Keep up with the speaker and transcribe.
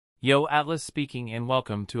Yo, Atlas speaking, and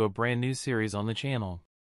welcome to a brand new series on the channel.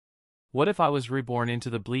 What if I was reborn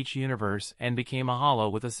into the Bleach universe and became a hollow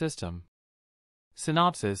with a system?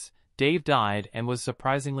 Synopsis: Dave died and was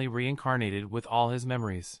surprisingly reincarnated with all his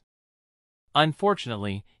memories.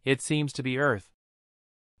 Unfortunately, it seems to be Earth.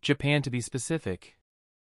 Japan to be specific.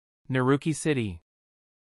 Naruki City.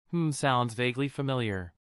 Sounds vaguely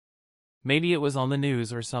familiar. Maybe it was on the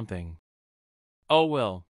news or something. Oh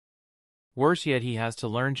well. Worse yet, he has to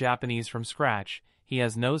learn Japanese from scratch. He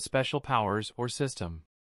has no special powers or system.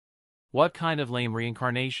 What kind of lame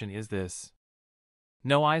reincarnation is this?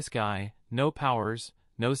 No isekai, no powers,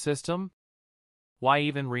 no system? Why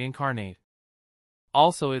even reincarnate?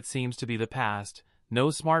 Also, it seems to be the past. No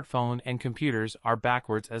smartphone and computers are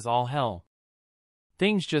backwards as all hell.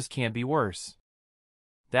 Things just can't be worse.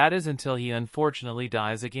 That is until he unfortunately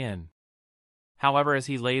dies again. However, as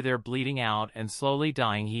he lay there bleeding out and slowly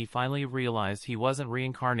dying, he finally realized he wasn't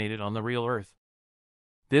reincarnated on the real Earth.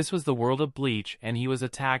 This was the world of Bleach, and he was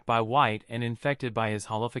attacked by White and infected by his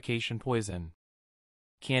hollowfication poison.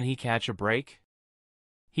 Can he catch a break?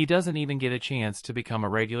 He doesn't even get a chance to become a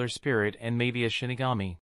regular spirit and maybe a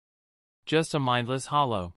Shinigami. Just a mindless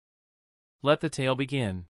hollow. Let the tale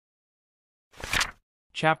begin.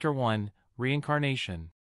 Chapter 1: Reincarnation.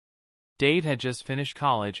 Dave had just finished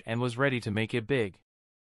college and was ready to make it big.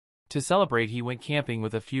 To celebrate, he went camping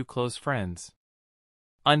with a few close friends.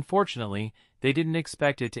 Unfortunately, they didn't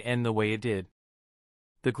expect it to end the way it did.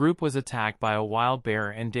 The group was attacked by a wild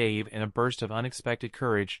bear, and Dave, in a burst of unexpected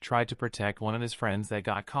courage, tried to protect one of his friends that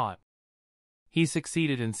got caught. He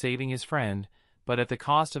succeeded in saving his friend, but at the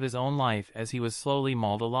cost of his own life, as he was slowly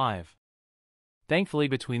mauled alive. Thankfully,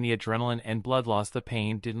 between the adrenaline and blood loss, the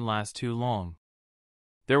pain didn't last too long.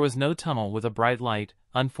 There was no tunnel with a bright light,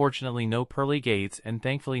 unfortunately no pearly gates, and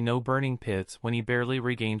thankfully no burning pits when he barely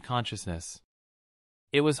regained consciousness.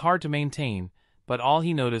 It was hard to maintain, but all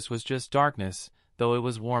he noticed was just darkness, though it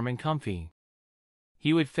was warm and comfy.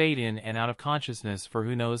 He would fade in and out of consciousness for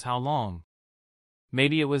who knows how long.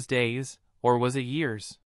 Maybe it was days, or was it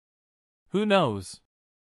years? Who knows?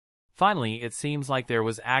 Finally, it seems like there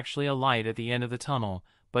was actually a light at the end of the tunnel,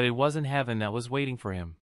 but it wasn't heaven that was waiting for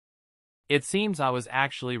him. It seems I was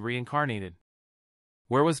actually reincarnated.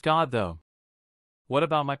 Where was God, though? What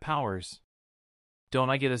about my powers? Don't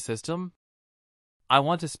I get a system? I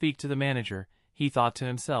want to speak to the manager, he thought to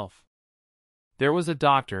himself. There was a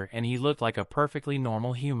doctor, and he looked like a perfectly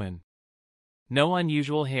normal human. No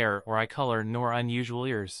unusual hair or eye color, nor unusual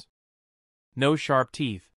ears. No sharp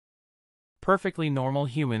teeth. Perfectly normal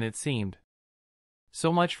human, it seemed.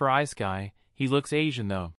 So much for isekai. He looks Asian,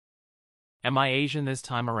 though. Am I Asian this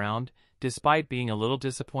time around? Despite being a little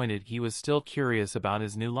disappointed, he was still curious about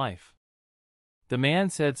his new life. The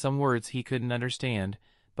man said some words he couldn't understand,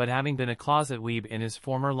 but having been a closet weeb in his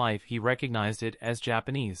former life, he recognized it as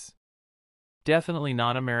Japanese. Definitely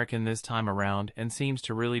not American this time around, and seems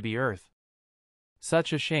to really be Earth.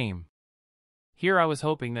 Such a shame. Here I was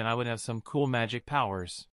hoping that I would have some cool magic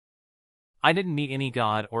powers. I didn't meet any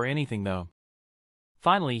god or anything, though.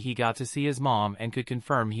 Finally, he got to see his mom and could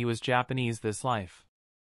confirm he was Japanese this life.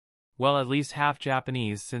 Well, at least half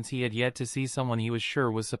Japanese, since he had yet to see someone he was sure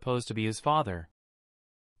was supposed to be his father.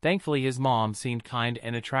 Thankfully, his mom seemed kind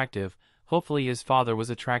and attractive. Hopefully his father was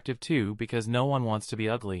attractive too, because no one wants to be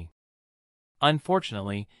ugly.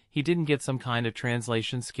 Unfortunately, he didn't get some kind of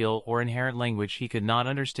translation skill or inherent language. He could not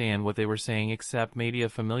understand what they were saying, except maybe a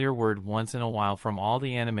familiar word once in a while from all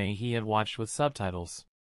the anime he had watched with subtitles.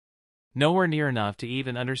 Nowhere near enough to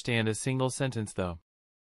even understand a single sentence, though.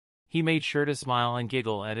 He made sure to smile and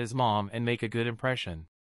giggle at his mom and make a good impression.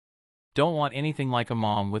 Don't want anything like a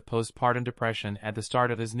mom with postpartum depression at the start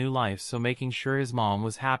of his new life, so making sure his mom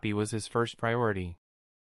was happy was his first priority.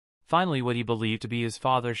 Finally, what he believed to be his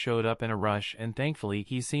father showed up in a rush, and thankfully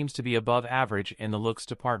he seems to be above average in the looks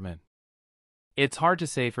department. It's hard to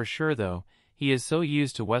say for sure, though. He is so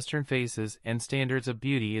used to Western faces and standards of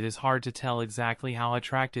beauty, it is hard to tell exactly how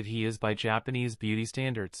attracted he is by Japanese beauty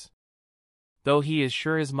standards. Though he is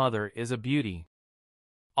sure his mother is a beauty.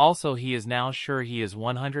 Also, he is now sure he is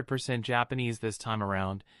 100% Japanese this time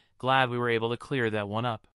around. Glad we were able to clear that one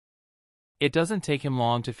up. It doesn't take him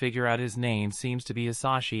long to figure out his name seems to be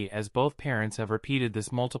Hisashi, as both parents have repeated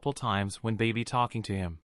this multiple times when baby talking to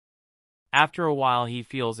him. After a while, he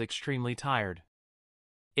feels extremely tired.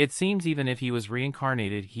 It seems even if he was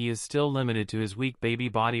reincarnated, he is still limited to his weak baby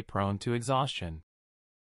body, prone to exhaustion.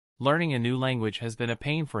 Learning a new language has been a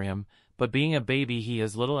pain for him, but being a baby he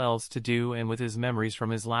has little else to do, and with his memories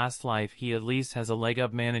from his last life he at least has a leg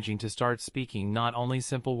up, managing to start speaking not only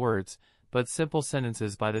simple words, but simple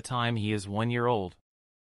sentences by the time he is 1 year old.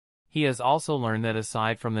 He has also learned that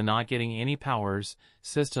aside from the not getting any powers,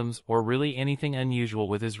 systems, or really anything unusual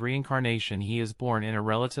with his reincarnation, he is born in a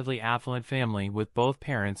relatively affluent family with both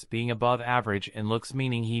parents being above average in looks,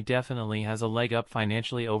 meaning he definitely has a leg up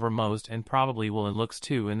financially over most and probably will in looks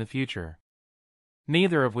too in the future.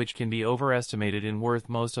 Neither of which can be overestimated in worth,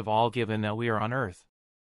 most of all given that we are on Earth.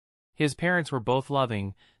 His parents were both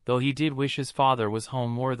loving, though he did wish his father was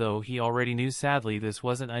home more, though he already knew sadly this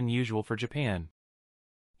wasn't unusual for Japan.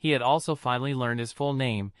 He had also finally learned his full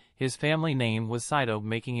name. His family name was Saito,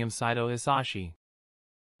 making him Saito Hisashi.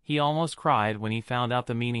 He almost cried when he found out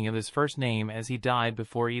the meaning of his first name, as he died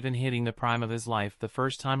before even hitting the prime of his life the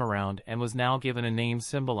first time around and was now given a name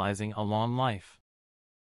symbolizing a long life.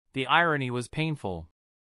 The irony was painful.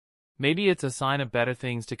 Maybe it's a sign of better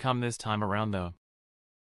things to come this time around though.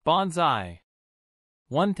 Bonsai.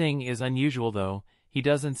 One thing is unusual though, he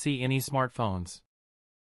doesn't see any smartphones.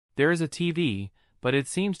 There is a TV, but it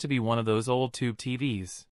seems to be one of those old tube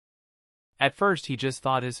TVs. At first he just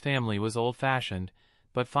thought his family was old-fashioned,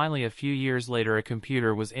 but finally a few years later a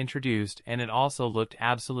computer was introduced and it also looked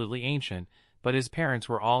absolutely ancient, but his parents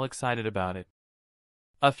were all excited about it.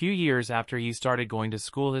 A few years after he started going to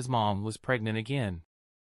school, his mom was pregnant again.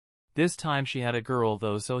 This time she had a girl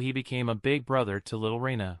though, so he became a big brother to little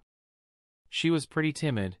Reina. She was pretty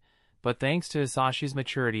timid, but thanks to Hisashi's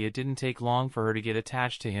maturity it didn't take long for her to get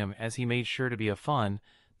attached to him, as he made sure to be a fun,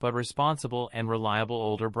 but responsible and reliable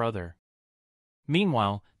older brother.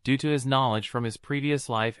 Meanwhile, due to his knowledge from his previous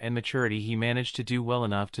life and maturity, he managed to do well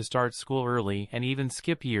enough to start school early and even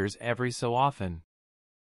skip years every so often.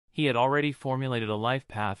 He had already formulated a life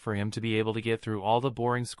path for him to be able to get through all the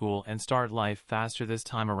boring school and start life faster this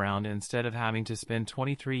time around, instead of having to spend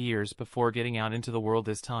 23 years before getting out into the world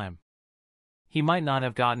this time. He might not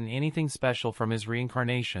have gotten anything special from his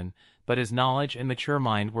reincarnation, but his knowledge and mature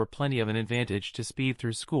mind were plenty of an advantage to speed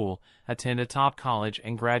through school, attend a top college,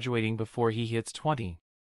 and graduating before he hits 20.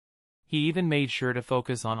 He even made sure to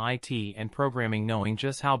focus on IT and programming, knowing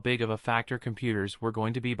just how big of a factor computers were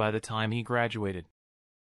going to be by the time he graduated.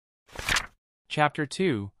 Chapter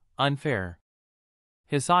 2: Unfair.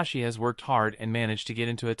 Hisashi has worked hard and managed to get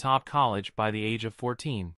into a top college by the age of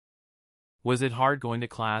 14. Was it hard going to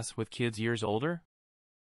class with kids years older?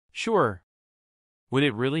 Sure. Would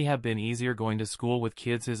it really have been easier going to school with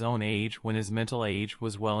kids his own age when his mental age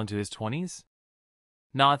was well into his 20s?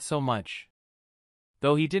 Not so much.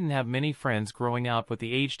 Though he didn't have many friends growing up with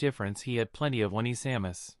the age difference, he had plenty of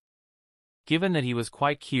one-isamas. Given that he was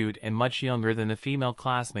quite cute and much younger than the female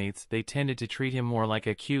classmates, they tended to treat him more like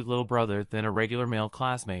a cute little brother than a regular male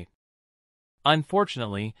classmate.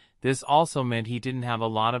 Unfortunately, this also meant he didn't have a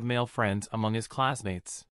lot of male friends among his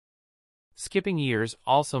classmates. Skipping years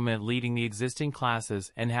also meant leading the existing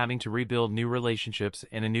classes and having to rebuild new relationships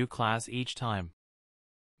in a new class each time.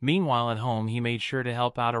 Meanwhile, at home he made sure to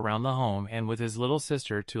help out around the home and with his little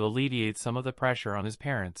sister to alleviate some of the pressure on his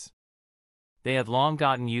parents. They had long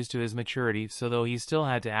gotten used to his maturity, so though he still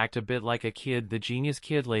had to act a bit like a kid, the Genius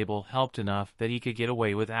Kid label helped enough that he could get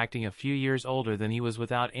away with acting a few years older than he was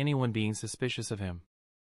without anyone being suspicious of him.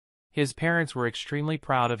 His parents were extremely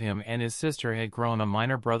proud of him, and his sister had grown a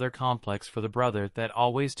minor brother complex for the brother that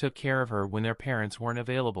always took care of her when their parents weren't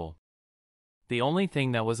available. The only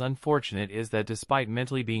thing that was unfortunate is that despite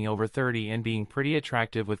mentally being over 30 and being pretty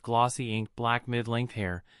attractive with glossy ink black mid-length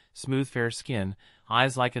hair, smooth fair skin,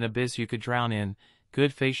 eyes like an abyss you could drown in,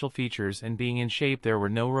 good facial features, and being in shape, there were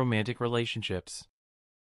no romantic relationships.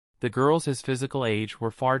 The girls his physical age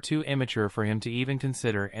were far too immature for him to even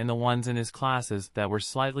consider, and the ones in his classes that were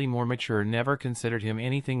slightly more mature never considered him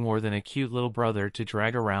anything more than a cute little brother to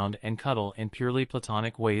drag around and cuddle in purely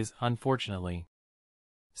platonic ways, unfortunately.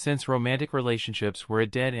 Since romantic relationships were a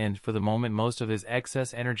dead end for the moment, most of his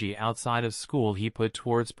excess energy outside of school he put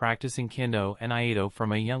towards practicing kendo and aido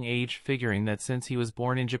from a young age, figuring that since he was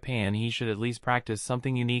born in Japan he should at least practice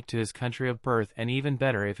something unique to his country of birth, and even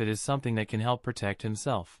better if it is something that can help protect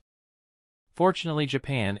himself. Fortunately,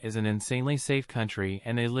 Japan is an insanely safe country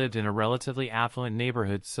and they lived in a relatively affluent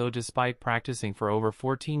neighborhood, so despite practicing for over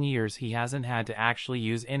 14 years he hasn't had to actually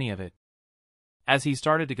use any of it. As he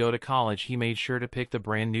started to go to college, he made sure to pick the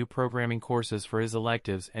brand new programming courses for his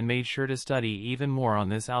electives and made sure to study even more on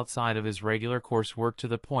this outside of his regular coursework, to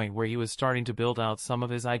the point where he was starting to build out some of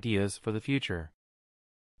his ideas for the future.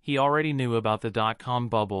 He already knew about the dot-com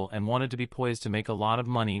bubble and wanted to be poised to make a lot of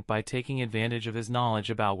money by taking advantage of his knowledge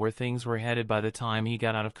about where things were headed. By the time he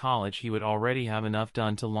got out of college, he would already have enough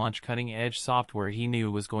done to launch cutting-edge software he knew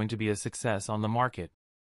was going to be a success on the market.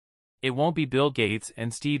 It won't be Bill Gates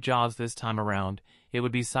and Steve Jobs this time around, it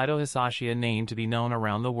would be Saito Hisashi, a name to be known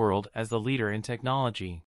around the world as the leader in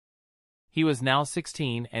technology. He was now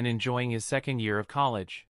 16 and enjoying his second year of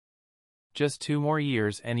college. Just 2 more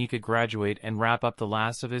years and he could graduate and wrap up the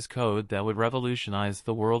last of his code that would revolutionize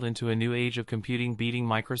the world into a new age of computing, beating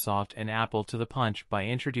Microsoft and Apple to the punch by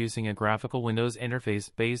introducing a graphical Windows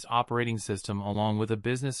interface-based operating system along with a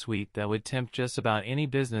business suite that would tempt just about any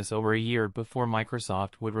business over a year before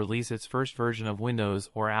Microsoft would release its first version of Windows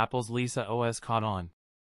or Apple's Lisa OS caught on.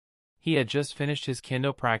 He had just finished his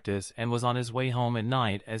kendo practice and was on his way home at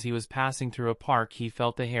night. As he was passing through a park, he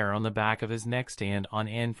felt the hair on the back of his neck stand on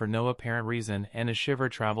end for no apparent reason, and a shiver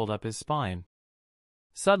traveled up his spine.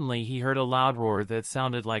 Suddenly he heard a loud roar that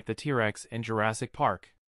sounded like the T-Rex in Jurassic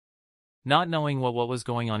Park. Not knowing what was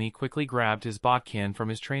going on, he quickly grabbed his bodkin from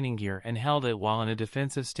his training gear and held it while in a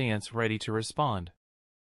defensive stance, ready to respond.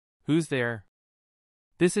 "Who's there?"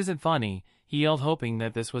 "This isn't funny," he yelled, hoping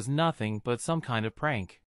that this was nothing but some kind of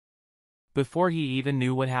prank. Before he even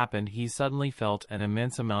knew what happened, he suddenly felt an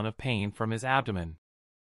immense amount of pain from his abdomen.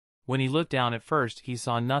 When he looked down at first, he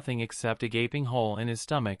saw nothing except a gaping hole in his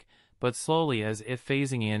stomach, but slowly, as if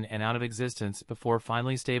phasing in and out of existence before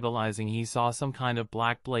finally stabilizing, he saw some kind of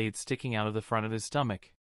black blade sticking out of the front of his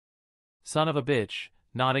stomach. "Son of a bitch,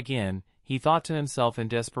 not again," he thought to himself in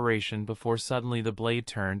desperation, before suddenly the blade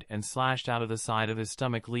turned and slashed out of the side of his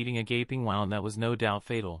stomach, leaving a gaping wound that was no doubt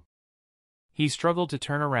fatal. He struggled to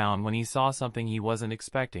turn around when he saw something he wasn't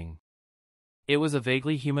expecting. It was a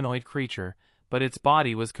vaguely humanoid creature, but its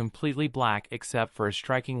body was completely black except for a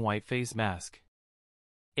striking white face mask.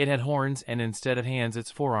 It had horns, and instead of hands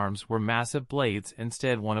its forearms were massive blades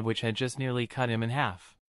instead, one of which had just nearly cut him in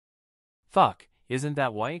half. "Fuck, isn't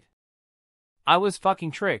that white? I was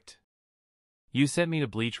fucking tricked. You sent me to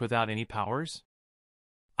Bleach without any powers?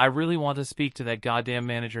 I really want to speak to that goddamn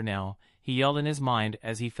manager now," he yelled in his mind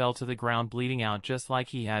as he fell to the ground, bleeding out just like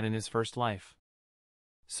he had in his first life.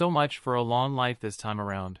 So much for a long life this time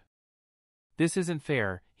around. "This isn't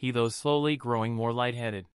fair," he thought, slowly growing more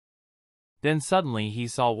lightheaded. Then suddenly he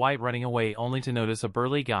saw White running away, only to notice a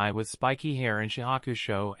burly guy with spiky hair and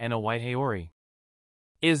shihakusho and a white haori.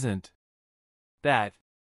 "Isn't that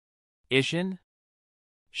Ishin?"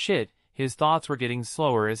 Shit, his thoughts were getting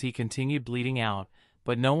slower as he continued bleeding out,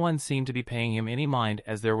 but no one seemed to be paying him any mind,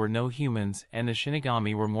 as there were no humans and the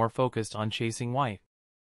Shinigami were more focused on chasing White.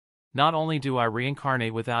 "Not only do I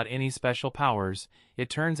reincarnate without any special powers, it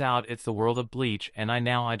turns out it's the world of Bleach, and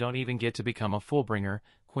I don't even get to become a Fullbringer,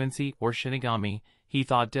 Quincy, or Shinigami," he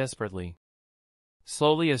thought desperately.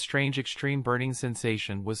 Slowly a strange extreme burning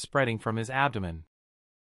sensation was spreading from his abdomen.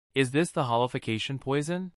 "Is this the hollowfication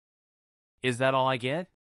poison? Is that all I get?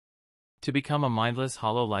 To become a mindless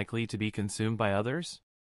hollow likely to be consumed by others?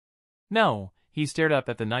 No," he stared up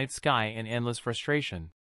at the night sky in endless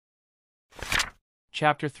frustration.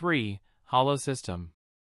 Chapter 3, Hollow System.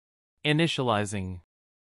 Initializing.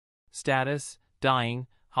 Status: dying,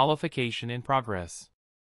 hollowfication in progress.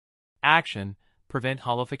 Action: prevent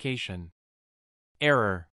hollowfication.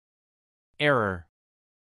 Error. Error.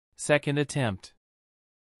 Second attempt.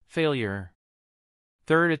 Failure.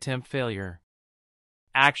 Third attempt, failure.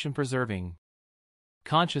 Action preserving.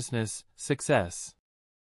 Consciousness, success.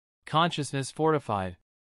 Consciousness fortified.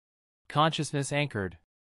 Consciousness anchored.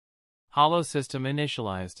 Hollow system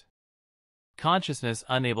initialized. Consciousness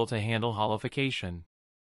unable to handle hollowfication.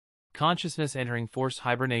 Consciousness entering forced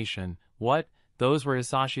hibernation. What? Those were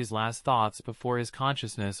Hisashi's last thoughts before his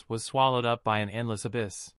consciousness was swallowed up by an endless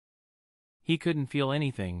abyss. He couldn't feel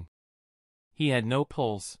anything. He had no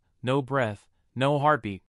pulse, no breath, no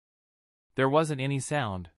heartbeat. There wasn't any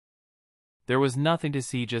sound. There was nothing to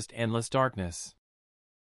see, just endless darkness.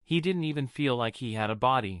 He didn't even feel like he had a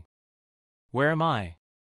body. Where am I?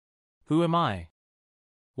 Who am I?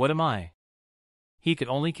 What am I? He could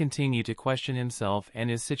only continue to question himself and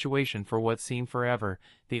his situation for what seemed forever.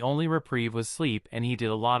 The only reprieve was sleep, and he did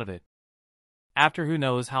a lot of it. After who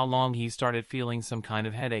knows how long, he started feeling some kind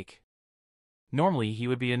of headache. Normally he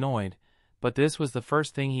would be annoyed, but this was the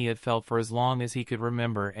first thing he had felt for as long as he could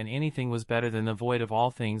remember, and anything was better than the void of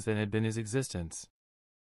all things that had been his existence.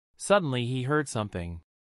 Suddenly he heard something.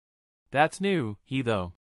 That's new, he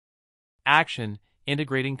thought. Action,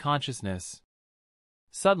 integrating consciousness.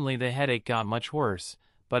 Suddenly the headache got much worse,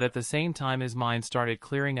 but at the same time his mind started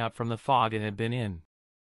clearing up from the fog it had been in.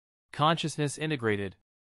 Consciousness integrated.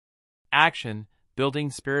 Action,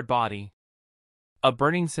 building spirit body. A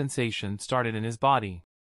burning sensation started in his body.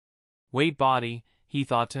 Wait, body, he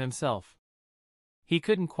thought to himself. He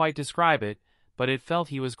couldn't quite describe it, but it felt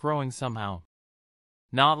he was growing somehow.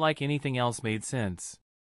 Not like anything else made sense.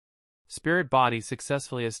 Spirit body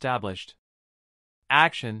successfully established.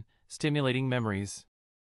 Action, stimulating memories.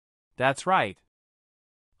 That's right.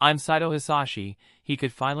 I'm Saito Hisashi, he He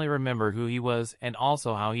could finally remember who he was and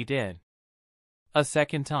also how he did. A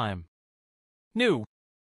second time. New.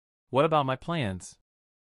 What about my plans?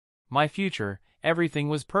 My future, everything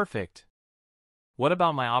was perfect. What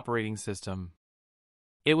about my operating system?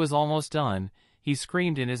 It was almost done, he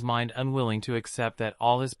screamed in his mind, unwilling to accept that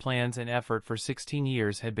all his plans and effort for 16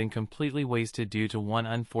 years had been completely wasted due to one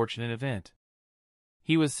unfortunate event.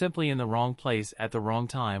 He was simply in the wrong place at the wrong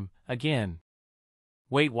time, again.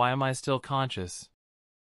 Wait, why am I still conscious?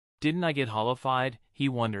 Didn't I get hollowified? He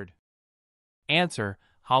wondered. Answer: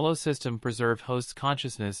 Hollow system preserved host's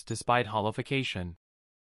consciousness despite hollowfication.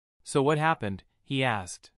 So what happened? He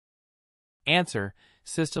asked. Answer: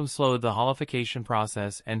 System slowed the hollowfication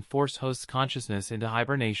process and forced host's consciousness into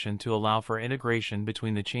hibernation to allow for integration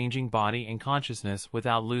between the changing body and consciousness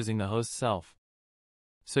without losing the host self.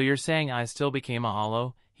 So you're saying I still became a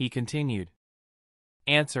hollow? He continued.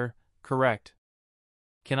 Answer: Correct.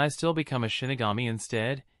 Can I still become a Shinigami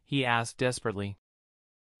instead? He asked desperately.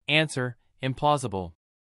 Answer: Implausible.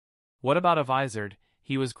 What about a Vizard?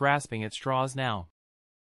 He was grasping at straws now.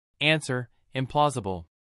 Answer: Implausible.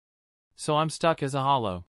 So I'm stuck as a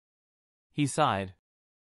hollow. He sighed.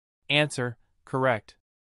 Answer: Correct.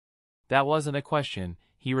 That wasn't a question,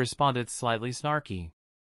 he responded, slightly snarky.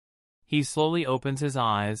 He slowly opens his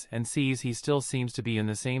eyes and sees he still seems to be in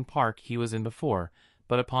the same park he was in before,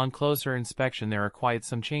 but upon closer inspection there are quite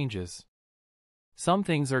some changes. Some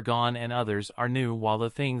things are gone and others are new, while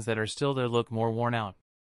the things that are still there look more worn out.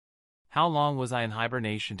 How long was I in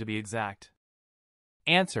hibernation, to be exact?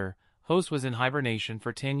 Answer: Host was in hibernation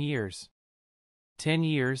for 10 years. 10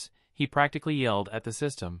 years, he practically yelled at the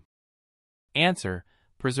system. Answer: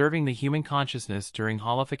 Preserving the human consciousness during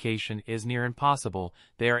hollowfication is near impossible,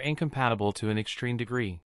 they are incompatible to an extreme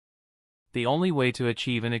degree. The only way to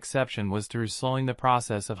achieve an exception was through slowing the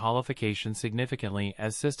process of hollowfication significantly,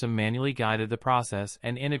 as system manually guided the process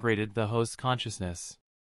and integrated the host's consciousness.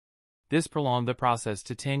 This prolonged the process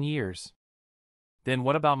to 10 years. Then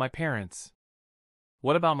what about my parents?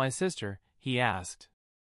 What about my sister? He asked.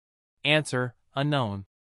 Answer: Unknown.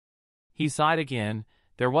 He sighed again,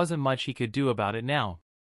 there wasn't much he could do about it now.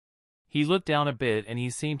 He looked down a bit and he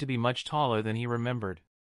seemed to be much taller than he remembered.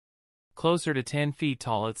 Closer to 10 feet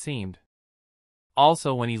tall it seemed.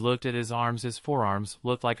 Also, when he looked at his forearms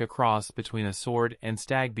looked like a cross between a sword and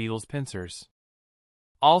stag beetle's pincers.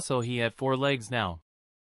 Also, he had 4 legs now.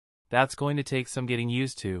 That's going to take some getting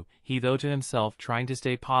used to, he thought to himself, trying to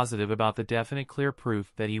stay positive about the definite clear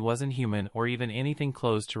proof that he wasn't human or even anything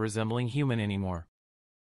close to resembling human anymore.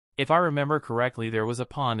 If I remember correctly, there was a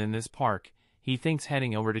pond in this park, he thinks,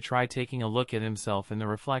 heading over to try taking a look at himself in the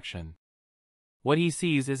reflection. What he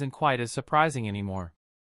sees isn't quite as surprising anymore.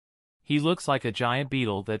 He looks like a giant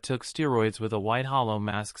beetle that took steroids, with a white hollow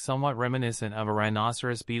mask somewhat reminiscent of a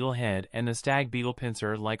rhinoceros beetle head and the stag beetle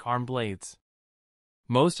pincer like arm blades.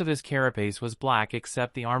 Most of his carapace was black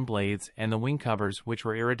except the arm blades and the wing covers, which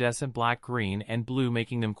were iridescent black, green, and blue,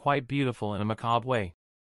 making them quite beautiful in a macabre way.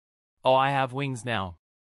 Oh, I have wings now.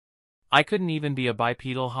 I couldn't even be a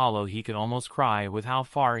bipedal hollow, he could almost cry with how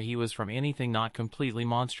far he was from anything not completely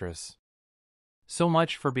monstrous. So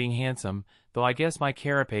much for being handsome, though I guess my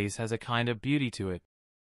carapace has a kind of beauty to it.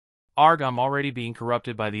 Arg, I'm already being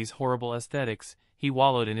corrupted by these horrible aesthetics, he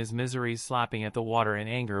wallowed in his miseries, slapping at the water in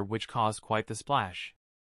anger, which caused quite the splash.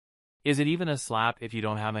 Is it even a slap if you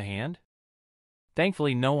don't have a hand?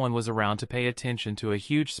 Thankfully no one was around to pay attention to a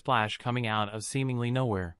huge splash coming out of seemingly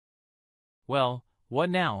nowhere. Well, what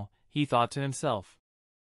now? He thought to himself.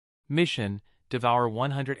 Mission: devour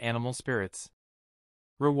 100 animal spirits.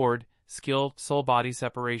 Reward: skill, soul-body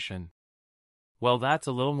separation. Well, that's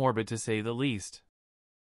a little morbid to say the least.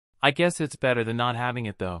 I guess it's better than not having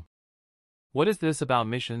it though. What is this about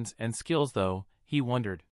missions and skills though? He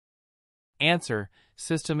wondered. Answer: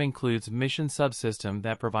 system includes mission subsystem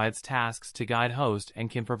that provides tasks to guide host and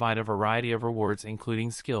can provide a variety of rewards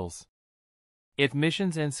including skills. If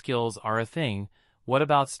missions and skills are a thing, what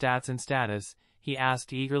about stats and status? He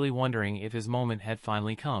asked eagerly, wondering if his moment had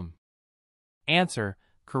finally come. Answer: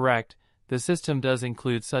 correct, the system does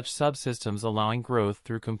include such subsystems, allowing growth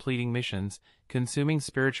through completing missions, consuming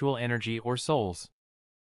spiritual energy or souls.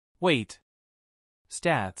 Wait.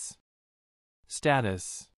 Stats.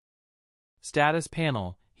 Status. Status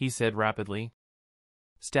panel, he said rapidly.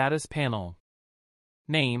 Status panel.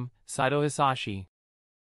 Name: Saito Hisashi.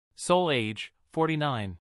 Soul age: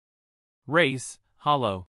 49. Race: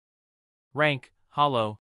 Hollow. Rank: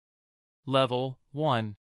 Hollow. Level: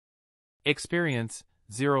 1. Experience: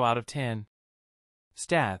 0 out of 10.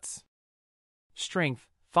 Stats: Strength: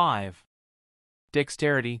 5.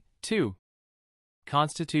 Dexterity: 2.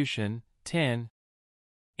 Constitution: 10.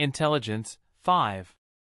 Intelligence: 5.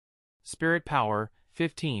 Spirit power,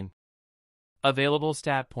 15. Available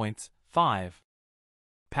stat points, 5.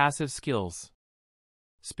 Passive skills.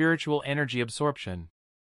 Spiritual energy absorption.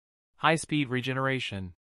 High-speed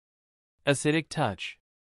regeneration. Acidic touch.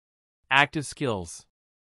 Active skills.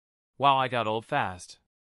 Wow, I got old fast.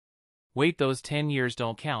 Wait, those 10 years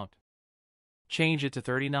don't count. Change it to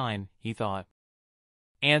 39, he thought.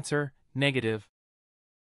 Answer, negative.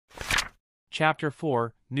 Chapter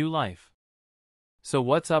 4, New Life. So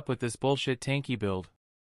what's up with this bullshit tanky build?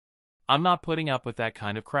 I'm not putting up with that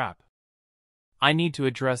kind of crap. I need to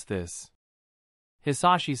address this.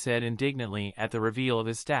 Hisashi said indignantly at the reveal of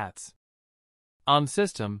his stats.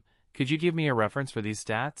 System, could you give me a reference for these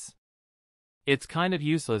stats? It's kind of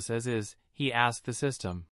useless as is, he asked the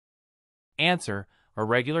system. Answer, a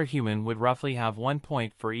regular human would roughly have 1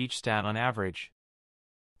 point for each stat on average.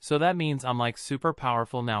 So that means I'm like super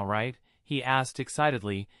powerful now, right? He asked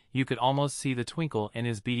excitedly. You could almost see the twinkle in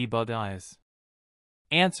his beady bug eyes.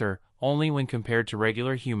 Answer, only when compared to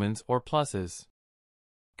regular humans or pluses.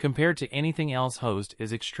 Compared to anything else, host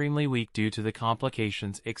is extremely weak due to the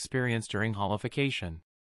complications experienced during hollowfication.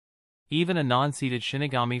 Even a non-seeded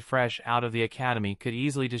Shinigami fresh out of the academy could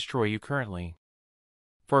easily destroy you currently.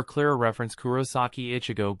 For clearer reference, Kurosaki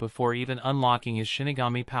Ichigo, before even unlocking his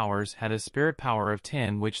Shinigami powers, had a spirit power of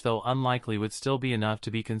 10, which though unlikely would still be enough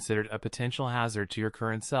to be considered a potential hazard to your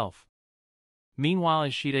current self. Meanwhile,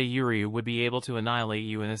 Ishida Yuryu would be able to annihilate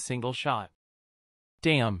you in a single shot.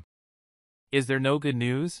 Damn. Is there no good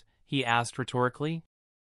news? He asked rhetorically.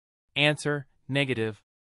 Answer, negative.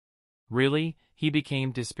 Really? He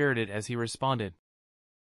became dispirited as he responded.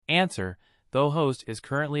 Answer, though host is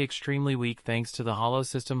currently extremely weak thanks to the hollow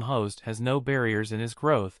system, host has no barriers in his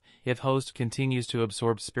growth. If host continues to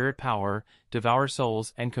absorb spirit power, devour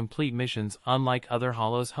souls, and complete missions unlike other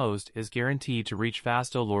hollows, host is guaranteed to reach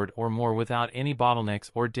Vasto Lord or more without any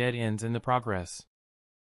bottlenecks or dead ends in the progress.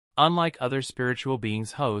 Unlike other spiritual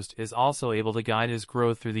beings, host is also able to guide his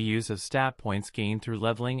growth through the use of stat points gained through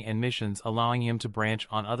leveling and missions, allowing him to branch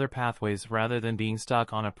on other pathways rather than being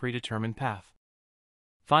stuck on a predetermined path.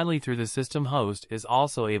 Finally, through the system, host is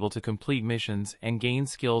also able to complete missions and gain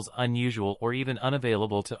skills unusual or even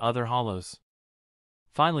unavailable to other hollows.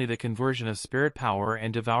 Finally, the conversion of spirit power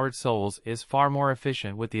and devoured souls is far more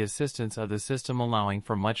efficient with the assistance of the system, allowing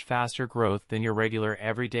for much faster growth than your regular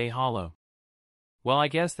everyday hollow. Well, I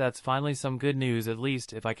guess that's finally some good news, at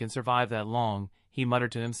least if I can survive that long, he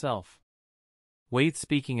muttered to himself. Wait,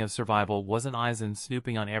 speaking of survival, wasn't Aizen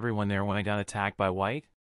snooping on everyone there when I got attacked by White?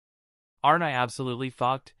 Aren't I absolutely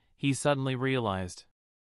fucked? He suddenly realized.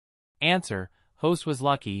 Answer, host was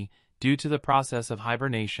lucky. Due to the process of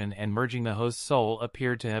hibernation and merging, the host's soul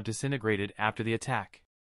appeared to have disintegrated after the attack.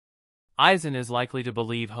 Aizen is likely to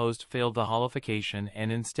believe host failed the hollowfication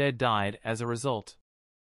and instead died as a result.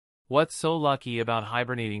 What's so lucky about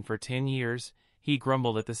hibernating for 10 years? He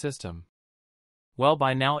grumbled at the system. Well,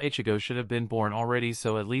 by now Ichigo should have been born already,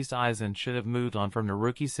 so at least Aizen should have moved on from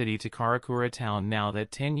Naruki City to Karakura Town now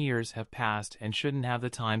that 10 years have passed and shouldn't have the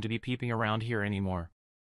time to be peeping around here anymore.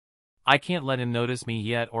 I can't let him notice me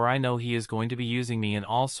yet, or I know he is going to be using me in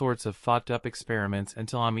all sorts of fucked up experiments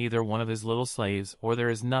until I'm either one of his little slaves or there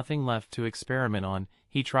is nothing left to experiment on,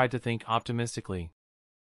 he tried to think optimistically.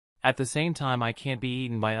 At the same time, I can't be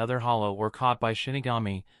eaten by other hollow or caught by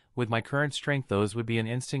Shinigami. With my current strength, those would be an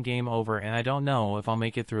instant game over, and I don't know if I'll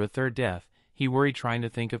make it through a third death, he worried, trying to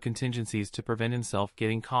think of contingencies to prevent himself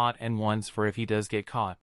getting caught and ones for if he does get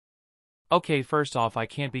caught. Okay, first off, I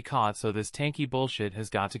can't be caught, so this tanky bullshit has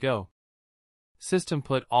got to go. System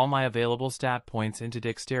put all my available stat points into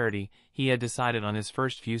dexterity. He had decided on his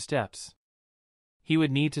first few steps. He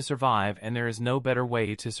would need to survive, and there is no better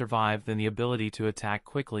way to survive than the ability to attack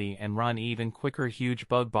quickly and run even quicker. Huge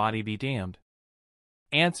bug body be damned.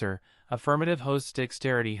 Answer, affirmative, host's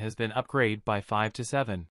dexterity has been upgraded by 5 to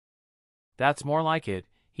 7. That's more like it,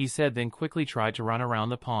 he said, then quickly tried to run around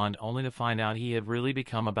the pond only to find out he had really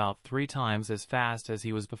become about 3 times as fast as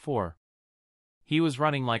he was before. He was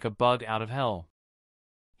running like a bug out of hell.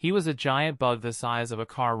 He was a giant bug the size of a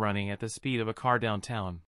car running at the speed of a car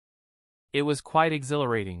downtown. It was quite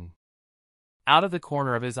exhilarating. Out of the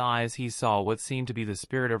corner of his eyes he saw what seemed to be the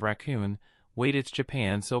spirit of raccoon. Wait, it's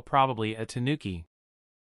Japan, so probably a tanuki.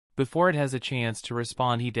 Before it has a chance to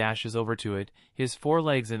respond, he dashes over to it, his 4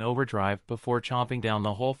 legs in overdrive, before chomping down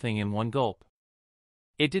the whole thing in one gulp.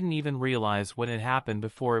 It didn't even realize what had happened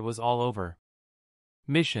before it was all over.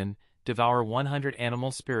 Mission, devour 100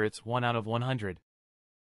 animal spirits, 1 out of 100.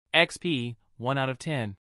 XP, 1 out of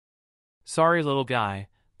 10. Sorry, little guy,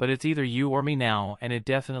 but it's either you or me now, and it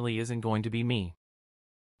definitely isn't going to be me.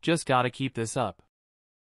 Just gotta keep this up.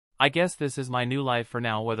 I guess this is my new life for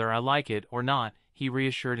now whether I like it or not, he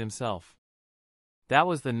reassured himself. That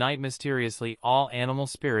was the night. Mysteriously, all animal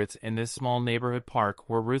spirits in this small neighborhood park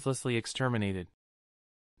were ruthlessly exterminated.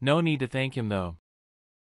 No need to thank him though.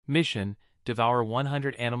 Mission: devour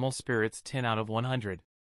 100 animal spirits. 10 out of 100.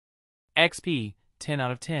 XP: 10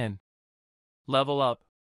 out of 10. Level up.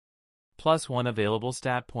 +1 available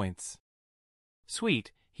stat points.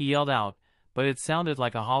 Sweet, he yelled out, but it sounded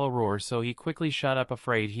like a hollow roar, so he quickly shut up,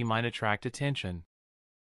 afraid he might attract attention.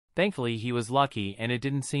 Thankfully he was lucky and it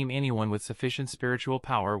didn't seem anyone with sufficient spiritual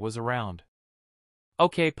power was around.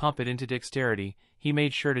 Okay, pump it into dexterity, he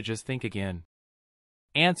made sure to just think again.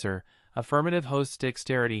 Answer: affirmative. Host's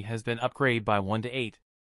dexterity has been upgraded by 1 to 8.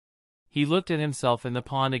 He looked at himself in the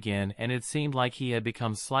pond again and it seemed like he had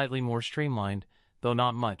become slightly more streamlined, though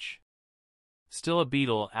not much. Still a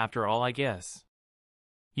beetle after all, I guess.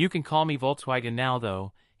 You can call me Volkswagen now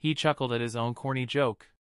though, he chuckled at his own corny joke.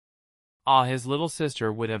 Ah, his little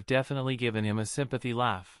sister would have definitely given him a sympathy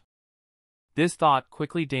laugh. This thought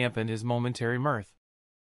quickly dampened his momentary mirth.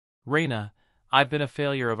 Reina, I've been a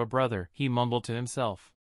failure of a brother, he mumbled to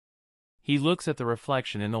himself. He looks at the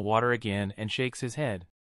reflection in the water again and shakes his head.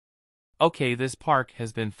 Okay, this park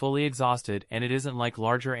has been fully exhausted and it isn't like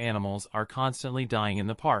larger animals are constantly dying in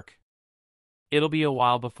the park. It'll be a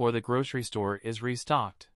while before the grocery store is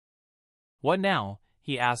restocked. What now?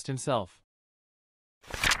 He asked himself.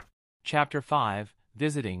 Chapter 5,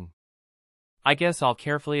 Visiting. I guess I'll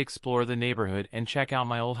carefully explore the neighborhood and check out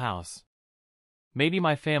my old house. Maybe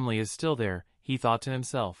my family is still there, he thought to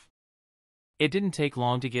himself. It didn't take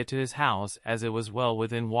long to get to his house as it was well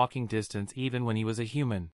within walking distance even when he was a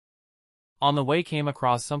human. On the way came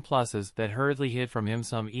across some pluses that hurriedly hid from him,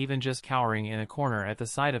 some even just cowering in a corner at the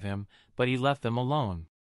sight of him, but he left them alone.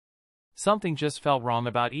 Something just felt wrong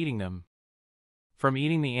about eating them. From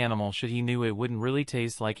eating the animal, he knew it wouldn't really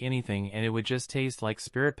taste like anything and it would just taste like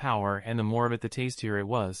spirit power, and the more of it the tastier it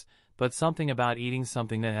was, but something about eating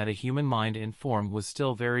something that had a human mind and form was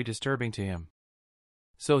still very disturbing to him.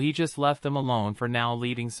 So he just left them alone for now,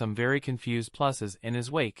 leaving some very confused pluses in his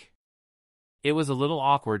wake. It was a little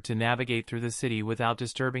awkward to navigate through the city without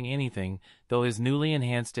disturbing anything, though his newly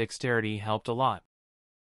enhanced dexterity helped a lot.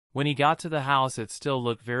 When he got to the house it still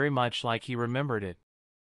looked very much like he remembered it.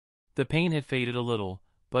 The paint had faded a little,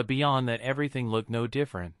 but beyond that everything looked no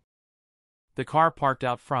different. The car parked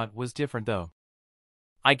out front was different though.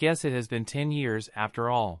 I guess it has been 10 years after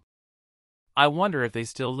all. I wonder if they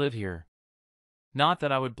still live here. Not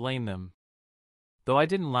that I would blame them. Though I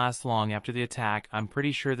didn't last long after the attack, I'm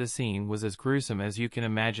pretty sure the scene was as gruesome as you can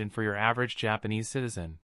imagine for your average Japanese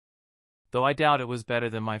citizen. Though I doubt it was better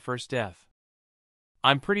than my first death.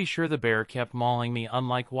 I'm pretty sure the bear kept mauling me.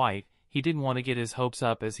 Unlike White, he didn't want to get his hopes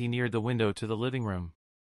up as he neared the window to the living room.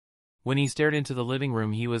 When he stared into the living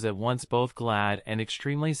room he was at once both glad and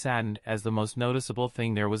extremely saddened, as the most noticeable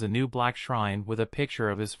thing there was a new black shrine with a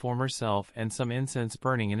picture of his former self and some incense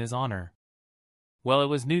burning in his honor. Well, it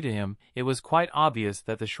was new to him. It was quite obvious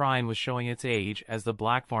that the shrine was showing its age as the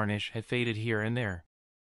black varnish had faded here and there.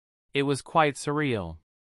 It was quite surreal.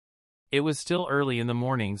 It was still early in the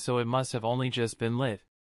morning, so it must have only just been lit.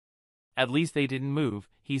 At least they didn't move,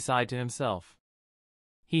 he sighed to himself.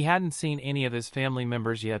 He hadn't seen any of his family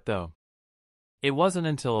members yet though. It wasn't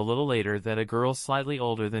until a little later that a girl slightly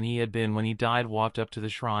older than he had been when he died walked up to the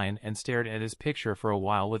shrine and stared at his picture for a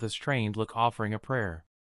while with a strained look, offering a prayer.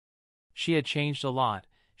 She had changed a lot.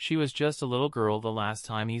 She was just a little girl the last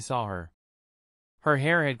time he saw her. Her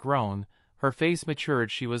hair had grown, her face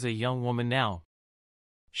matured, she was a young woman now.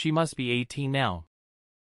 She must be 18 now.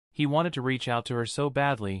 He wanted to reach out to her so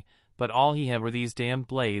badly, but all he had were these damned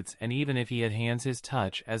blades, and even if he had hands his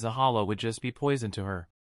touch as a hollow would just be poison to her.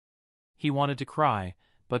 He wanted to cry,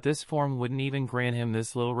 but this form wouldn't even grant him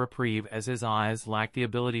this little reprieve, as his eyes lacked the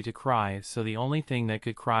ability to cry, so the only thing that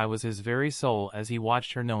could cry was his very soul as he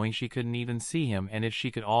watched her, knowing she couldn't even see him, and if she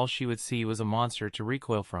could, all she would see was a monster to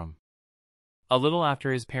recoil from. A little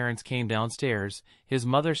after his parents came downstairs, his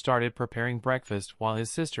mother started preparing breakfast while his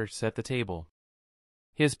sister set the table.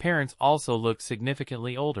 His parents also looked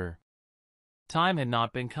significantly older. Time had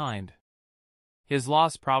not been kind. His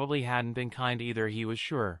loss probably hadn't been kind either, he was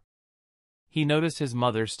sure. He noticed his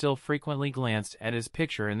mother still frequently glanced at his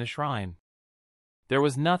picture in the shrine. There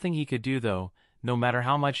was nothing he could do though, no matter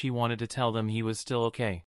how much he wanted to tell them he was still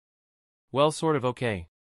okay. Well, sort of okay.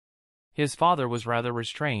 His father was rather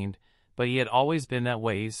restrained, but he had always been that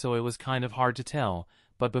way, so it was kind of hard to tell,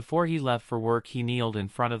 but before he left for work he kneeled in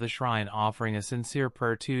front of the shrine offering a sincere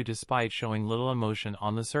prayer too, despite showing little emotion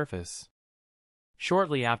on the surface.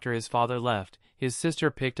 Shortly after his father left, his sister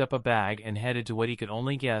picked up a bag and headed to what he could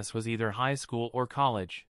only guess was either high school or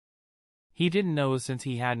college. He didn't know since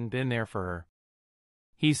he hadn't been there for her.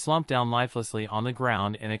 He slumped down lifelessly on the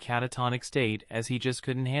ground in a catatonic state as he just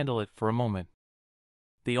couldn't handle it for a moment.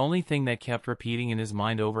 The only thing that kept repeating in his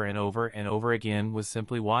mind over and over and over again was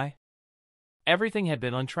simply why? Everything had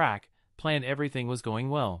been on track, planned, everything was going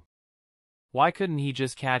well. Why couldn't he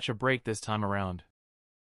just catch a break this time around?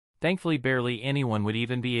 Thankfully barely anyone would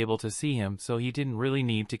even be able to see him, so he didn't really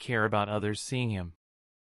need to care about others seeing him.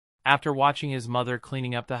 After watching his mother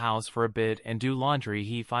cleaning up the house for a bit and do laundry,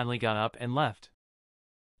 he finally got up and left.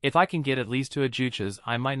 If I can get at least to Ajucha's,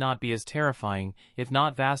 I might not be as terrifying. If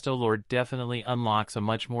not, Vasto Lord definitely unlocks a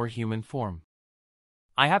much more human form.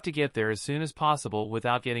 I have to get there as soon as possible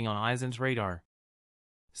without getting on Aizen's radar.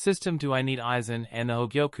 System, do I need Aizen and the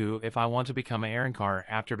Hogyoku if I want to become a Reincar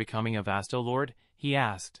after becoming a Vasto Lord? He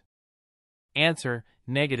asked. Answer,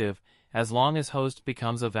 negative. As long as host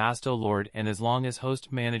becomes a Vasto Lord and as long as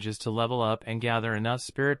host manages to level up and gather enough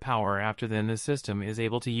spirit power after, then the system is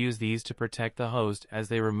able to use these to protect the host as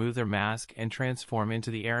they remove their mask and transform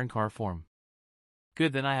into the Reincar form.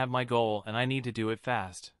 Good, then I have my goal and I need to do it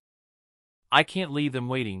fast. I can't leave them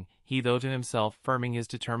waiting, he thought to himself, firming his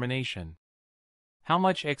determination. How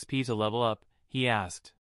much XP to level up? He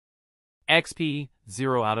asked. XP,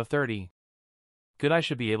 0 out of 30. Good, I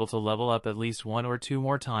should be able to level up at least 1 or 2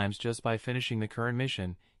 more times just by finishing the current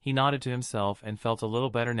mission. He nodded to himself and felt a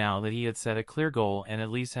little better now that he had set a clear goal and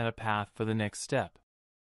at least had a path for the next step.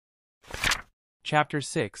 Chapter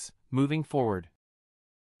 6, Moving Forward.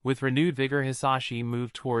 With renewed vigor, Hisashi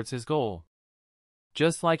moved towards his goal.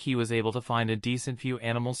 Just like he was able to find a decent few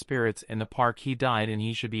animal spirits in the park he died in,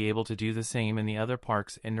 he should be able to do the same in the other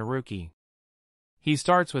parks in Naruki. He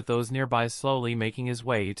starts with those nearby, slowly making his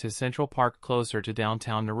way to Central Park closer to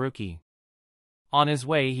downtown Naruki. On his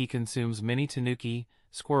way he consumes many tanuki,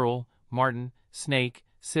 squirrel, marten, snake,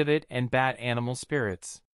 civet and bat animal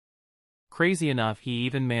spirits. Crazy enough, he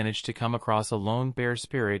even managed to come across a lone bear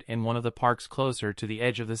spirit in one of the parks closer to the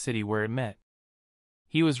edge of the city where it met.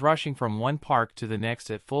 He was rushing from one park to the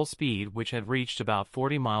next at full speed, which had reached about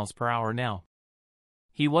 40 miles per hour now.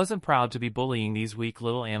 He wasn't proud to be bullying these weak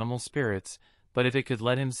little animal spirits, but if it could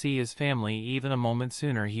let him see his family even a moment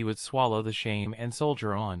sooner, he would swallow the shame and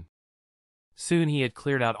soldier on. Soon he had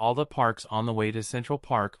cleared out all the parks on the way to Central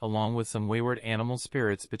Park, along with some wayward animal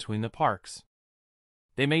spirits between the parks.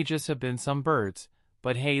 They may just have been some birds,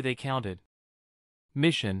 but hey, they counted.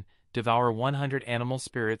 Mission, devour 100 animal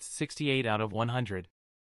spirits, 68 out of 100.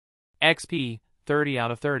 XP, 30 out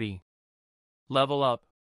of 30. Level up.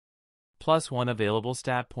 +1 available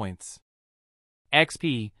stat points.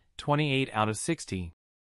 XP, 28 out of 60.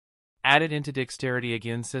 Added into dexterity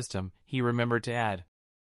again. System, he remembered to add.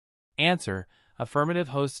 Answer, affirmative.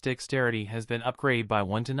 Host's dexterity has been upgraded by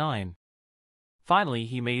 1 to 9. Finally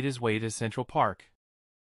he made his way to Central Park.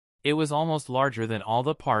 It was almost larger than all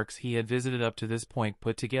the parks he had visited up to this point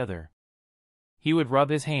put together. He would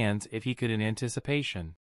rub his hands if he could in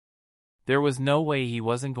anticipation. There was no way he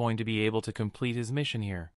wasn't going to be able to complete his mission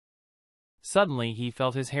here. Suddenly he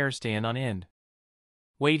felt his hair stand on end.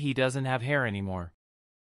 Wait, he doesn't have hair anymore.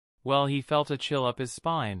 Well, he felt a chill up his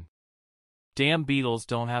spine. Damn, beetles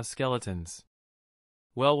don't have skeletons.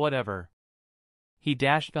 Well, whatever. He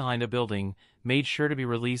dashed behind a building, made sure to be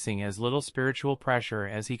releasing as little spiritual pressure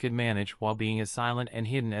as he could manage while being as silent and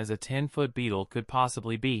hidden as a 10-foot beetle could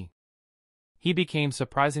possibly be. He became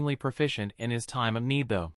surprisingly proficient in his time of need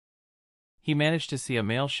though. He managed to see a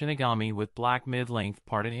male Shinigami with black mid-length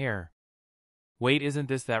parted hair. Wait, isn't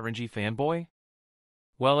this that Renji fanboy?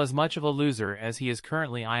 Well, as much of a loser as he is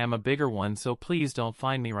currently, I am a bigger one, so please don't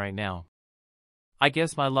find me right now. I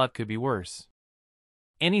guess my luck could be worse.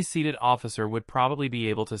 Any seated officer would probably be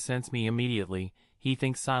able to sense me immediately, he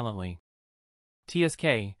thinks silently.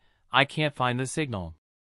 TSK, I can't find the signal.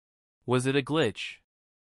 Was it a glitch?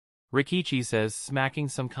 Rikichi says, smacking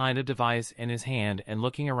some kind of device in his hand and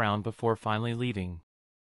looking around before finally leaving.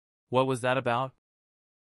 What was that about?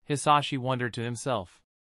 Hisashi wondered to himself.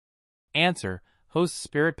 Answer, host's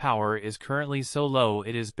spirit power is currently so low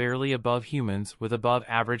it is barely above humans with above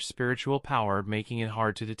average spiritual power, making it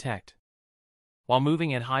hard to detect. While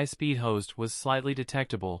moving at high speed, host was slightly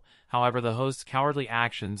detectable, however the host's cowardly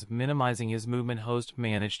actions minimizing his movement, host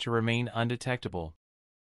managed to remain undetectable.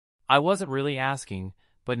 I wasn't really asking,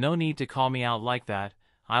 but no need to call me out like that,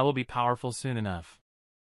 I will be powerful soon enough.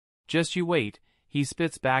 Just you wait, he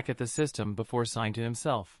spits back at the system before sighing to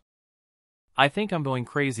himself. I think I'm going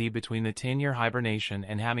crazy between the 10-year hibernation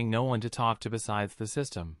and having no one to talk to besides the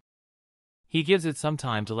system. He gives it some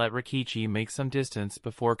time to let Rikichi make some distance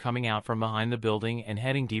before coming out from behind the building and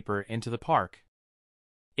heading deeper into the park.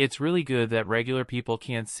 It's really good that regular people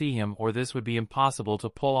can't see him, or this would be impossible to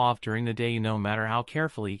pull off during the day. No matter how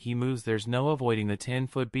carefully he moves, there's no avoiding the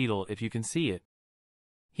 10-foot beetle if you can see it.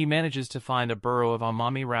 He manages to find a burrow of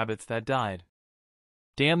umami rabbits that died.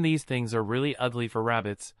 Damn, these things are really ugly for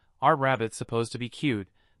rabbits. Aren't rabbits supposed to be cute?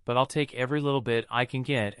 But I'll take every little bit I can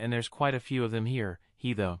get, and there's quite a few of them here,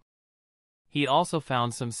 He also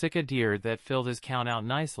found some sika deer that filled his count out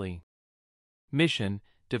nicely. Mission: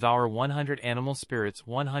 devour 100 animal spirits,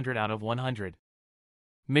 100 out of 100.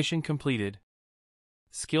 Mission completed.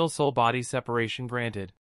 Skill: soul body separation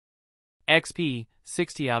granted. XP: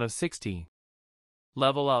 60 out of 60.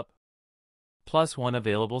 Level up. +1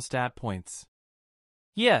 available stat points.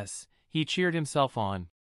 Yes, he cheered himself on.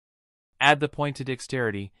 Add the point to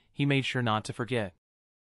dexterity, he made sure not to forget.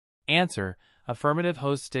 Answer: affirmative.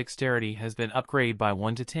 Host's dexterity has been upgraded by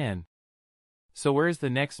 1 to 10. So where's the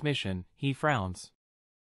next mission? He frowns.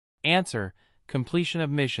 Answer: completion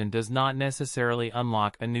of mission does not necessarily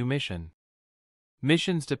unlock a new mission.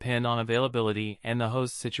 Missions depend on availability and the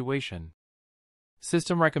host's situation.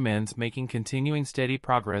 System recommends making continuing steady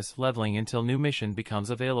progress leveling until new mission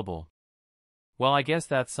becomes available. Well, I guess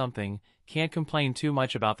that's something. Can't complain too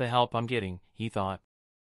much about the help I'm getting, he thought.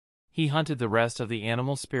 He hunted the rest of the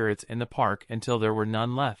animal spirits in the park until there were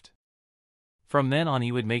none left. From then on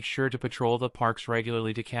he would make sure to patrol the parks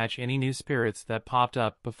regularly to catch any new spirits that popped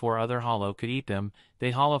up before other hollow could eat them.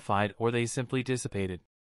 They hollowified or they simply dissipated.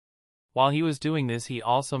 While he was doing this, he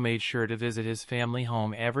also made sure to visit his family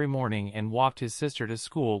home every morning and walked his sister to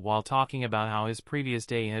school while talking about how his previous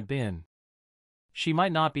day had been. She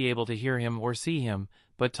might not be able to hear him or see him,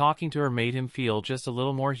 but talking to her made him feel just a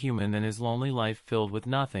little more human than his lonely life filled with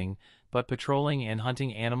nothing but patrolling and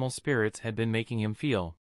hunting animal spirits had been making him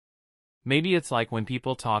feel. Maybe it's like when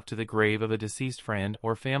people talk to the grave of a deceased friend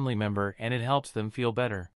or family member and it helps them feel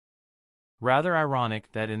better. Rather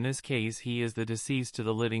ironic that in this case he is the deceased to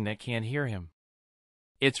the living that can't hear him.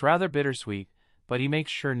 It's rather bittersweet, but he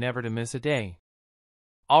makes sure never to miss a day.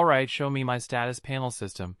 Alright, show me my status panel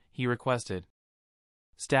system, he requested.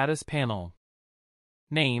 Status panel.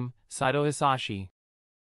 Name: Saito Hisashi.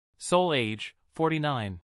 Soul age: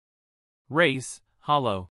 49. Race: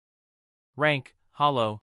 Hollow. Rank: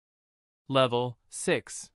 Hollow. Level: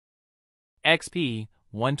 6. XP: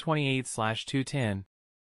 128/210.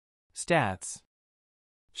 Stats: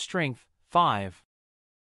 Strength: 5.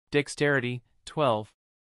 Dexterity: 12.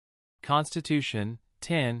 Constitution: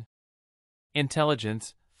 10.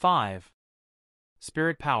 Intelligence: 5.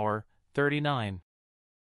 Spirit power: 39.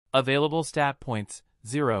 Available stat points: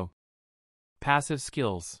 0. Passive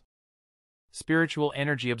skills: Spiritual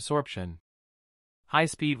energy absorption.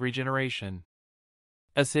 High-speed regeneration.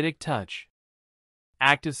 Acidic touch.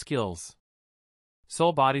 Active skills: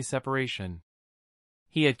 Soul body separation.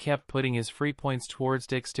 He had kept putting his free points towards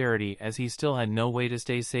dexterity as he still had no way to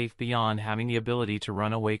stay safe beyond having the ability to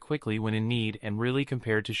run away quickly when in need, and really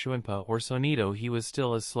compared to Shuinpa or Sonito he was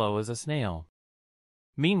still as slow as a snail.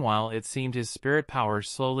 Meanwhile, it seemed his spirit power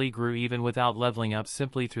slowly grew even without leveling up,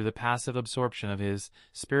 simply through the passive absorption of his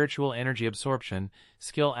spiritual energy absorption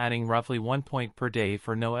skill, adding roughly 1 point per day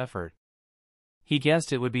for no effort. He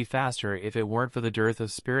guessed it would be faster if it weren't for the dearth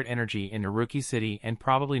of spirit energy in Naruki City and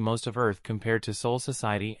probably most of Earth compared to Soul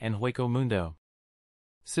Society and Hueco Mundo.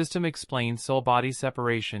 System explained soul body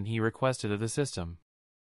separation he requested of the system.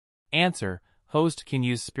 Answer: host can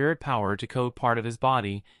use spirit power to code part of his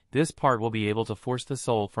body. This part will be able to force the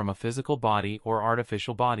soul from a physical body or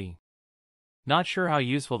artificial body. Not sure how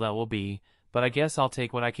useful that will be, but I guess I'll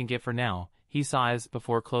take what I can get for now, he sighs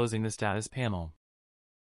before closing the status panel.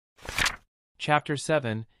 Chapter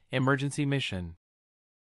 7: Emergency Mission.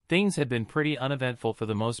 Things had been pretty uneventful for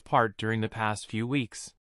the most part during the past few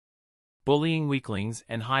weeks. Bullying weaklings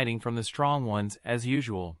and hiding from the strong ones as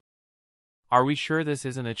usual. Are we sure this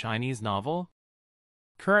isn't a Chinese novel?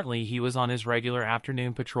 Currently he was on his regular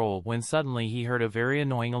afternoon patrol when suddenly he heard a very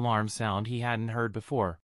annoying alarm sound he hadn't heard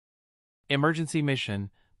before. Emergency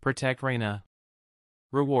mission: protect Reina.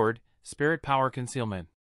 Reward: spirit power concealment.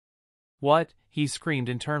 What? He screamed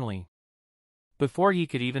internally. Before he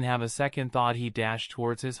could even have a second thought he dashed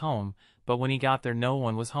towards his home, but when he got there no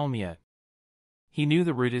one was home yet. He knew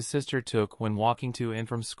the route his sister took when walking to and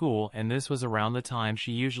from school, and this was around the time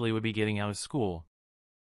she usually would be getting out of school.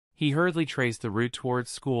 He hurriedly traced the route towards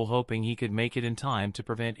school, hoping he could make it in time to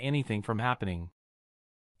prevent anything from happening.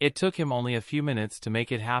 It took him only a few minutes to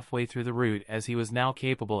make it halfway through the route, as he was now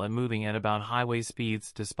capable of moving at about highway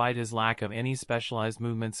speeds despite his lack of any specialized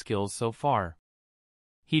movement skills so far.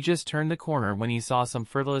 He just turned the corner when he saw some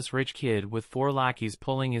frivolous rich kid with 4 lackeys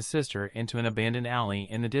pulling his sister into an abandoned alley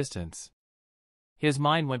in the distance. His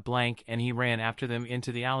mind went blank and he ran after them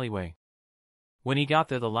into the alleyway. When he got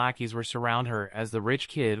there, the lackeys were surrounding her as the rich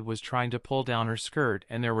kid was trying to pull down her skirt,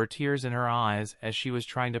 and there were tears in her eyes as she was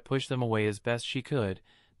trying to push them away as best she could,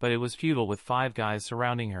 but it was futile with 5 guys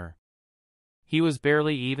surrounding her. He was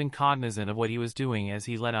barely even cognizant of what he was doing as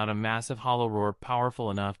he let out a massive hollow roar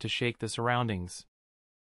powerful enough to shake the surroundings.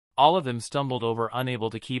 All of them stumbled over,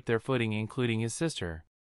 unable to keep their footing, including his sister.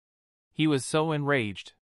 He was so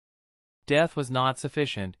enraged. Death was not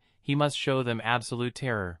sufficient, he must show them absolute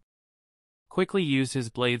terror. Quickly used his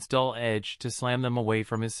blade's dull edge to slam them away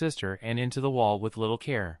from his sister and into the wall with little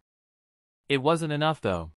care. It wasn't enough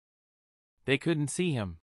though. They couldn't see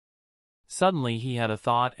him. Suddenly he had a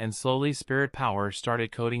thought, and slowly spirit power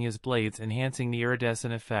started coating his blades, enhancing the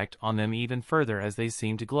iridescent effect on them even further as they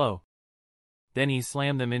seemed to glow. Then he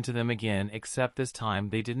slammed them into them again, except this time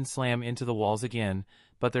they didn't slam into the walls again,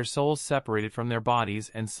 but their souls separated from their bodies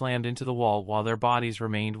and slammed into the wall while their bodies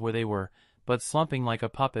remained where they were, but slumping like a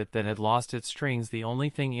puppet that had lost its strings, the only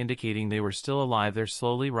thing indicating they were still alive, their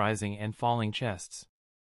slowly rising and falling chests.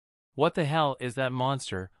 "What the hell is that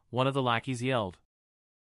monster?" one of the lackeys yelled.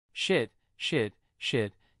 Shit,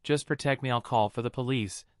 just protect me, I'll call for the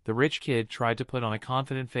police." The rich kid tried to put on a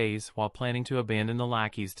confident face while planning to abandon the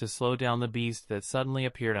lackeys to slow down the beast that suddenly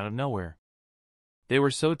appeared out of nowhere. They were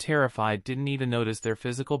so terrified didn't even notice their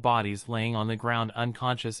physical bodies laying on the ground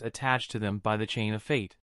unconscious, attached to them by the chain of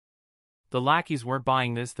fate. The lackeys weren't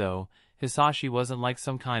buying this though. Hisashi wasn't like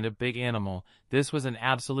some kind of big animal. This was an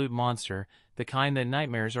absolute monster, the kind that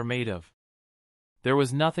nightmares are made of. There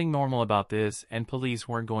was nothing normal about this, and police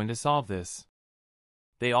weren't going to solve this.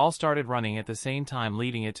 They all started running at the same time,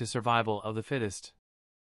 leading it to survival of the fittest.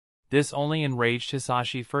 This only enraged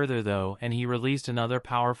Hisashi further though, and he released another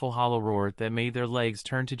powerful hollow roar that made their legs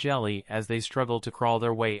turn to jelly as they struggled to crawl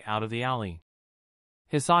their way out of the alley.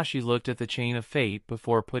 Hisashi looked at the chain of fate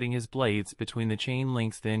before putting his blades between the chain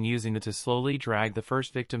links, then using it to slowly drag the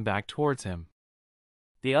first victim back towards him.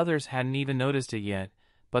 The others hadn't even noticed it yet,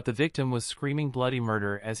 but the victim was screaming bloody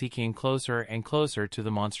murder as he came closer and closer to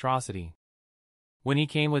the monstrosity. When he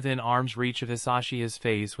came within arm's reach of Hisashi, his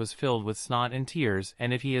face was filled with snot and tears,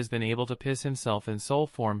 and if he has been able to piss himself in soul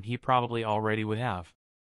form, he probably already would have.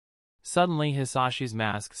 Suddenly Hisashi's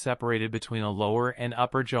mask separated between a lower and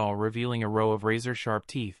upper jaw, revealing a row of razor-sharp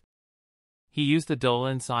teeth. He used the dull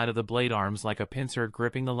inside of the blade arms like a pincer,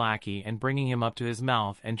 gripping the lackey and bringing him up to his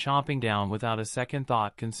mouth and chomping down without a second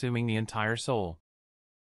thought, consuming the entire soul.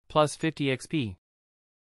 Plus 50 XP.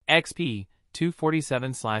 XP,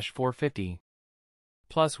 247/450.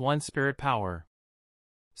 Plus 1 spirit power.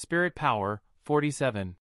 Spirit power,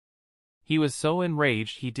 47. He was so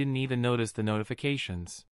enraged he didn't even notice the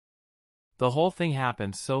notifications. The whole thing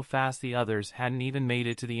happened so fast the others hadn't even made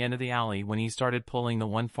it to the end of the alley when he started pulling the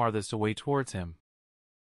one farthest away towards him.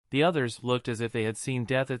 The others looked as if they had seen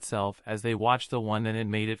death itself as they watched the one that had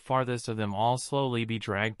made it farthest of them all slowly be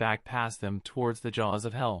dragged back past them towards the jaws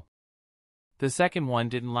of hell. The second one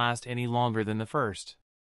didn't last any longer than the first.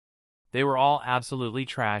 They were all absolutely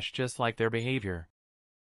trash, just like their behavior.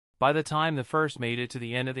 By the time the first made it to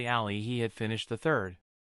the end of the alley, he had finished the third.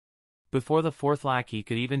 Before the fourth lackey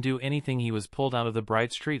could even do anything, he was pulled out of the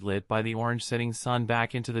bright street lit by the orange setting sun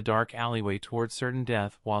back into the dark alleyway towards certain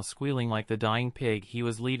death. While squealing like the dying pig, he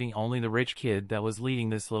was leaving only the rich kid that was leading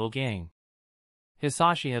this little gang.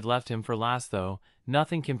 Hisashi had left him for last though.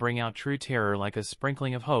 Nothing can bring out true terror like a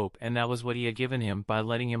sprinkling of hope, and that was what he had given him by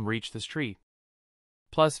letting him reach the street.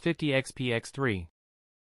 Plus 50 XP x3.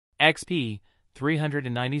 XP,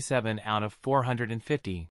 397 out of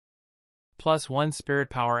 450. Plus 1 spirit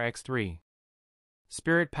power x3.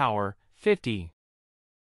 Spirit power, 50.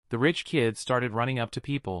 The rich kid started running up to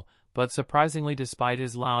people, but surprisingly, despite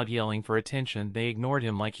his loud yelling for attention, they ignored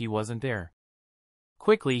him like he wasn't there.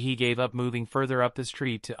 Quickly he gave up, moving further up the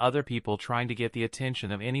street to other people, trying to get the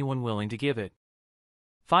attention of anyone willing to give it.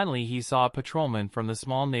 Finally he saw a patrolman from the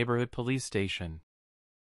small neighborhood police station.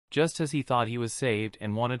 Just as he thought he was saved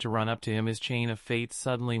and wanted to run up to him, his chain of fate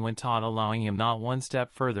suddenly went taut, allowing him not one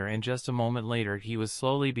step further, and just a moment later he was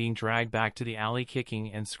slowly being dragged back to the alley,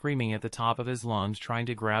 kicking and screaming at the top of his lungs, trying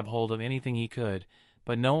to grab hold of anything he could,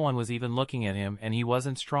 but no one was even looking at him, and he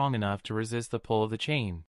wasn't strong enough to resist the pull of the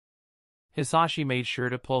chain. Hisashi made sure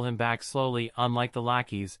to pull him back slowly. Unlike the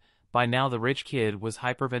lackeys, by now the rich kid was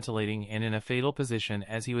hyperventilating and in a fatal position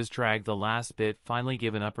as he was dragged the last bit, finally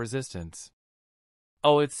given up resistance.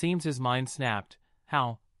 Oh, it seems his mind snapped.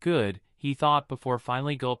 How good, he thought before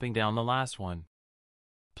finally gulping down the last one.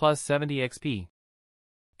 Plus 70 XP.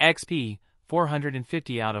 XP,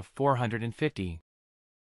 450 out of 450.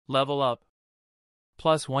 Level up.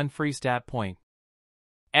 Plus 1 free stat point.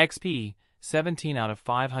 XP, 17 out of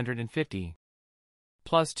 550.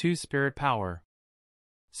 Plus 2 spirit power.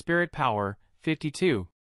 Spirit power, 52.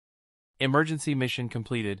 Emergency mission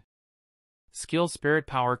completed. Skill spirit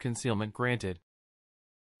power concealment granted.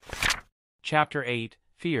 Chapter 8,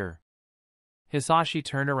 Fear. Hisashi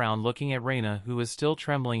turned around looking at Reina, who was still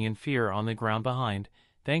trembling in fear on the ground behind.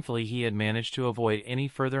 Thankfully he had managed to avoid any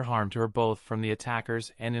further harm to her both from the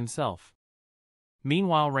attackers and himself.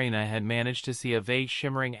 Meanwhile Reina had managed to see a vague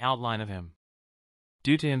shimmering outline of him.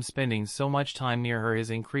 Due to him spending so much time near her, his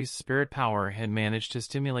increased spirit power had managed to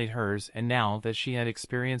stimulate hers, and now that she had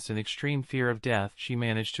experienced an extreme fear of death, she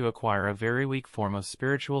managed to acquire a very weak form of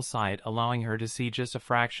spiritual sight, allowing her to see just a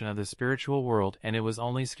fraction of the spiritual world, and it was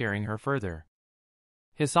only scaring her further.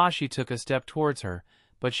 Hisashi took a step towards her,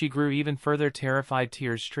 but she grew even further terrified,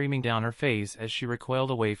 tears streaming down her face as she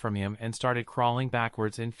recoiled away from him and started crawling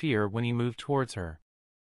backwards in fear when he moved towards her.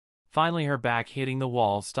 Finally her back hitting the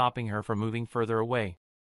wall, stopping her from moving further away.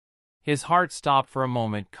 His heart stopped for a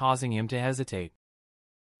moment, causing him to hesitate.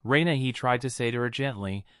 Reina, he tried to say to her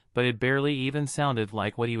gently, but it barely even sounded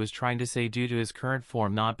like what he was trying to say due to his current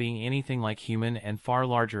form not being anything like human and far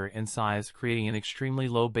larger in size, creating an extremely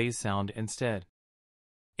low bass sound instead.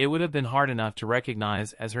 It would have been hard enough to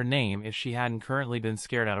recognize as her name if she hadn't currently been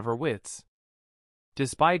scared out of her wits.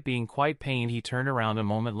 Despite being quite pained, he turned around a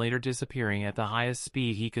moment later, disappearing at the highest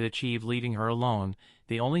speed he could achieve, leaving her alone,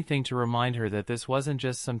 the only thing to remind her that this wasn't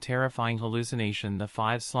just some terrifying hallucination. The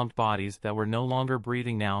 5 slumped bodies that were no longer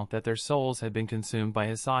breathing now that their souls had been consumed by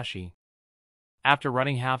Hisashi. After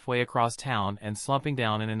running halfway across town and slumping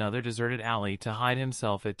down in another deserted alley to hide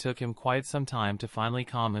himself, it took him quite some time to finally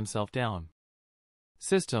calm himself down.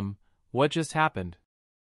 System, what just happened?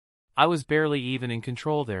 I was barely even in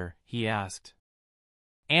control there, he asked.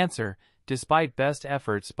 Answer, despite best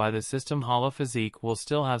efforts by the system, hollow physique will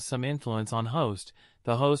still have some influence on host.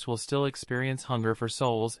 The host will still experience hunger for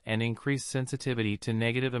souls and increased sensitivity to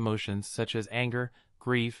negative emotions such as anger,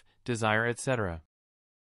 grief, desire, etc.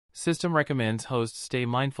 System recommends hosts stay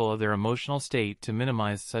mindful of their emotional state to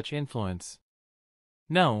minimize such influence.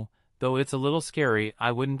 No, though it's a little scary,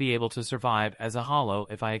 I wouldn't be able to survive as a hollow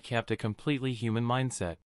if I had kept a completely human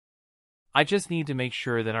mindset. I just need to make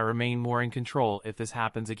sure that I remain more in control if this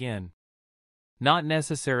happens again. Not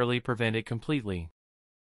necessarily prevent it completely.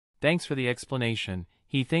 Thanks for the explanation,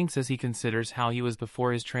 he thinks as he considers how he was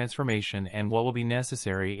before his transformation and what will be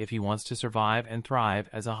necessary if he wants to survive and thrive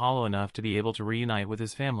as a hollow enough to be able to reunite with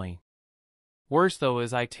his family. Worse though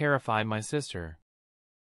is I terrified my sister.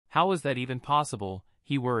 How is that even possible,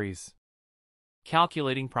 he worries.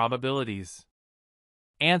 Calculating probabilities.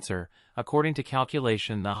 Answer, according to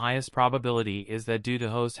calculation, the highest probability is that due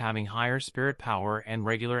to host having higher spirit power and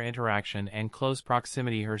regular interaction and close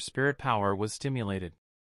proximity, her spirit power was stimulated.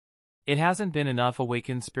 It hasn't been enough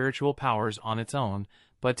awakened spiritual powers on its own,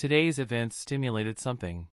 but today's events stimulated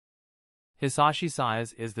something. Hisashi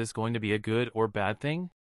sighs, is this going to be a good or bad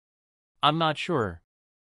thing? I'm not sure.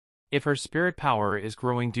 If her spirit power is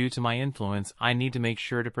growing due to my influence, I need to make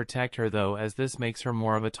sure to protect her though, as this makes her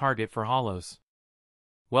more of a target for hollows.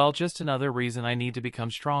 Well, just another reason I need to become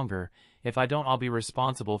stronger. If I don't, I'll be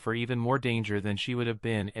responsible for even more danger than she would have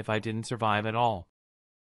been if I didn't survive at all.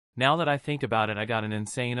 Now that I think about it, I got an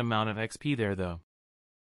insane amount of XP there though.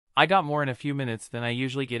 I got more in a few minutes than I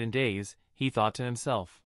usually get in days, he thought to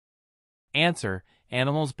himself. Answer,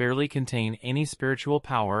 animals barely contain any spiritual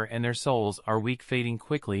power and their souls are weak, fading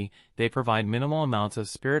quickly. They provide minimal amounts of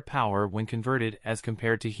spirit power when converted as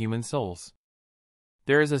compared to human souls.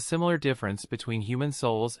 There is a similar difference between human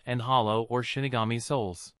souls and hollow or Shinigami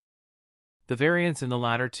souls. The variance in the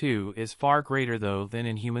latter two is far greater though than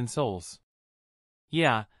in human souls.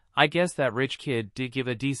 Yeah, I guess that rich kid did give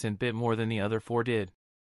a decent bit more than the other 4 did.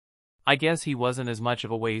 I guess he wasn't as much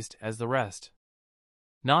of a waste as the rest.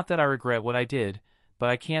 Not that I regret what I did, but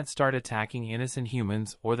I can't start attacking innocent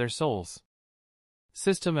humans or their souls.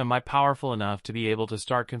 System, am I powerful enough to be able to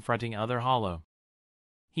start confronting other hollow?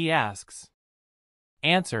 He asks.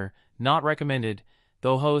 Answer, not recommended,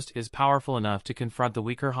 though host is powerful enough to confront the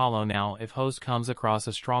weaker hollow now if host comes across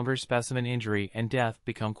a stronger specimen. Injury and death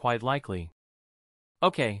become quite likely.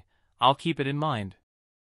 Okay, I'll keep it in mind.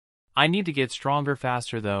 I need to get stronger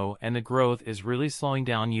faster though, and the growth is really slowing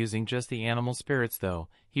down using just the animal spirits though,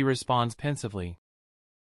 he responds pensively.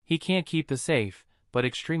 He can't keep the safe, but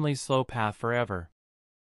extremely slow path forever.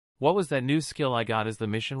 What was that new skill I got as the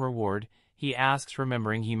mission reward, he asks,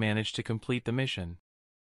 remembering he managed to complete the mission.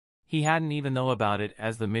 He hadn't even known about it,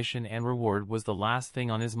 as the mission and reward was the last thing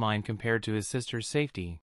on his mind compared to his sister's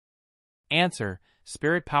safety. Answer,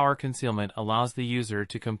 spirit power concealment allows the user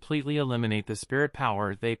to completely eliminate the spirit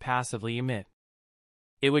power they passively emit.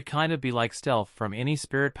 It would kind of be like stealth from any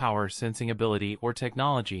spirit power sensing ability or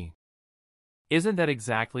technology. Isn't that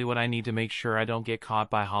exactly what I need to make sure I don't get caught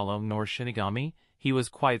by Hollow nor Shinigami? He was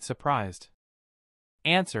quite surprised.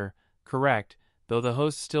 Answer: correct, though the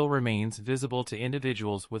host still remains visible to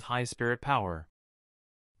individuals with high spirit power.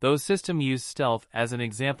 Though system use stealth as an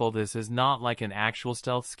example, this is not like an actual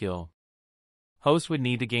stealth skill. Host would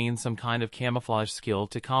need to gain some kind of camouflage skill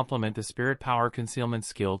to complement the spirit power concealment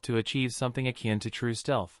skill to achieve something akin to true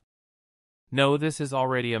stealth. No, this is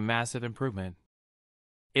already a massive improvement.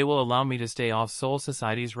 It will allow me to stay off Soul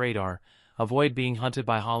Society's radar, avoid being hunted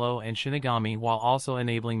by Hollow and Shinigami, while also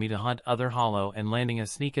enabling me to hunt other Hollow and landing a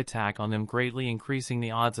sneak attack on them, greatly increasing the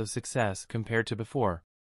odds of success compared to before.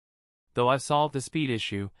 Though I've solved the speed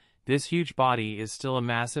issue, this huge body is still a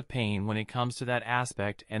massive pain when it comes to that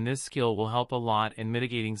aspect, and this skill will help a lot in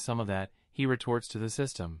mitigating some of that, he retorts to the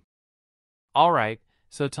system. Alright,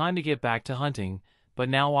 so time to get back to hunting, but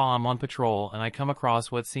now while I'm on patrol and I come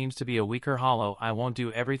across what seems to be a weaker Hollow, I won't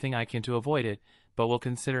do everything I can to avoid it, but will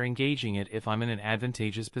consider engaging it if I'm in an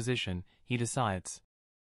advantageous position, he decides.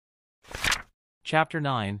 Chapter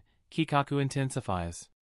 9, Kikaku intensifies.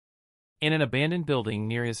 In an abandoned building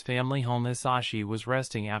near his family home, Hisashi was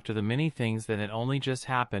resting after the many things that had only just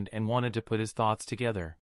happened and wanted to put his thoughts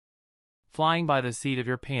together. Flying by the seat of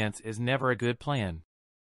your pants is never a good plan.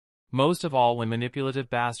 Most of all when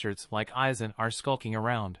manipulative bastards like Aizen are skulking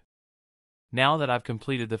around. Now that I've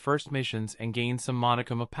completed the first missions and gained some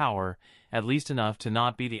modicum of power, at least enough to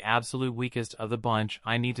not be the absolute weakest of the bunch,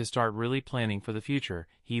 I need to start really planning for the future,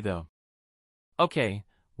 though. Okay,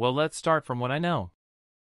 well, let's start from what I know.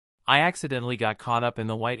 I accidentally got caught up in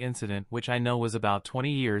the White Incident, which I know was about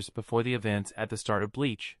 20 years before the events at the start of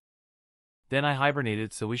Bleach. Then I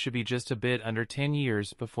hibernated, so we should be just a bit under 10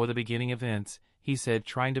 years before the beginning events, he said,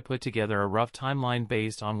 trying to put together a rough timeline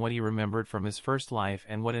based on what he remembered from his first life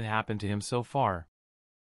and what had happened to him so far.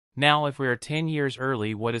 Now, if we are 10 years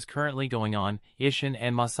early what is currently going on, Isshin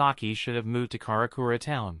and Masaki should have moved to Karakura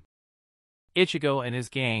Town. Ichigo and his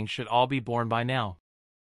gang should all be born by now.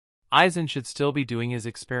 Aizen should still be doing his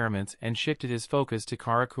experiments and shifted his focus to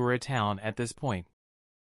Karakura Town at this point.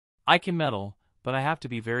 I can meddle, but I have to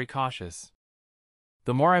be very cautious.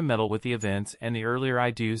 The more I meddle with the events and the earlier I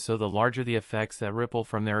do so, the larger the effects that ripple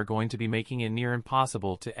from there are going to be, making it near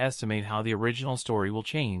impossible to estimate how the original story will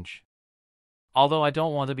change. Although I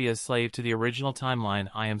don't want to be a slave to the original timeline,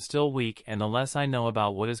 I am still weak, and the less I know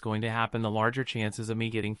about what is going to happen, the larger chances of me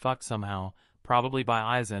getting fucked somehow, probably by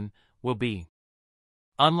Aizen, will be.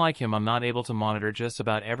 Unlike him, I'm not able to monitor just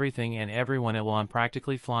about everything and everyone while I'm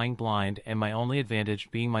practically flying blind, and my only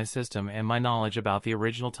advantage being my system and my knowledge about the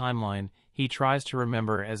original timeline. He tries to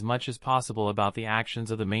remember as much as possible about the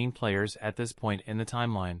actions of the main players at this point in the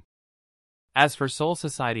timeline. As for Soul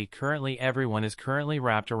Society, currently everyone is currently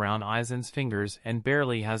wrapped around Aizen's fingers and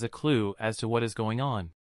barely has a clue as to what is going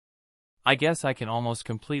on. I guess I can almost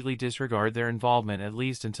completely disregard their involvement, at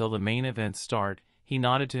least until the main events start. He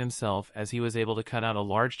nodded to himself as he was able to cut out a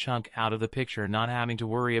large chunk out of the picture, not having to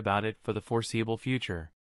worry about it for the foreseeable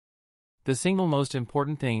future. The single most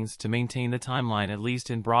important things to maintain the timeline, at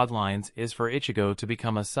least in broad lines, is for Ichigo to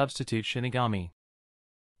become a substitute Shinigami.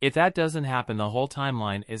 If that doesn't happen, the whole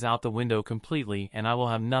timeline is out the window completely and I will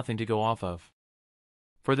have nothing to go off of.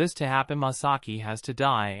 For this to happen, Masaki has to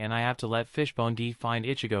die and I have to let Fishbone D find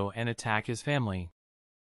Ichigo and attack his family.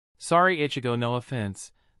 Sorry Ichigo, no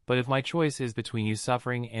offense, but if my choice is between you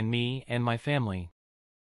suffering and me and my family,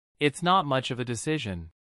 it's not much of a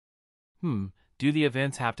decision. Do the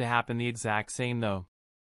events have to happen the exact same though?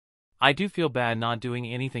 I do feel bad not doing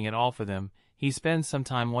anything at all for them. He spends some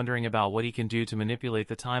time wondering about what he can do to manipulate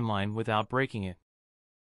the timeline without breaking it.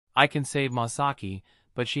 I can save Masaki,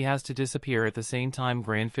 but she has to disappear at the same time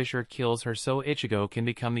Grand Fisher kills her so Ichigo can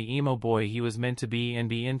become the emo boy he was meant to be and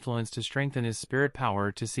be influenced to strengthen his spirit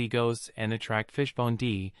power to see ghosts and attract Fishbone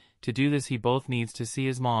D. To do this he both needs to see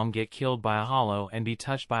his mom get killed by a Hollow and be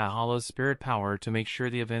touched by a Hollow's spirit power to make sure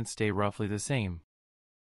the events stay roughly the same.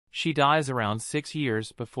 She dies around 6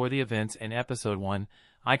 years before the events in episode 1.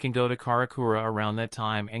 I can go to Karakura around that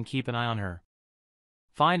time and keep an eye on her.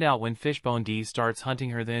 Find out when Fishbone D starts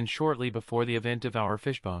hunting her, then shortly before the event devour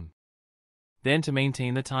Fishbone. Then to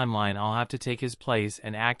maintain the timeline I'll have to take his place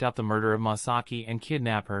and act out the murder of Masaki and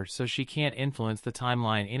kidnap her so she can't influence the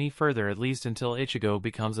timeline any further, at least until Ichigo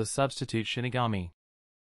becomes a substitute Shinigami.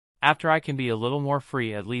 After I can be a little more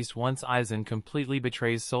free, at least once Aizen completely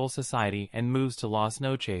betrays Soul Society and moves to Las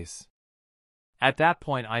Noches. At that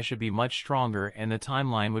point I should be much stronger and the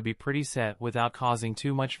timeline would be pretty set without causing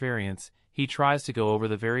too much variance. He tries to go over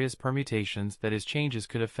the various permutations that his changes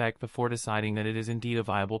could affect before deciding that it is indeed a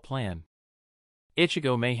viable plan.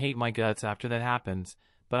 Ichigo may hate my guts after that happens,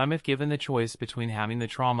 but I'm if given the choice between having the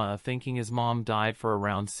trauma of thinking his mom died for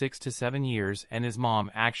around 6 to 7 years and his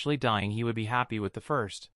mom actually dying, he would be happy with the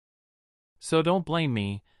first. So don't blame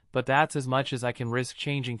me, but that's as much as I can risk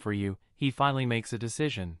changing for you. He finally makes a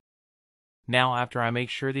decision. Now after I make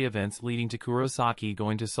sure the events leading to Kurosaki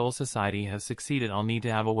going to Soul Society have succeeded, I'll need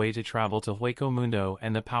to have a way to travel to Hueco Mundo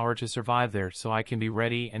and the power to survive there so I can be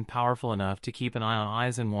ready and powerful enough to keep an eye on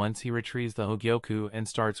Aizen once he retrieves the Hogyoku and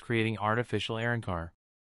starts creating artificial Arrancar.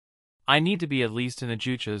 I need to be at least an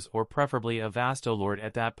Ajuchas or preferably a Vastolord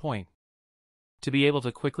at that point. To be able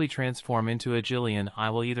to quickly transform into a Jillian, I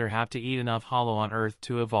will either have to eat enough hollow on Earth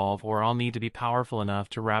to evolve, or I'll need to be powerful enough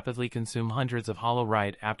to rapidly consume hundreds of hollow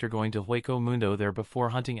right after going to Hueco Mundo there before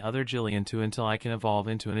hunting other Jillian too until I can evolve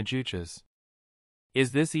into an Ajuchas.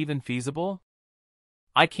 Is this even feasible?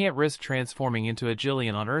 I can't risk transforming into a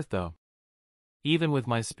Jillian on Earth though. Even with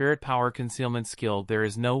my spirit power concealment skill, there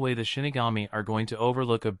is no way the Shinigami are going to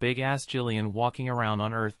overlook a big-ass Jillian walking around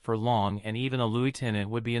on Earth for long, and even a lieutenant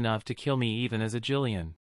would be enough to kill me even as a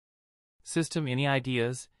Jillian. System, any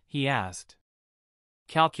ideas? He asked.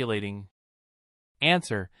 Calculating.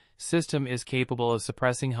 Answer. System is capable of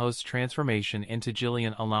suppressing host's transformation into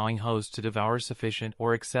Jillian, allowing host to devour sufficient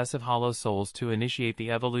or excessive hollow souls to initiate the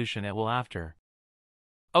evolution at will after.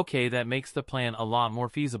 Okay, that makes the plan a lot more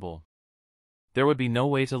feasible. There would be no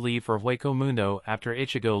way to leave for Hueco Mundo after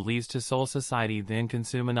Ichigo leaves to Soul Society, then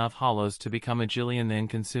consume enough hollows to become a Jillian, then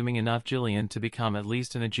consuming enough Jillian to become at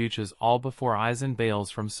least an Ajuchas, all before Aizen bails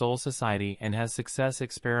from Soul Society and has success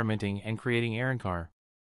experimenting and creating Arrancar.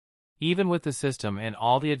 Even with the system and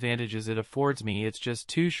all the advantages it affords me, it's just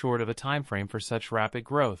too short of a time frame for such rapid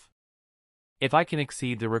growth. If I can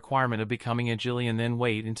exceed the requirement of becoming a Jillian, then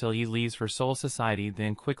wait until he leaves for Soul Society,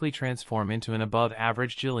 then quickly transform into an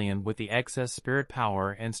above-average Jillian with the excess spirit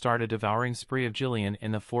power and start a devouring spree of Jillian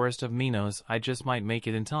in the Forest of Minos, I just might make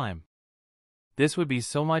it in time. This would be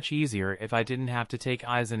so much easier if I didn't have to take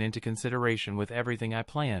Aizen into consideration with everything I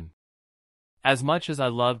plan. As much as I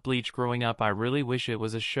loved Bleach growing up, I really wish it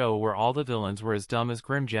was a show where all the villains were as dumb as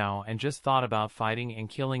Grimmjow and just thought about fighting and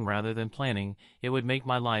killing rather than planning. It would make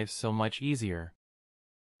my life so much easier.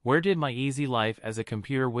 Where did my easy life as a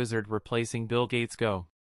computer wizard replacing Bill Gates go?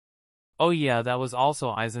 Oh yeah, that was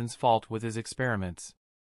also Aizen's fault with his experiments.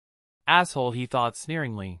 Asshole, he thought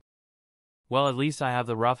sneeringly. Well, at least I have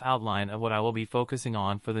the rough outline of what I will be focusing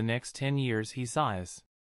on for the next 10 years, he sighs.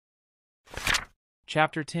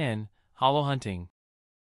 Chapter 10. Hollow Hunting.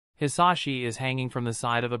 Hisashi is hanging from the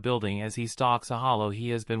side of a building as he stalks a hollow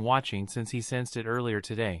he has been watching since he sensed it earlier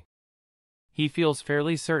today. He feels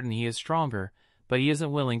fairly certain he is stronger, but he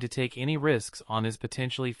isn't willing to take any risks on his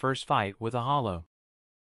potentially first fight with a hollow.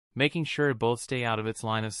 Making sure to both stay out of its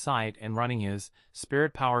line of sight and running his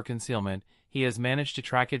spirit power concealment, he has managed to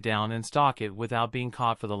track it down and stalk it without being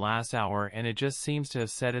caught for the last hour, and it just seems to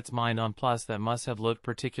have set its mind on plus that must have looked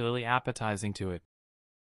particularly appetizing to it.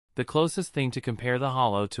 The closest thing to compare the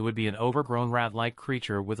hollow to would be an overgrown rat-like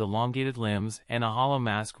creature with elongated limbs and a hollow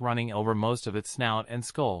mask running over most of its snout and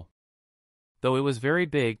skull. Though it was very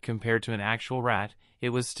big compared to an actual rat, it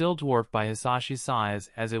was still dwarfed by Hisashi's size,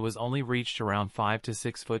 as it was only reached around 5 to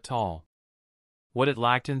 6 foot tall. What it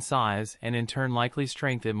lacked in size, and in turn likely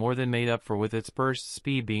strength, it more than made up for with its burst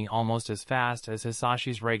speed being almost as fast as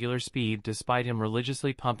Hisashi's regular speed, despite him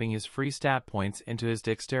religiously pumping his free stat points into his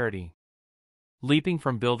dexterity. Leaping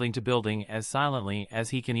from building to building as silently as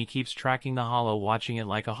he can, he keeps tracking the hollow, watching it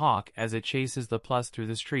like a hawk as it chases the plus through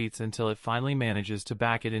the streets until it finally manages to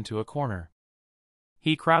back it into a corner.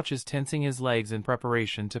 He crouches, tensing his legs in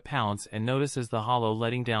preparation to pounce, and notices the hollow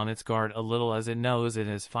letting down its guard a little as it knows it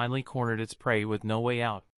has finally cornered its prey with no way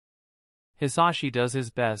out. Hisashi does his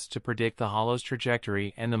best to predict the hollow's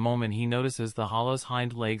trajectory, and the moment he notices the hollow's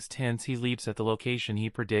hind legs tense, he leaps at the location he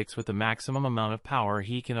predicts with the maximum amount of power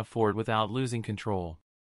he can afford without losing control.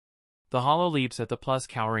 The hollow leaps at the plus,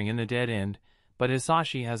 cowering in the dead end, but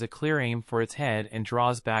Hisashi has a clear aim for its head and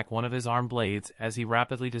draws back one of his arm blades as he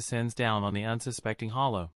rapidly descends down on the unsuspecting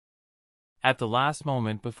hollow. At the last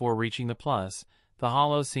moment before reaching the plus, the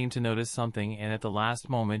hollow seemed to notice something and at the last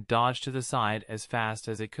moment dodged to the side as fast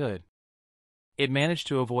as it could. It managed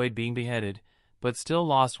to avoid being beheaded, but still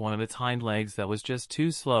lost one of its hind legs that was just too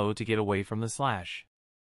slow to get away from the slash.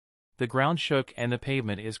 The ground shook and the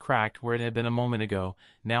pavement is cracked where it had been a moment ago,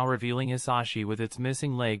 now revealing Hisashi with its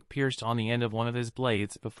missing leg pierced on the end of one of his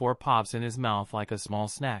blades before pops in his mouth like a small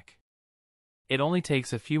snack. It only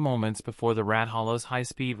takes a few moments before the rat hollow's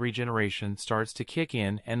high-speed regeneration starts to kick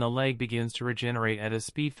in and the leg begins to regenerate at a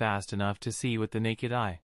speed fast enough to see with the naked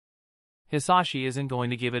eye. Hisashi isn't going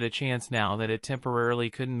to give it a chance now that it temporarily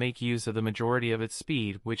couldn't make use of the majority of its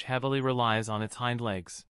speed, which heavily relies on its hind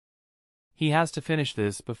legs. He has to finish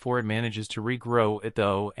this before it manages to regrow it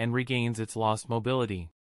though and regains its lost mobility.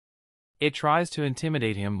 It tries to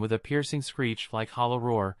intimidate him with a piercing screech like hollow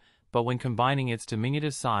roar, but when combining its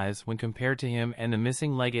diminutive size when compared to him and the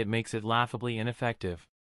missing leg, it makes it laughably ineffective.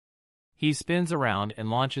 He spins around and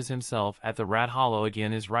launches himself at the rat hollow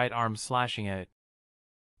again, his right arm slashing at it.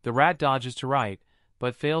 The rat dodges to right,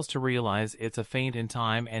 but fails to realize it's a feint in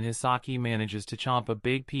time, and Hisaki manages to chomp a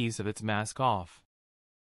big piece of its mask off.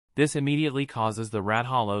 This immediately causes the rat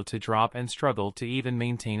hollow to drop and struggle to even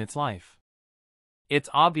maintain its life. It's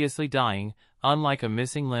obviously dying. Unlike a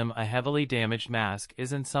missing limb, a heavily damaged mask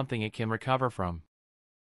isn't something it can recover from.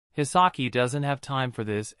 Hisaki doesn't have time for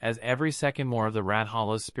this, as every second more of the rat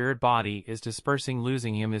hollow's spirit body is dispersing,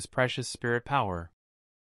 losing him his precious spirit power.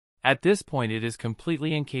 At this point it is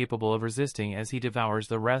completely incapable of resisting as he devours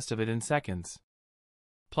the rest of it in seconds.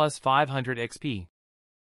 Plus 500 XP.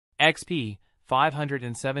 XP,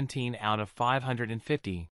 517 out of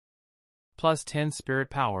 550. Plus 10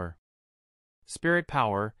 spirit power. Spirit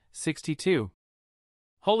power, 62.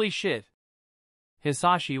 Holy shit!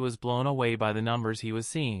 Hisashi was blown away by the numbers he was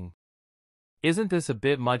seeing. Isn't this a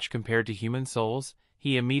bit much compared to human souls?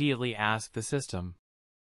 He immediately asked the system.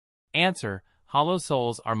 Answer: hollow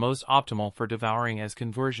souls are most optimal for devouring, as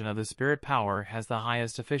conversion of the spirit power has the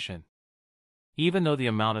highest efficient. Even though the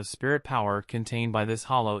amount of spirit power contained by this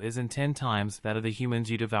hollow isn't 10 times that of the humans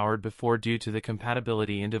you devoured before, due to the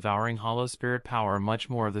compatibility in devouring hollow spirit power, much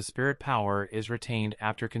more of the spirit power is retained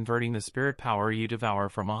after converting the spirit power you devour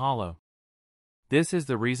from a hollow. This is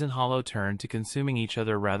the reason hollow turn to consuming each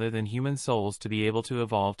other rather than human souls to be able to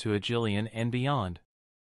evolve to a jillion and beyond.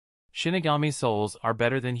 Shinigami souls are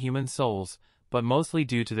better than human souls, but mostly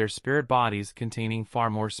due to their spirit bodies containing far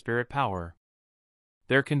more spirit power.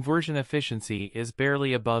 Their conversion efficiency is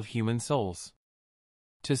barely above human souls.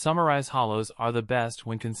 To summarize, hollows are the best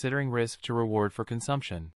when considering risk to reward for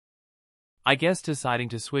consumption. I guess deciding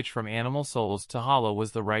to switch from animal souls to hollow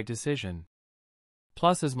was the right decision.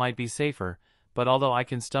 Pluses might be safer, but although I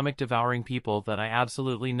can stomach devouring people that I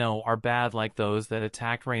absolutely know are bad, like those that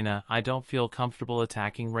attacked Reina, I don't feel comfortable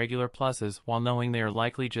attacking regular pluses while knowing they are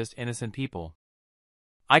likely just innocent people.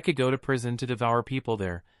 I could go to prison to devour people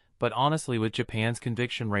there, but honestly, with Japan's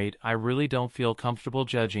conviction rate, I really don't feel comfortable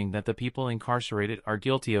judging that the people incarcerated are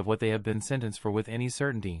guilty of what they have been sentenced for with any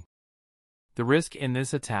certainty. The risk in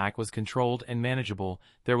this attack was controlled and manageable.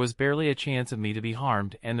 There was barely a chance of me to be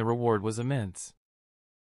harmed, and the reward was immense.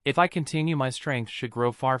 If I continue, my strength should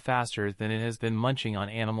grow far faster than it has been munching on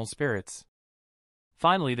animal spirits.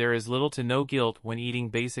 Finally, there is little to no guilt when eating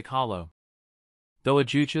basic hollow. Though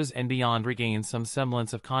Ajuchas and beyond regain some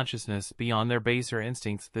semblance of consciousness beyond their baser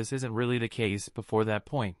instincts, this isn't really the case before that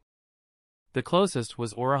point. The closest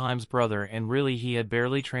was Oraheim's brother, and really he had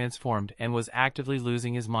barely transformed and was actively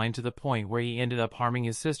losing his mind to the point where he ended up harming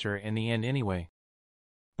his sister in the end anyway.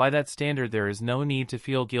 By that standard, there is no need to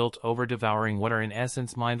feel guilt over devouring what are in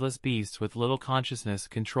essence mindless beasts with little consciousness,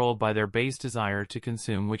 controlled by their base desire to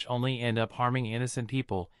consume, which only end up harming innocent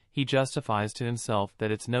people. He justifies to himself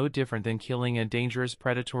that it's no different than killing a dangerous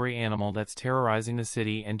predatory animal that's terrorizing the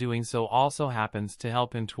city, and doing so also happens to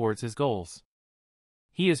help him towards his goals.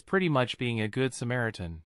 He is pretty much being a good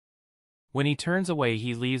Samaritan. When he turns away,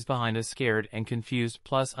 he leaves behind a scared and confused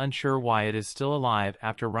plus, unsure why it is still alive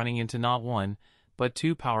after running into not one, but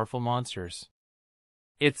two powerful monsters.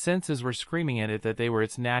 Its senses were screaming at it that they were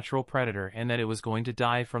its natural predator and that it was going to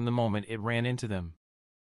die from the moment it ran into them.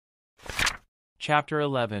 Chapter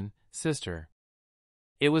 11, Sister.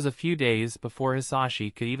 It was a few days before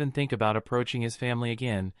Hisashi could even think about approaching his family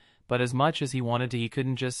again, but as much as he wanted to, he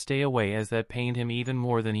couldn't just stay away, as that pained him even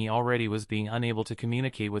more than he already was being unable to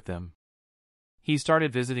communicate with them. He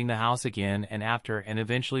started visiting the house again and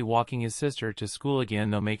eventually walking his sister to school again,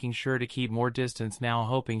 though making sure to keep more distance now,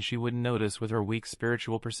 hoping she wouldn't notice with her weak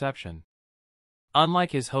spiritual perception.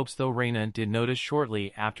 Unlike his hopes though, Reina did notice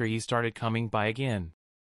shortly after he started coming by again.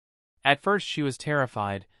 At first she was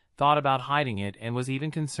terrified, thought about hiding it, and was even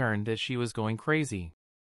concerned that she was going crazy.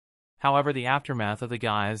 However, the aftermath of the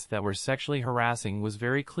guys that were sexually harassing was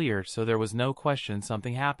very clear, so there was no question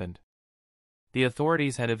something happened. The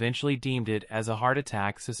authorities had eventually deemed it as a heart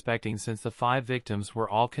attack, suspecting since the 5 victims were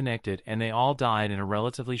all connected and they all died in a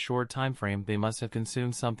relatively short time frame, they must have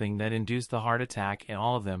consumed something that induced the heart attack in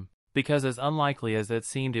all of them. Because as unlikely as that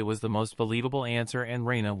seemed, it was the most believable answer, and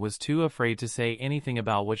Reina was too afraid to say anything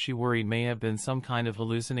about what she worried may have been some kind of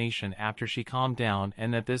hallucination after she calmed down,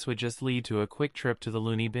 and that this would just lead to a quick trip to the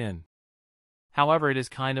loony bin. However, it is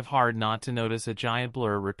kind of hard not to notice a giant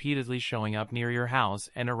blur repeatedly showing up near your house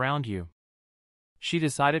and around you. She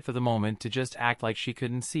decided for the moment to just act like she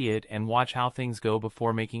couldn't see it and watch how things go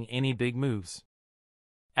before making any big moves.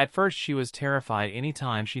 At first she was terrified any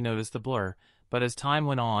time she noticed the blur, but as time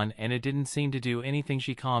went on and it didn't seem to do anything,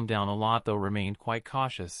 she calmed down a lot, though remained quite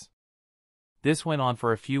cautious. This went on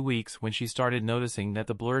for a few weeks when she started noticing that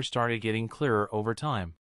the blur started getting clearer over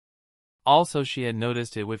time. Also, she had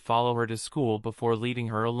noticed it would follow her to school before leaving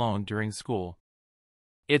her alone during school.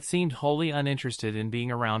 It seemed wholly uninterested in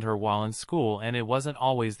being around her while in school, and it wasn't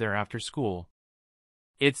always there after school.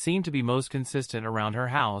 It seemed to be most consistent around her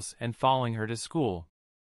house and following her to school.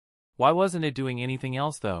 Why wasn't it doing anything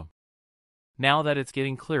else though? Now that it's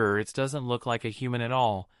getting clearer, it doesn't look like a human at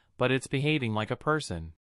all, but it's behaving like a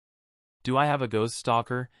person. Do I have a ghost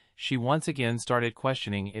stalker? She once again started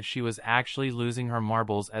questioning if she was actually losing her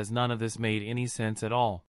marbles, as none of this made any sense at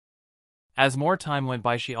all. As more time went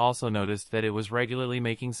by, she also noticed that it was regularly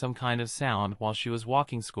making some kind of sound while she was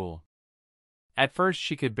walking school. At first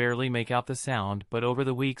she could barely make out the sound, but over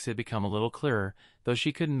the weeks it became a little clearer, though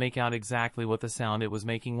she couldn't make out exactly what the sound it was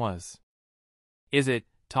making was. Is it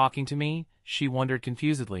talking to me? She wondered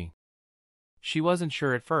confusedly. She wasn't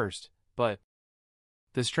sure at first, but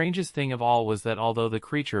the strangest thing of all was that although the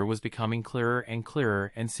creature was becoming clearer and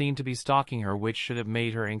clearer and seemed to be stalking her, which should have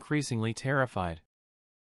made her increasingly terrified.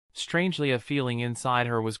 Strangely, a feeling inside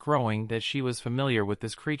her was growing that she was familiar with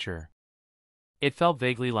this creature. It felt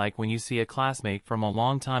vaguely like when you see a classmate from a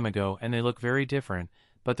long time ago and they look very different,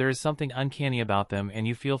 but there is something uncanny about them and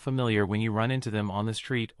you feel familiar when you run into them on the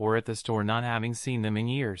street or at the store, not having seen them in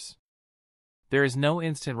years. There is no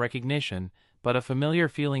instant recognition, but a familiar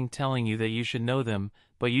feeling telling you that you should know them,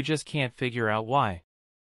 but you just can't figure out why.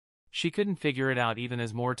 She couldn't figure it out even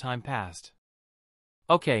as more time passed.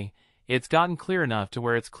 Okay, it's gotten clear enough to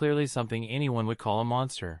where it's clearly something anyone would call a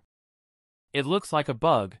monster. It looks like a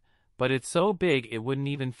bug, but it's so big it wouldn't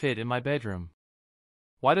even fit in my bedroom.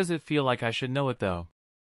 Why does it feel like I should know it though?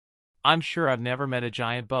 I'm sure I've never met a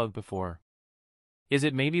giant bug before. Is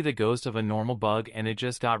it maybe the ghost of a normal bug and it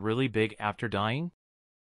just got really big after dying?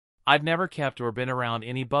 I've never kept or been around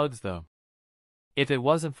any bugs though. If it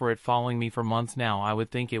wasn't for it following me for months now, I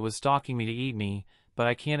would think it was stalking me to eat me, but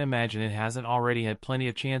I can't imagine it hasn't already had plenty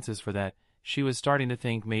of chances for that. She was starting to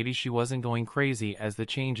think maybe she wasn't going crazy, as the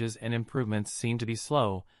changes and improvements seemed to be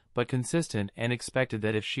slow, but consistent, and expected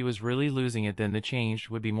that if she was really losing it then the change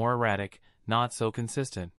would be more erratic, not so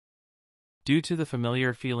consistent. Due to the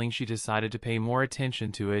familiar feeling, she decided to pay more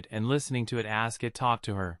attention to it and listening to it ask it talk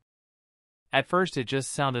to her. At first it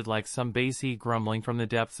just sounded like some bassy grumbling from the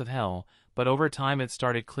depths of hell, but over time it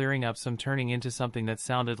started clearing up, some turning into something that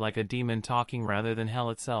sounded like a demon talking rather than hell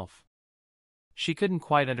itself. She couldn't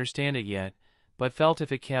quite understand it yet, but felt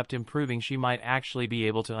if it kept improving she might actually be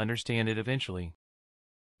able to understand it eventually.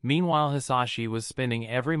 Meanwhile, Hisashi was spending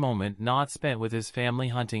every moment not spent with his family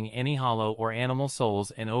hunting any hollow or animal souls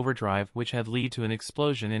in overdrive, which had led to an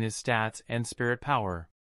explosion in his stats and spirit power.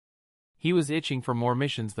 He was itching for more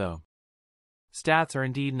missions though. Stats are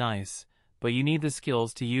indeed nice, but you need the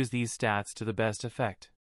skills to use these stats to the best effect.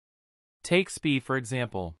 Take speed for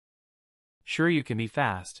example. Sure, you can be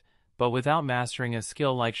fast, but without mastering a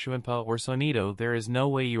skill like Shuinpa or Sonido, there is no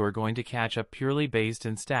way you are going to catch up purely based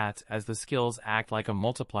in stats, as the skills act like a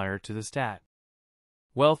multiplier to the stat.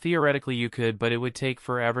 Well, theoretically you could, but it would take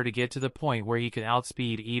forever to get to the point where he could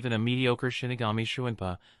outspeed even a mediocre Shinigami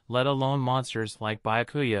Shuinpa, let alone monsters like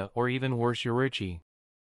Byakuya or even worse Yoruichi.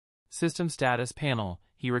 System status panel,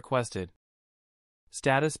 he requested.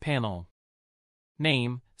 Status panel.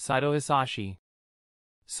 Name, Saito Hisashi.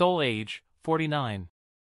 Soul age, 49.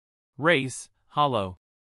 Race, Hollow.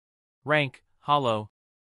 Rank, Hollow.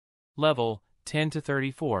 Level, 10 to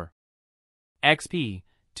 34. XP,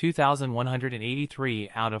 2,183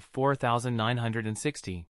 out of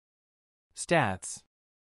 4,960. Stats.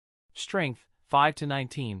 Strength, 5 to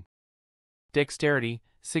 19. Dexterity,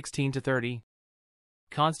 16 to 30.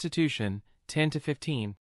 Constitution, 10 to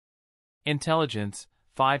 15. Intelligence,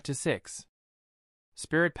 5 to 6.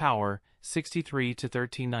 Spirit power, 63 to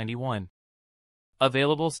 1391.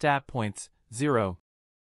 Available stat points, 0.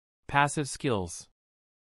 Passive skills.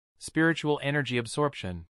 Spiritual energy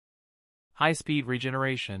absorption. High-speed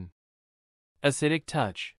regeneration. Acidic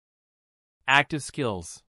touch. Active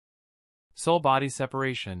skills. Soul-body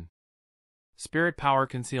separation. Spirit power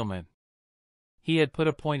concealment. He had put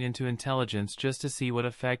a point into intelligence just to see what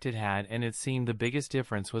effect it had, and it seemed the biggest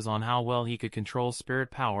difference was on how well he could control spirit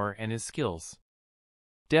power and his skills.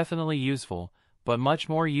 Definitely useful, but much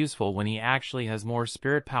more useful when he actually has more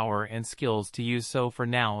spirit power and skills to use, so for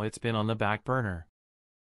now it's been on the back burner.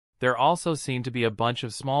 There also seemed to be a bunch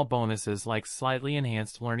of small bonuses like slightly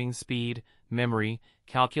enhanced learning speed, memory,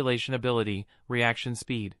 calculation ability, reaction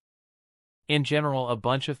speed. In general, a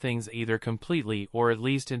bunch of things either completely or at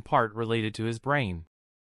least in part related to his brain.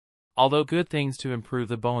 Although good things to improve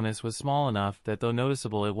the bonus was small enough that though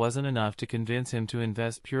noticeable it wasn't enough to convince him to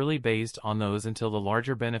invest purely based on those until the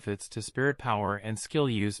larger benefits to spirit power and skill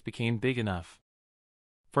use became big enough.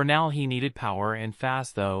 For now he needed power and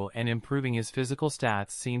fast though, and improving his physical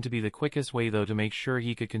stats seemed to be the quickest way though to make sure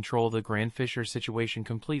he could control the Grand Fisher situation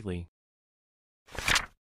completely.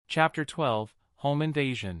 Chapter 12, Home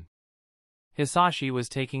Invasion. Hisashi was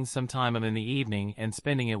taking some time in the evening and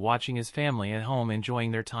spending it watching his family at home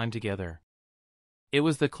enjoying their time together. It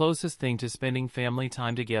was the closest thing to spending family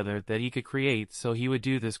time together that he could create, so he would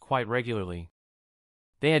do this quite regularly.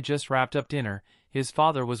 They had just wrapped up dinner. His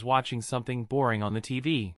father was watching something boring on the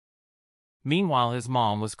TV. Meanwhile his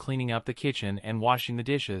mom was cleaning up the kitchen and washing the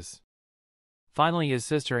dishes. Finally his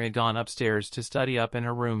sister had gone upstairs to study up in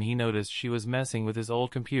her room. He noticed she was messing with his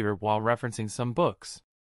old computer while referencing some books.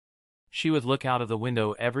 She would look out of the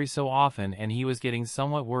window every so often and he was getting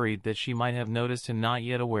somewhat worried that she might have noticed him, not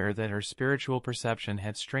yet aware that her spiritual perception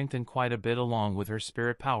had strengthened quite a bit along with her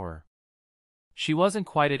spirit power. She wasn't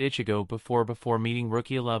quite at Ichigo before meeting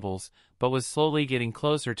rookie levels, but was slowly getting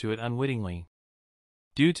closer to it unwittingly.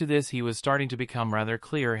 Due to this he was starting to become rather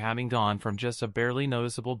clear, having gone from just a barely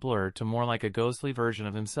noticeable blur to more like a ghostly version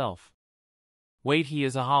of himself. Wait, he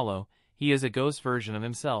is a hollow, he is a ghost version of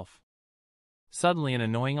himself. Suddenly an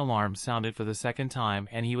annoying alarm sounded for the second time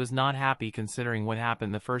and he was not happy considering what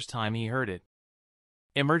happened the first time he heard it.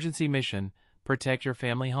 Emergency mission, protect your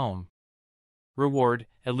family home. Reward,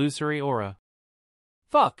 illusory aura.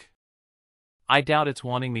 Fuck! I doubt it's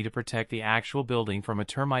wanting me to protect the actual building from a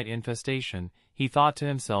termite infestation, he thought to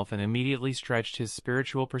himself and immediately stretched his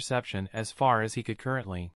spiritual perception as far as he could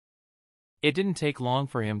currently. It didn't take long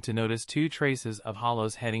for him to notice two traces of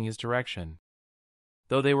hollows heading his direction.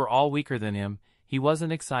 Though they were all weaker than him, he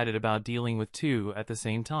wasn't excited about dealing with two at the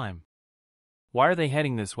same time. Why are they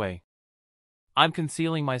heading this way? I'm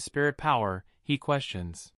concealing my spirit power, he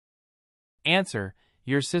questions. Answer,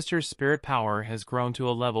 your sister's spirit power has grown to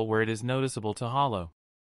a level where it is noticeable to hollow.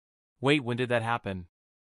 Wait, when did that happen?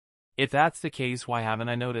 If that's the case, why haven't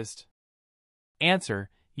I noticed? Answer,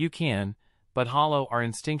 you can, but hollow are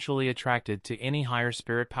instinctually attracted to any higher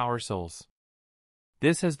spirit power souls.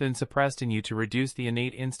 This has been suppressed in you to reduce the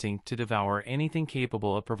innate instinct to devour anything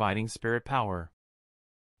capable of providing spirit power.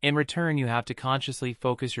 In return, you have to consciously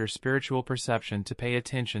focus your spiritual perception to pay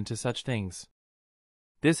attention to such things.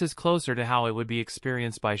 This is closer to how it would be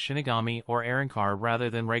experienced by Shinigami or Arankar rather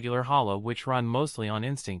than regular hollow, which run mostly on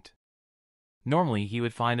instinct. Normally he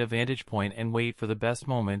would find a vantage point and wait for the best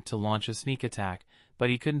moment to launch a sneak attack,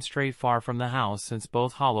 but he couldn't stray far from the house since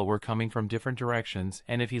both hollow were coming from different directions,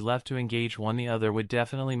 and if he left to engage one, the other would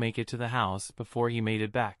definitely make it to the house before he made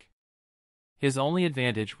it back. His only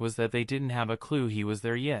advantage was that they didn't have a clue he was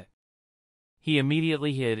there yet. He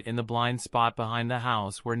immediately hid in the blind spot behind the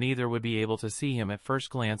house where neither would be able to see him at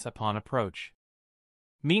first glance upon approach.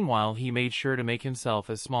 Meanwhile he made sure to make himself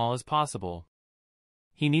as small as possible.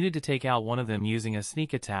 He needed to take out one of them using a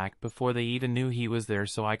sneak attack before they even knew he was there,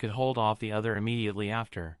 so I could hold off the other immediately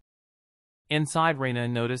after. Inside, Reina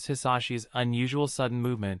noticed Hisashi's unusual sudden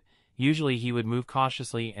movement. Usually he would move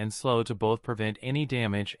cautiously and slow to both prevent any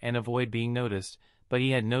damage and avoid being noticed, but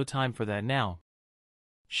he had no time for that now.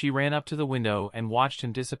 She ran up to the window and watched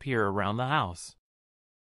him disappear around the house.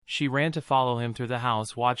 She ran to follow him through the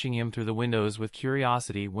house, watching him through the windows with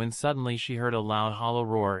curiosity, when suddenly she heard a loud hollow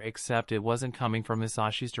roar, except it wasn't coming from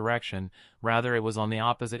Hisashi's direction, rather it was on the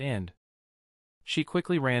opposite end. She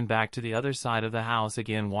quickly ran back to the other side of the house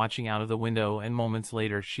again, watching out of the window, and moments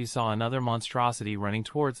later she saw another monstrosity running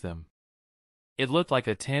towards them. It looked like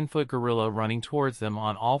a 10-foot gorilla running towards them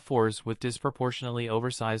on all fours with disproportionately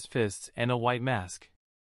oversized fists and a white mask.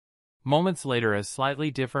 Moments later a slightly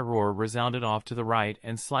different roar resounded off to the right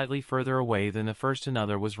and slightly further away than the first.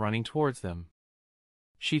 Another was running towards them.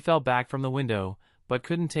 She fell back from the window, but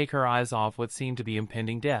couldn't take her eyes off what seemed to be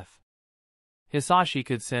impending death. Hisashi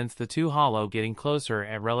could sense the two hollow getting closer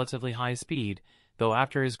at relatively high speed, though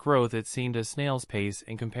after his growth it seemed a snail's pace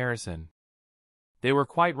in comparison. They were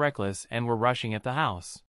quite reckless and were rushing at the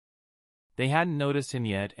house. They hadn't noticed him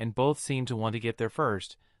yet and both seemed to want to get there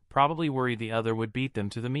first, probably worried the other would beat them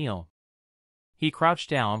to the meal. He crouched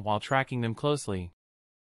down while tracking them closely.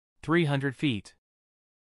 300 feet.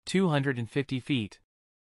 250 feet.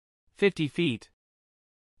 50 feet.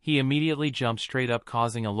 He immediately jumped straight up,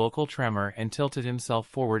 causing a local tremor, and tilted himself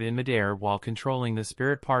forward in midair while controlling the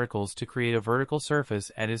spirit particles to create a vertical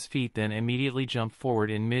surface at his feet, then immediately jumped forward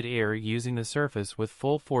in mid-air using the surface with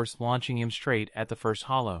full force, launching him straight at the first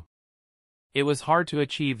hollow. It was hard to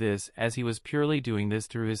achieve this, as he was purely doing this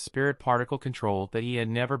through his spirit particle control that he had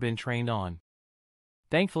never been trained on.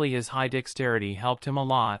 Thankfully, his high dexterity helped him a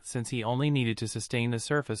lot, since he only needed to sustain the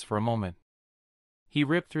surface for a moment. He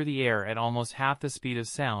ripped through the air at almost half the speed of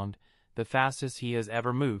sound, the fastest he has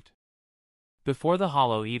ever moved. Before the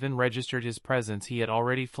hollow even registered his presence, he had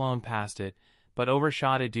already flown past it, but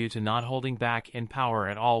overshot it due to not holding back in power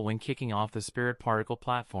at all when kicking off the spirit particle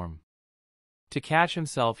platform. To catch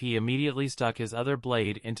himself, he immediately stuck his other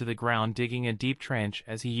blade into the ground, digging a deep trench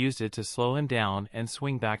as he used it to slow him down and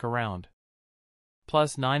swing back around.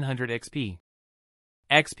 Plus 900 XP.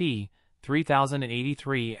 XP,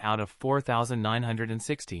 3083 out of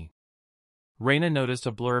 4960. Reina noticed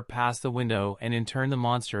a blurb past the window and in turn the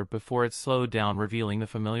monster before it slowed down, revealing the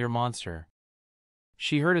familiar monster.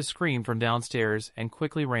 She heard a scream from downstairs and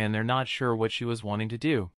quickly ran there, not sure what she was wanting to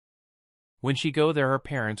do. When she got there, her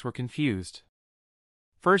parents were confused.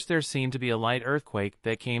 First, there seemed to be a light earthquake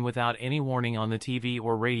that came without any warning on the TV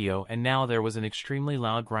or radio, and now there was an extremely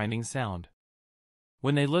loud grinding sound.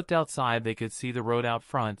 When they looked outside, they could see the road out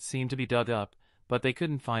front seemed to be dug up, but they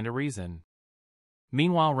couldn't find a reason.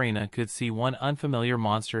 Meanwhile, Reina could see one unfamiliar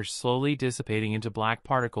monster slowly dissipating into black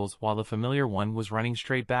particles while the familiar one was running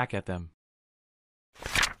straight back at them.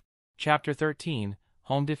 Chapter 13,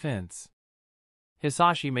 Home Defense.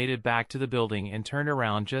 Hisashi made it back to the building and turned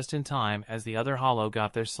around just in time as the other hollow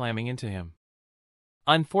got there, slamming into him.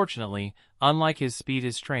 Unfortunately, unlike his speed,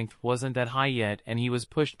 his strength wasn't that high yet, and he was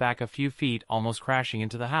pushed back a few feet, almost crashing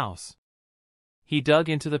into the house. He dug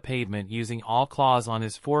into the pavement using all claws on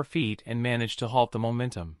his 4 feet and managed to halt the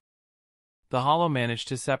momentum. The hollow managed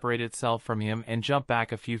to separate itself from him and jump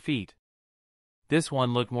back a few feet. This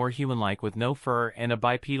one looked more human-like with no fur and a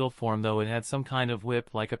bipedal form, though it had some kind of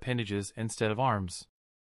whip-like appendages instead of arms.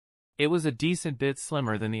 It was a decent bit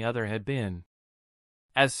slimmer than the other had been.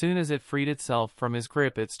 As soon as it freed itself from his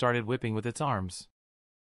grip, it started whipping with its arms.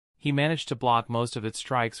 He managed to block most of its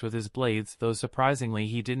strikes with his blades, though surprisingly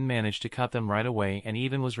he didn't manage to cut them right away, and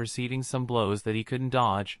even was receiving some blows that he couldn't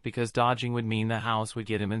dodge, because dodging would mean the house would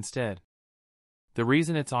get him instead. The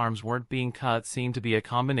reason its arms weren't being cut seemed to be a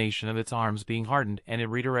combination of its arms being hardened and it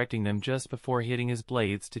redirecting them just before hitting his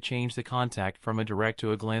blades to change the contact from a direct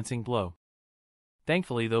to a glancing blow.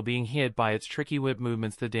 Thankfully, though being hit by its tricky whip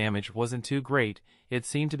movements, the damage wasn't too great. It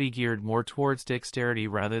seemed to be geared more towards dexterity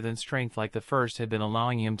rather than strength, like the first had been,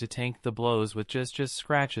 allowing him to tank the blows with just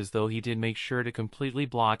scratches, though he did make sure to completely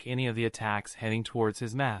block any of the attacks heading towards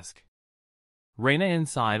his mask. Reina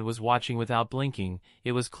inside was watching without blinking.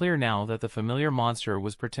 It was clear now that the familiar monster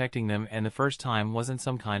was protecting them, and the first time wasn't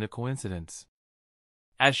some kind of coincidence.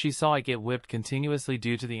 As she saw it get whipped continuously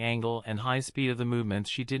due to the angle and high speed of the movements,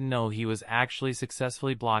 she didn't know he was actually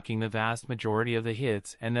successfully blocking the vast majority of the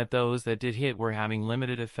hits, and that those that did hit were having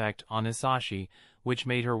limited effect on Hisashi, which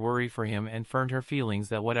made her worry for him and firmed her feelings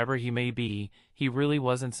that whatever he may be, he really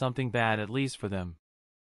wasn't something bad, at least for them.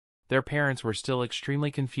 Their parents were still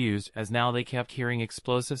extremely confused, as now they kept hearing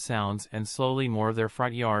explosive sounds, and slowly more of their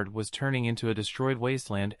front yard was turning into a destroyed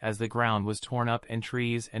wasteland as the ground was torn up and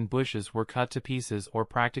trees and bushes were cut to pieces or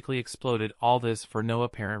practically exploded, all this for no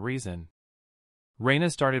apparent reason. Reina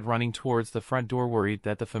started running towards the front door, worried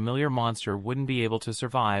that the familiar monster wouldn't be able to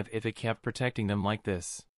survive if it kept protecting them like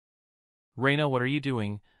this. "Reina, what are you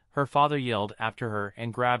doing?" her father yelled after her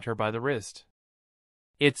and grabbed her by the wrist.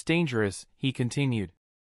 "It's dangerous," he continued.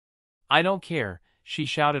 "I don't care," she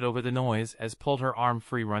shouted over the noise as pulled her arm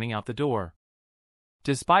free, running out the door.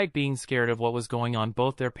 Despite being scared of what was going on,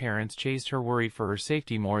 both their parents chased her, worried for her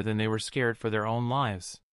safety more than they were scared for their own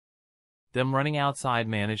lives. Them running outside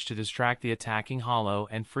managed to distract the attacking hollow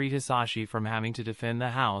and freed Hisashi from having to defend the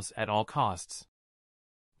house at all costs.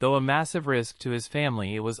 Though a massive risk to his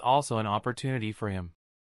family, it was also an opportunity for him.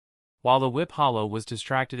 While the whip hollow was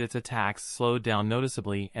distracted, its attacks slowed down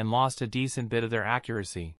noticeably and lost a decent bit of their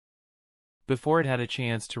accuracy. Before it had a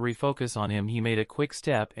chance to refocus on him, he made a quick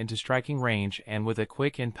step into striking range, and with a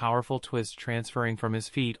quick and powerful twist transferring from his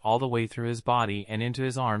feet all the way through his body and into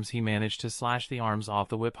his arms, he managed to slash the arms off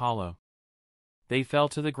the whip hollow. They fell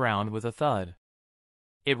to the ground with a thud.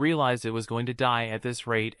 It realized it was going to die at this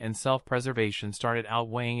rate, and self-preservation started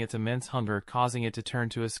outweighing its immense hunger, causing it to turn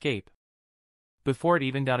to escape. Before it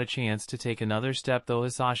even got a chance to take another step, though,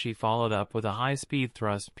 Hisashi followed up with a high-speed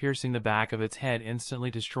thrust, piercing the back of its head, instantly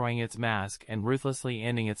destroying its mask and ruthlessly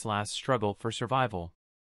ending its last struggle for survival.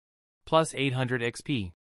 Plus 800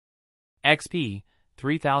 XP. XP,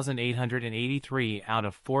 3,883 out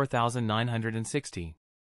of 4,960.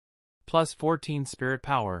 Plus 14 Spirit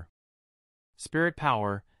Power. Spirit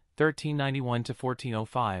Power, 1391 to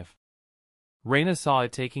 1405. Reina saw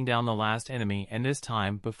it taking down the last enemy, and this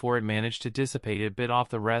time, before it managed to dissipate, it bit off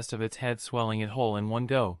the rest of its head, swelling it whole in one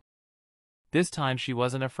go. This time she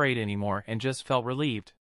wasn't afraid anymore and just felt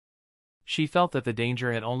relieved. She felt that the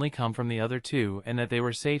danger had only come from the other two and that they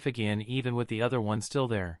were safe again, even with the other one still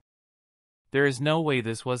there. There is no way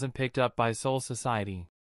this wasn't picked up by Soul Society.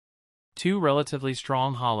 Two relatively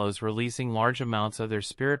strong hollows releasing large amounts of their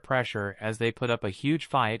spirit pressure as they put up a huge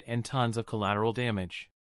fight and tons of collateral damage.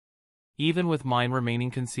 Even with mine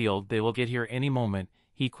remaining concealed, they will get here any moment,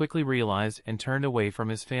 he quickly realized, and turned away from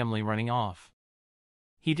his family, running off.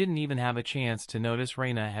 He didn't even have a chance to notice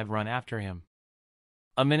Reina had run after him.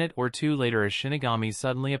 A minute or two later, a Shinigami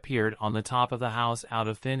suddenly appeared on the top of the house out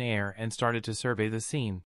of thin air and started to survey the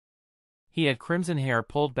scene. He had crimson hair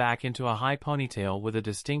pulled back into a high ponytail with a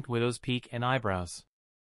distinct widow's peak and eyebrows.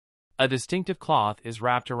 A distinctive cloth is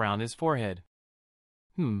wrapped around his forehead.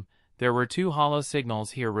 There were two hollow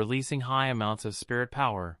signals here releasing high amounts of spirit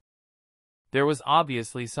power. There was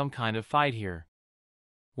obviously some kind of fight here.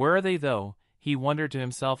 Where are they though? He wondered to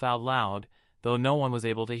himself out loud, though no one was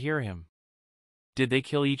able to hear him. Did they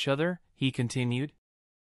kill each other? He continued.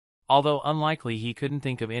 Although unlikely, he couldn't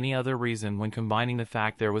think of any other reason when combining the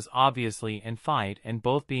fact there was obviously an fight and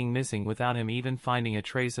both being missing without him even finding a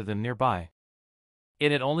trace of them nearby.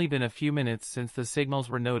 It had only been a few minutes since the signals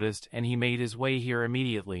were noticed, and he made his way here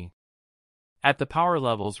immediately. At the power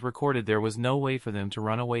levels recorded, there was no way for them to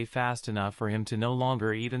run away fast enough for him to no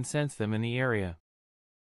longer even sense them in the area.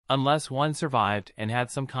 Unless one survived and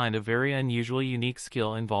had some kind of very unusually unique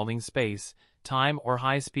skill involving space, time, or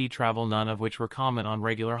high-speed travel, none of which were common on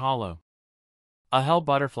regular Hollow. A hell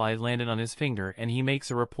butterfly landed on his finger, and he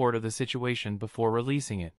makes a report of the situation before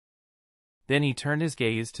releasing it. Then he turned his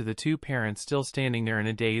gaze to the two parents still standing there in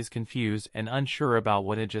a daze, confused and unsure about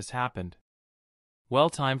what had just happened. Well,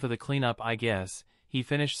 time for the cleanup, I guess, he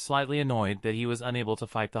finished, slightly annoyed that he was unable to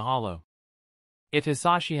fight the Hollow. If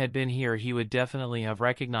Hisashi had been here, he would definitely have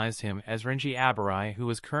recognized him as Renji Abarai, who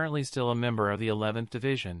was currently still a member of the 11th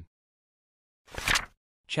Division.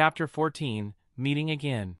 Chapter 14, Meeting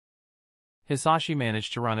Again. Hisashi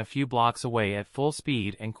managed to run a few blocks away at full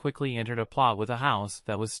speed and quickly entered a plot with a house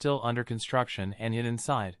that was still under construction and hid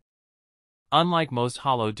inside. Unlike most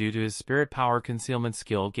Hollow, due to his spirit power concealment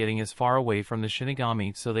skill, getting as far away from the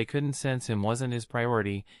Shinigami so they couldn't sense him wasn't his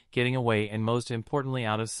priority. Getting away, and most importantly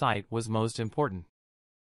out of sight, was most important.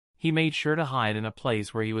 He made sure to hide in a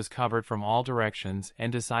place where he was covered from all directions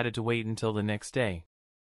and decided to wait until the next day.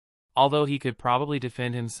 Although he could probably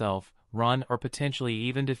defend himself, run, or potentially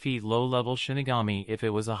even defeat low-level Shinigami, if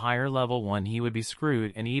it was a higher-level one he would be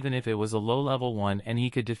screwed, and even if it was a low-level one and he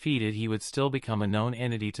could defeat it, he would still become a known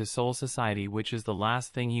entity to Soul Society, which is the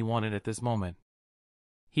last thing he wanted at this moment.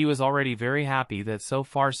 He was already very happy that so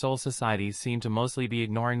far Soul Society seemed to mostly be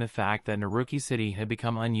ignoring the fact that Naruki City had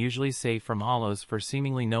become unusually safe from Hollows for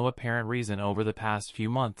seemingly no apparent reason over the past few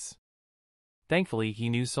months. Thankfully, he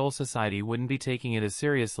knew Soul Society wouldn't be taking it as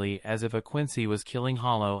seriously as if a Quincy was killing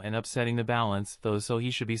Hollow and upsetting the balance, though, so he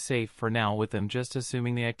should be safe for now with them, just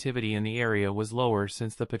assuming the activity in the area was lower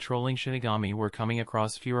since the patrolling Shinigami were coming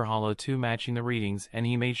across fewer Hollow 2 matching the readings, and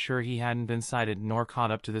he made sure he hadn't been sighted nor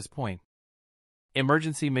caught up to this point.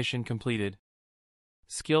 Emergency mission completed.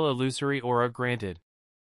 Skill illusory aura granted.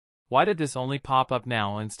 Why did this only pop up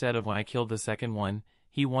now instead of when I killed the second one,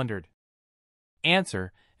 he wondered.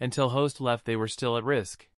 Answer: until host left they were still at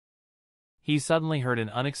risk. He suddenly heard an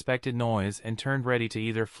unexpected noise and turned ready to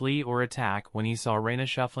either flee or attack when he saw Reina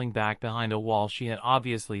shuffling back behind a wall she had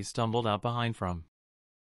obviously stumbled out behind from.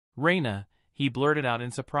 Reina, he blurted out in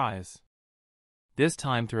surprise. This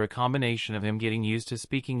time, through a combination of him getting used to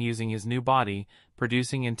speaking using his new body,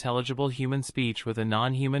 producing intelligible human speech with a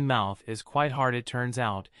non-human mouth is quite hard, it turns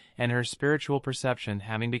out, and her spiritual perception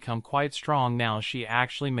having become quite strong now, she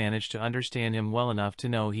actually managed to understand him well enough to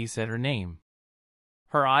know he said her name.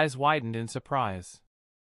 Her eyes widened in surprise.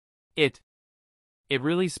 It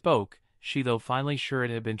really spoke, she, though finally sure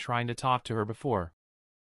it had been trying to talk to her before.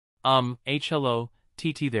 Hello,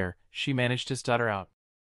 TT there, she managed to stutter out.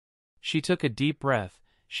 She took a deep breath.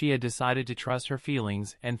 She had decided to trust her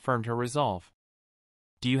feelings and firmed her resolve.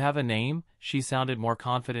 Do you have a name? She sounded more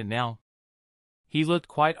confident now. He looked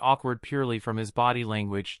quite awkward purely from his body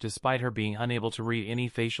language, despite her being unable to read any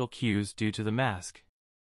facial cues due to the mask.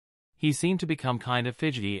 He seemed to become kind of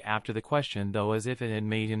fidgety after the question, though, as if it had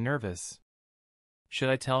made him nervous. Should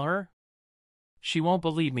I tell her? She won't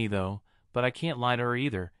believe me though, but I can't lie to her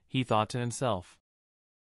either, he thought to himself.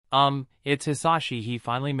 It's Hisashi, he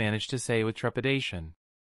finally managed to say with trepidation.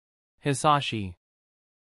 Hisashi.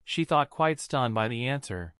 She thought, quite stunned by the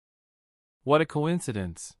answer. What a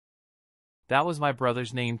coincidence. That was my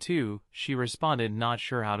brother's name too, she responded, not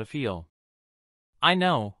sure how to feel. I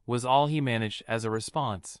know, was all he managed as a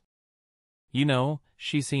response. You know,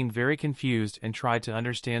 she seemed very confused and tried to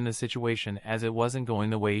understand the situation as it wasn't going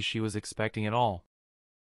the way she was expecting at all.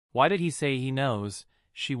 Why did he say he knows?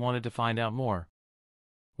 She wanted to find out more.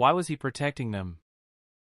 Why was he protecting them?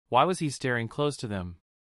 Why was he staring close to them?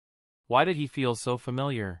 Why did he feel so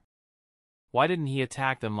familiar? Why didn't he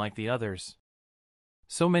attack them like the others?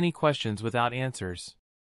 So many questions without answers.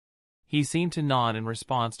 He seemed to nod in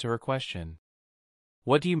response to her question.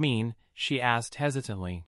 What do you mean? She asked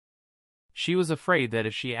hesitantly. She was afraid that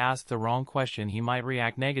if she asked the wrong question he might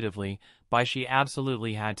react negatively, but she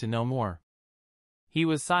absolutely had to know more. He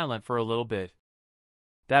was silent for a little bit.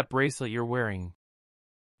 That bracelet you're wearing.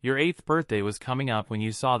 Your 8th birthday was coming up when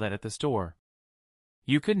you saw that at the store.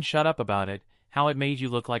 You couldn't shut up about it, how it made you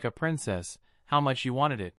look like a princess, how much you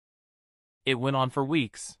wanted it. It went on for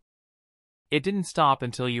weeks. It didn't stop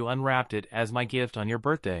until you unwrapped it as my gift on your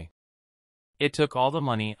birthday. It took all the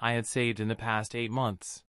money I had saved in the past 8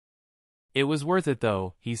 months. It was worth it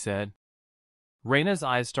though, he said. Reina's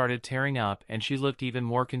eyes started tearing up and she looked even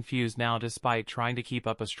more confused now despite trying to keep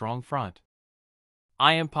up a strong front.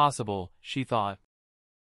 I am possible, she thought.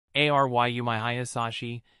 Are you my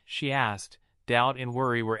Hisashi? She asked. Doubt and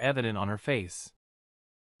worry were evident on her face.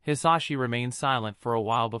 Hisashi remained silent for a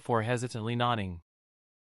while before hesitantly nodding.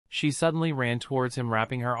 She suddenly ran towards him,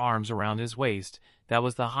 wrapping her arms around his waist, that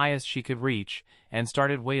was the highest she could reach, and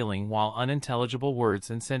started wailing while unintelligible words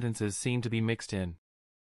and sentences seemed to be mixed in.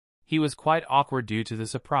 He was quite awkward due to the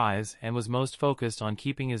surprise and was most focused on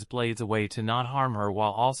keeping his blades away to not harm her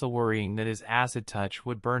while also worrying that his acid touch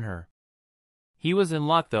would burn her. He was in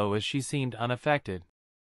luck though, as she seemed unaffected.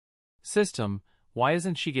 System, why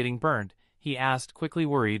isn't she getting burnt? He asked, quickly,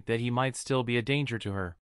 worried that he might still be a danger to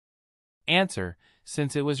her. Answer,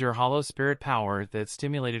 since it was your hollow spirit power that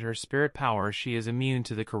stimulated her spirit power, she is immune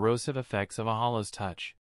to the corrosive effects of a hollow's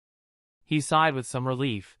touch. He sighed with some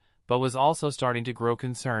relief, but was also starting to grow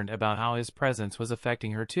concerned about how his presence was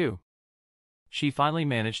affecting her too. She finally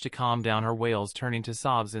managed to calm down her wails, turning to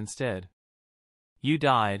sobs instead. You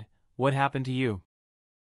died. What happened to you?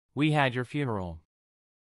 We had your funeral.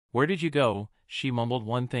 Where did you go? She mumbled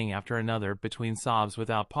one thing after another between sobs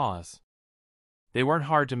without pause. They weren't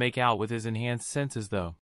hard to make out with his enhanced senses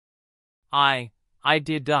though. I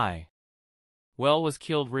did die. Well, was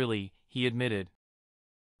killed really, he admitted.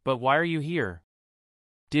 But why are you here?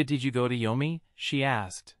 Did you go to Yomi? She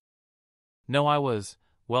asked. No,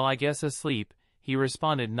 I guess asleep, he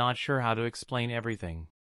responded, not sure how to explain everything.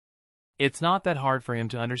 It's not that hard for him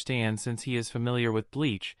to understand since he is familiar with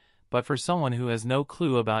Bleach, but for someone who has no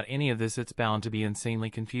clue about any of this it's bound to be insanely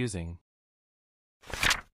confusing.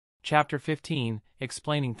 Chapter 15,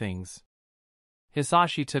 Explaining Things.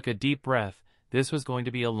 Hisashi took a deep breath. This was going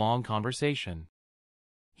to be a long conversation.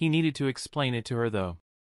 He needed to explain it to her though.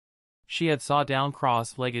 She had sat down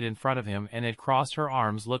cross-legged in front of him and had crossed her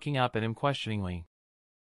arms, looking up at him questioningly.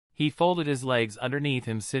 He folded his legs underneath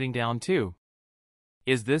him, sitting down too.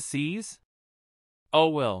 Is this C's? Oh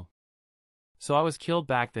well. So I was killed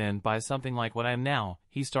back then by something like what I am now,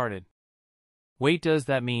 he started. Wait, does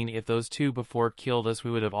that mean if those two before killed us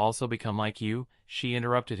we would have also become like you? She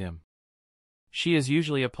interrupted him. She is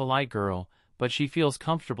usually a polite girl, but she feels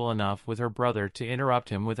comfortable enough with her brother to interrupt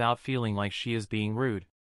him without feeling like she is being rude.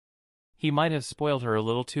 He might have spoiled her a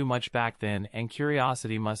little too much back then and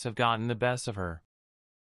curiosity must have gotten the best of her.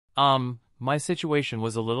 My situation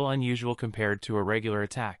was a little unusual compared to a regular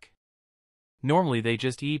attack. Normally they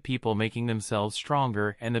just eat people, making themselves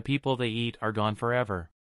stronger, and the people they eat are gone forever.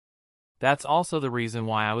 That's also the reason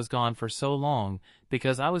why I was gone for so long,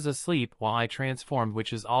 because I was asleep while I transformed,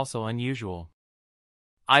 which is also unusual.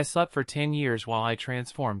 I slept for 10 years while I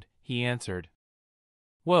transformed, he answered.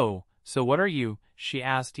 Whoa, so what are you? She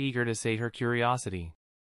asked, eager to sate her curiosity.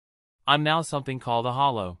 I'm now something called a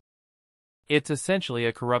hollow. It's essentially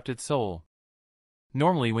a corrupted soul.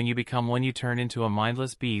 Normally when you become one you turn into a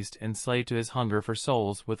mindless beast enslaved to his hunger for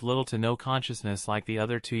souls with little to no consciousness like the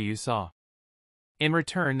other two you saw. In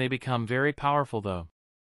return they become very powerful though.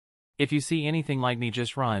 If you see anything like me,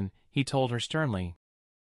 just run, he told her sternly.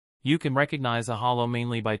 You can recognize a hollow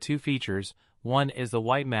mainly by two features. One is the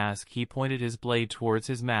white mask. He pointed his blade towards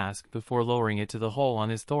his mask before lowering it to the hole on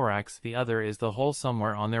his thorax. The other is the hole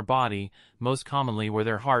somewhere on their body, most commonly where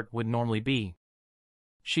their heart would normally be.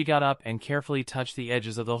 She got up and carefully touched the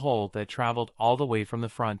edges of the hole that traveled all the way from the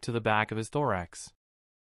front to the back of his thorax.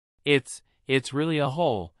 It's really a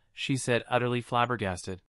hole, she said, utterly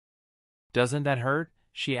flabbergasted. Doesn't that hurt?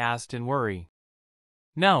 She asked in worry.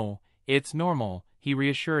 No, it's normal, he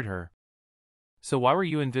reassured her. So why were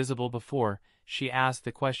you invisible before? She asked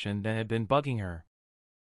the question that had been bugging her.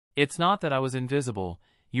 It's not that I was invisible,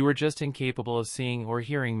 you were just incapable of seeing or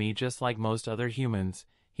hearing me just like most other humans,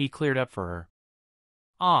 he cleared up for her.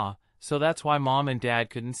 Ah, so that's why Mom and Dad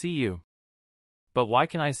couldn't see you. But why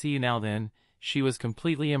can I see you now then? She was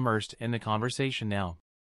completely immersed in the conversation now.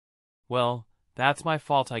 Well, that's my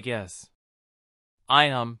fault, I guess.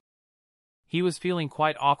 He was feeling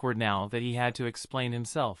quite awkward now that he had to explain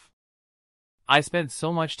himself. I spent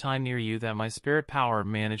so much time near you that my spirit power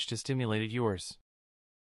managed to stimulate yours.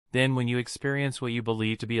 Then when you experienced what you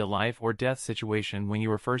believed to be a life or death situation when you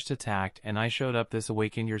were first attacked and I showed up, this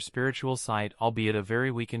awakened your spiritual sight, albeit a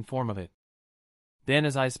very weakened form of it. Then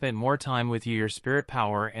as I spent more time with you, your spirit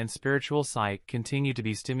power and spiritual sight continued to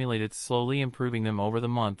be stimulated, slowly improving them over the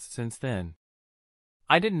months since then.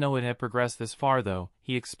 I didn't know it had progressed this far though,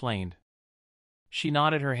 he explained. She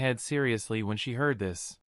nodded her head seriously when she heard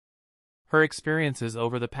this. Her experiences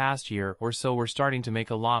over the past year or so were starting to make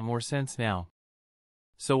a lot more sense now.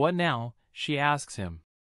 So what now? She asks him.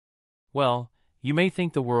 Well, you may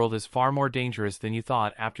think the world is far more dangerous than you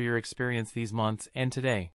thought after your experience these months and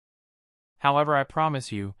today. However, I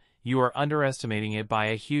promise you, you are underestimating it by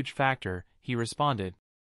a huge factor, he responded.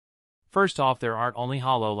 First off, there aren't only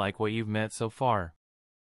hollow like what you've met so far.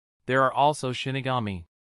 There are also Shinigami.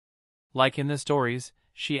 Like in the stories?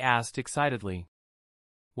 She asked excitedly.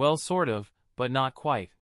 Well, sort of, but not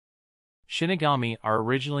quite. Shinigami are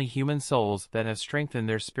originally human souls that have strengthened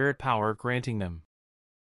their spirit power, granting them,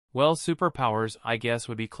 well, superpowers, I guess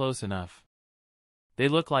would be close enough. They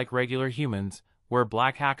look like regular humans, wear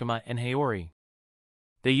black hakama and haori.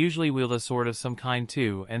 They usually wield a sword of some kind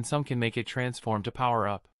too, and some can make it transform to power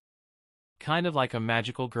up. Kind of like a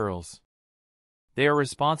magical girl's. They are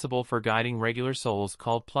responsible for guiding regular souls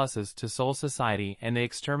called pluses to soul society, and they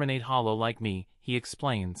exterminate hollow like me, he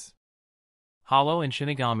explains. Hollow and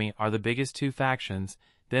Shinigami are the biggest two factions,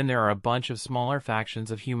 then there are a bunch of smaller factions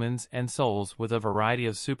of humans and souls with a variety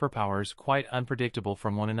of superpowers quite unpredictable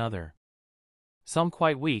from one another. Some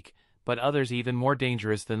quite weak, but others even more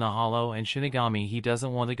dangerous than the hollow and Shinigami. He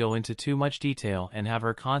doesn't want to go into too much detail and have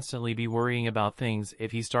her constantly be worrying about things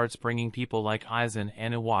if he starts bringing people like Aizen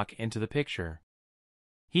and Iwak into the picture.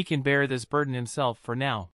 He can bear this burden himself for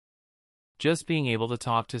now. Just being able to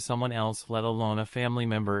talk to someone else, let alone a family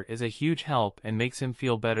member, is a huge help and makes him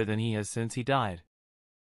feel better than he has since he died.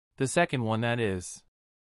 The second one, that is.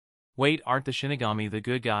 Wait, aren't the Shinigami the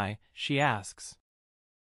good guy? She asks.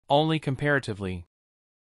 Only comparatively.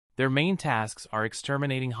 Their main tasks are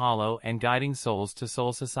exterminating hollow and guiding souls to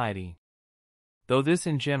soul society. Though this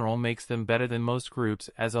in general makes them better than most groups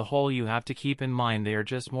as a whole, you have to keep in mind they are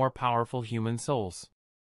just more powerful human souls.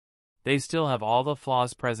 They still have all the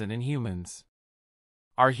flaws present in humans.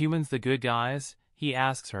 Are humans the good guys? He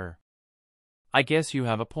asks her. I guess you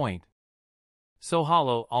have a point. So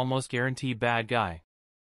hollow, almost guaranteed bad guy.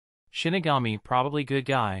 Shinigami, probably good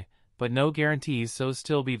guy, but no guarantees, so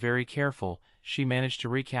still be very careful. She managed to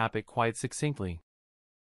recap it quite succinctly.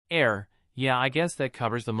 Yeah, I guess that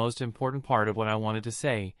covers the most important part of what I wanted to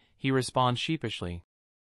say, he responds sheepishly.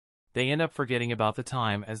 They end up forgetting about the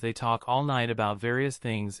time as they talk all night about various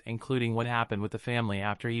things, including what happened with the family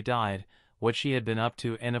after he died, what she had been up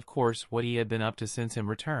to, and of course what he had been up to since his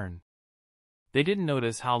return. They didn't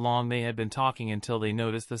notice how long they had been talking until they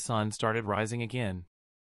noticed the sun started rising again.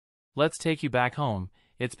 Let's take you back home.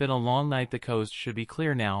 It's been a long night. The coast should be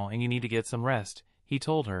clear now and you need to get some rest, he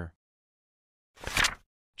told her.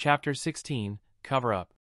 Chapter 16, Cover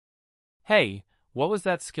Up. Hey, what was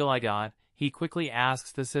that skill I got? He quickly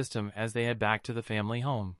asks the system as they head back to the family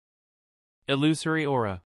home. Illusory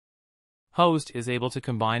aura. Host is able to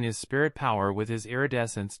combine his spirit power with his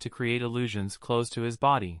iridescence to create illusions close to his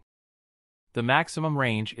body. The maximum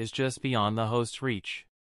range is just beyond the host's reach.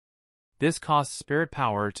 This costs spirit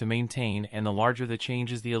power to maintain, and the larger the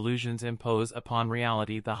changes the illusions impose upon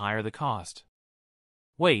reality, the higher the cost.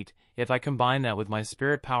 Wait, if I combine that with my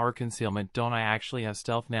spirit power concealment, don't I actually have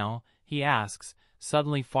stealth now? He asks,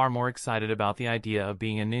 suddenly far more excited about the idea of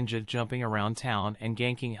being a ninja jumping around town and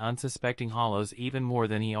ganking unsuspecting hollows even more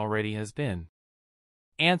than he already has been.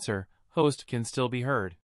 Answer, host can still be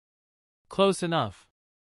heard. Close enough.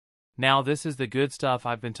 Now this is the good stuff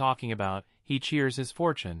I've been talking about. He cheers his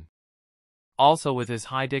fortune. Also, with his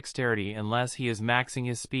high dexterity, unless he is maxing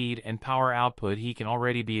his speed and power output, he can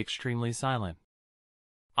already be extremely silent.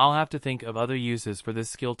 I'll have to think of other uses for this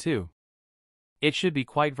skill too. It should be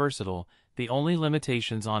quite versatile. The only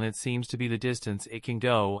limitations on it seems to be the distance it can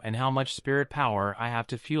go and how much spirit power I have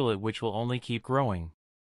to fuel it, which will only keep growing.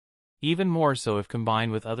 Even more so if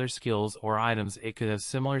combined with other skills or items, it could have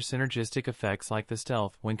similar synergistic effects like the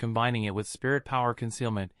stealth. When combining it with spirit power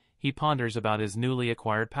concealment, he ponders about his newly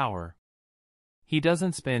acquired power. He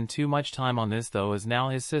doesn't spend too much time on this though, as now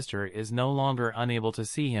his sister is no longer unable to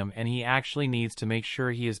see him and he actually needs to make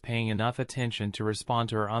sure he is paying enough attention to respond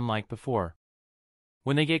to her, unlike before.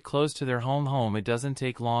 When they get close to their home, it doesn't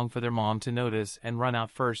take long for their mom to notice and run out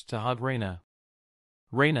first to hug Reina.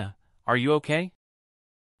 "Reina, are you okay?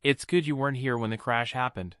 It's good you weren't here when the crash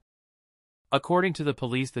happened." According to the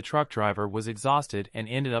police, the truck driver was exhausted and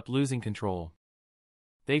ended up losing control.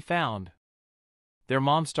 They found. Their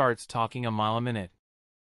mom starts talking a mile a minute.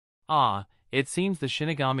 "Ah, it seems the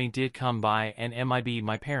Shinigami did come by and MIB'd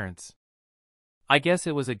my parents. I guess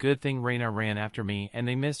it was a good thing Reina ran after me and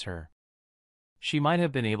they missed her. She might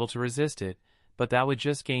have been able to resist it, but that would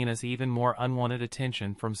just gain us even more unwanted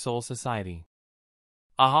attention from Soul Society.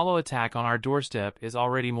 A hollow attack on our doorstep is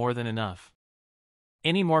already more than enough.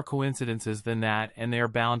 Any more coincidences than that and they are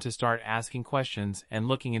bound to start asking questions and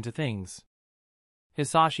looking into things."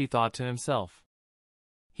 Hisashi thought to himself.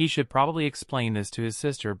 He should probably explain this to his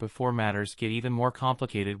sister before matters get even more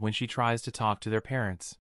complicated when she tries to talk to their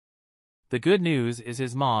parents. The good news is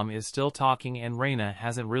his mom is still talking and Reina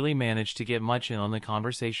hasn't really managed to get much in on the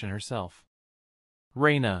conversation herself.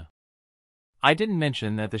 "Reina, I didn't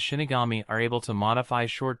mention that the Shinigami are able to modify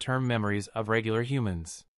short-term memories of regular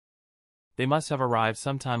humans. They must have arrived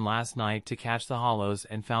sometime last night to catch the hollows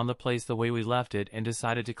and found the place the way we left it and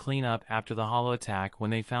decided to clean up after the hollow attack.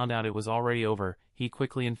 When they found out it was already over, he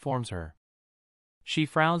quickly informs her. She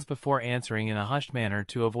frowns before answering in a hushed manner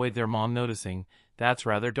to avoid their mom noticing. That's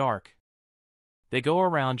rather dark. They go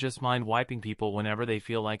around just mind-wiping people whenever they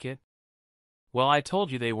feel like it. Well, I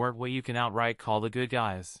told you they weren't what you can outright call the good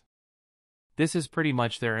guys. This is pretty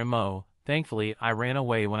much their MO. Thankfully, I ran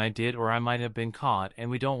away when I did, or I might have been caught,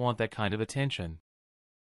 and we don't want that kind of attention.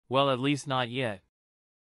 Well, at least not yet.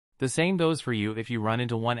 The same goes for you. If you run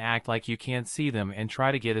into one, act like you can't see them and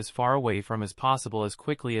try to get as far away from as possible as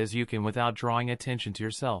quickly as you can without drawing attention to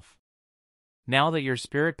yourself. Now that your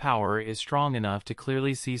spirit power is strong enough to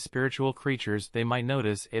clearly see spiritual creatures, they might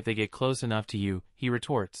notice if they get close enough to you," he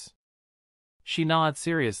retorts. She nods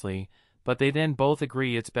seriously, but they then both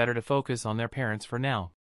agree it's better to focus on their parents for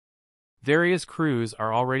now. Various crews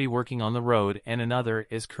are already working on the road and another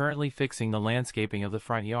is currently fixing the landscaping of the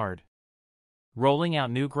front yard. Rolling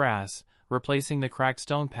out new grass, replacing the cracked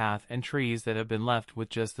stone path and trees that have been left with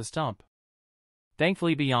just the stump.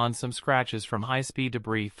 Thankfully, beyond some scratches from high-speed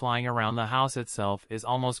debris flying around, the house itself is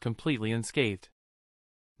almost completely unscathed.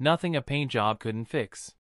 Nothing a paint job couldn't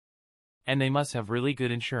fix. And they must have really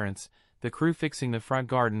good insurance. The crew fixing the front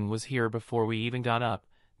garden was here before we even got up.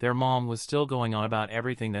 Their mom was still going on about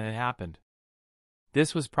everything that had happened.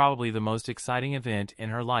 This was probably the most exciting event in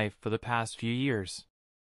her life for the past few years.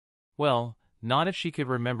 Well, not if she could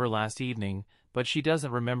remember last evening, but she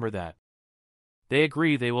doesn't remember that. They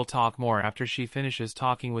agree they will talk more after she finishes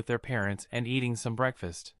talking with their parents and eating some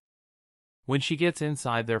breakfast. When she gets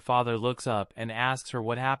inside, their father looks up and asks her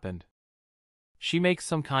what happened. She makes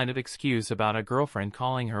some kind of excuse about a girlfriend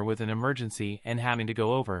calling her with an emergency and having to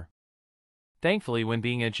go over. Thankfully, when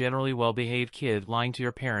being a generally well-behaved kid, lying to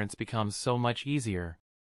your parents becomes so much easier.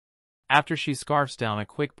 After she scarfs down a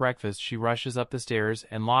quick breakfast, she rushes up the stairs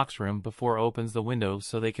and locks room before opens the window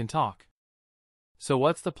so they can talk. "So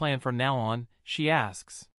what's the plan from now on?" she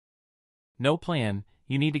asks. "No plan,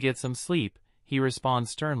 you need to get some sleep," he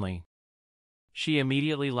responds sternly. She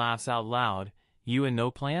immediately laughs out loud. "You and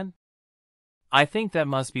no plan? I think that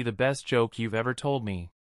must be the best joke you've ever told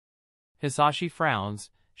me." Hisashi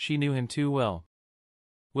frowns. She knew him too well.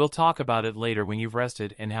 "We'll talk about it later when you've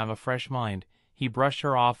rested and have a fresh mind." He brushed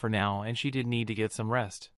her off for now and she did need to get some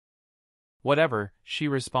rest. "Whatever," she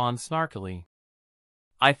responds snarkily.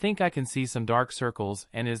 "I think I can see some dark circles,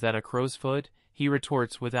 and is that a crow's foot?" he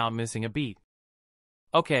retorts without missing a beat.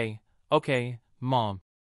 Okay, Mom.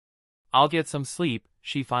 I'll get some sleep,"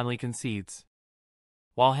 she finally concedes.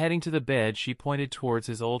 While heading to the bed, she pointed towards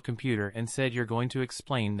his old computer and said, "You're going to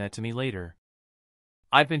explain that to me later.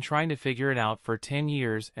 I've been trying to figure it out for 10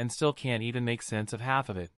 years and still can't even make sense of half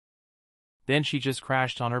of it." Then she just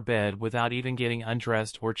crashed on her bed without even getting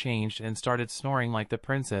undressed or changed and started snoring like the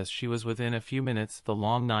princess she was. Within a few minutes, the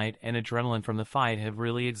long night and adrenaline from the fight had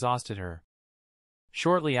really exhausted her.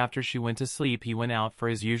 Shortly after she went to sleep, he went out for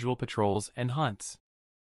his usual patrols and hunts.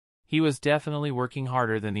 He was definitely working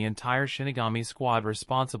harder than the entire Shinigami squad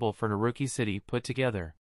responsible for Naruki City put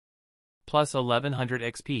together. Plus 1100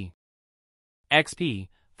 XP. XP,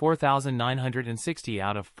 4,960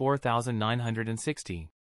 out of 4,960.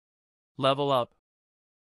 Level up.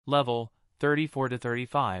 Level, 34 to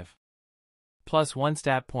 35. Plus 1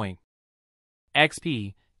 stat point.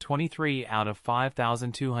 XP, 23 out of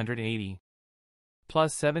 5,280.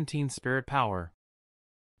 Plus 17 spirit power.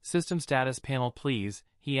 System status panel please,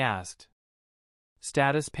 he asked.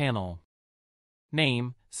 Status panel.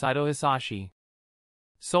 Name, Saito Hisashi.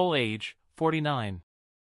 Soul age, 49.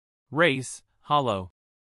 Race, Hollow.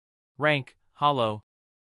 Rank, Hollow.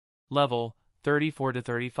 Level, 34 to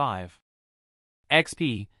 35.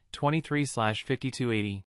 XP,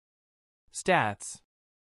 23/5280. Stats.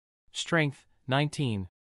 Strength, 19.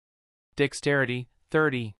 Dexterity,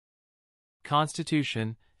 30.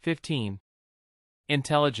 Constitution, 15.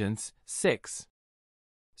 Intelligence, 6.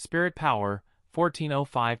 Spirit power,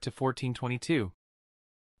 1405 to 1422.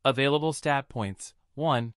 Available stat points,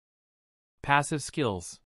 1. Passive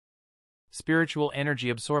skills. Spiritual energy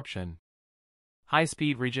absorption.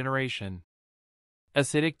 High-speed regeneration.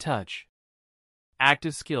 Acidic touch.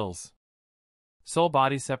 Active skills.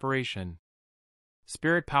 Soul-body separation.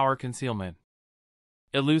 Spirit power concealment.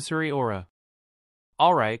 Illusory aura.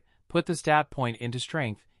 Alright, put the stat point into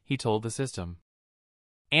strength, he told the system.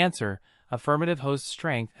 Answer, affirmative. Host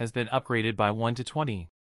strength has been upgraded by 1 to 20.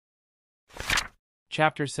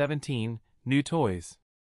 Chapter 17, New Toys.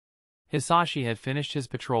 Hisashi had finished his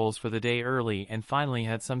patrols for the day early and finally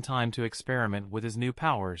had some time to experiment with his new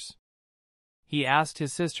powers. He asked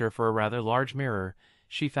his sister for a rather large mirror.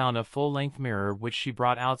 She found a full-length mirror which she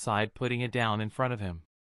brought outside, putting it down in front of him.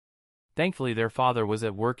 Thankfully their father was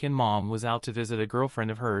at work and Mom was out to visit a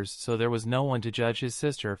girlfriend of hers, so there was no one to judge his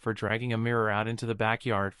sister for dragging a mirror out into the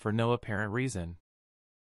backyard for no apparent reason.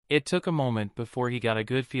 It took a moment before he got a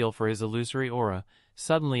good feel for his illusory aura.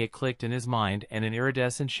 Suddenly it clicked in his mind and an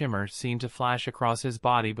iridescent shimmer seemed to flash across his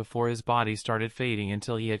body before his body started fading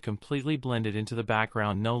until he had completely blended into the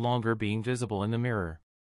background, no longer being visible in the mirror.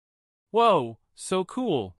 Whoa, so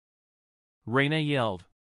cool! Reina yelled.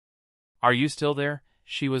 Are you still there?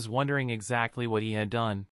 She was wondering exactly what he had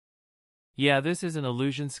done. Yeah, this is an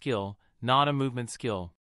illusion skill, not a movement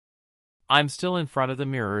skill. I'm still in front of the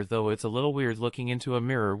mirror, though it's a little weird looking into a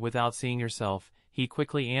mirror without seeing yourself, he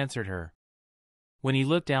quickly answered her. When he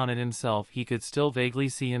looked down at himself, he could still vaguely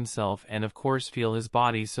see himself and of course feel his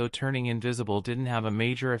body, so turning invisible didn't have a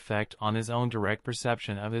major effect on his own direct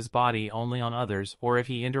perception of his body, only on others, or if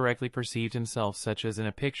he indirectly perceived himself, such as in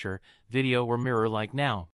a picture, video or mirror like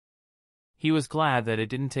now. He was glad that it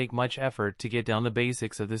didn't take much effort to get down the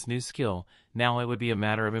basics of this new skill. Now it would be a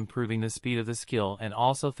matter of improving the speed of the skill and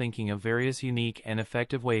also thinking of various unique and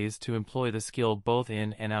effective ways to employ the skill both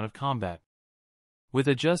in and out of combat. With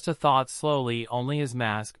just a thought, slowly only his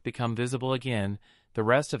mask become visible again, the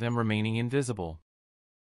rest of him remaining invisible.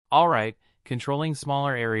 Alright, controlling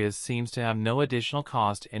smaller areas seems to have no additional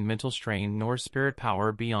cost in mental strain nor spirit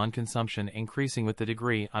power beyond consumption increasing with the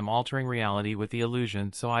degree I'm altering reality with the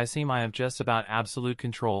illusion, so I seem I have just about absolute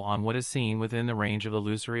control on what is seen within the range of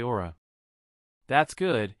illusory aura. That's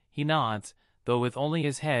good, he nods, though with only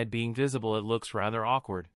his head being visible it looks rather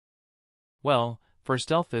awkward. Well, for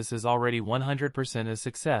stealth this is already 100% a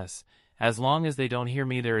success. As long as they don't hear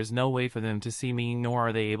me there is no way for them to see me, nor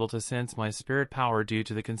are they able to sense my spirit power due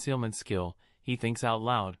to the concealment skill, he thinks out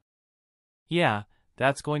loud. Yeah,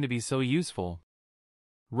 that's going to be so useful.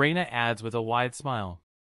 Reina adds with a wide smile.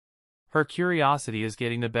 Her curiosity is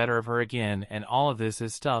getting the better of her again, and all of this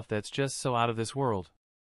is stuff that's just so out of this world.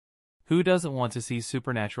 Who doesn't want to see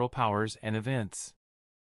supernatural powers and events?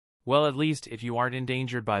 Well, at least if you aren't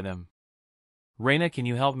endangered by them. Reina, can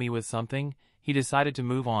you help me with something? He decided to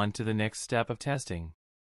move on to the next step of testing.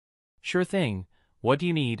 Sure thing, what do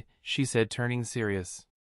you need? She said, turning serious.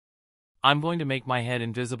 I'm going to make my head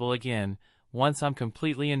invisible again. Once I'm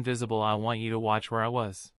completely invisible I want you to watch where I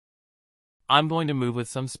was. I'm going to move with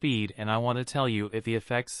some speed and I want to tell you if the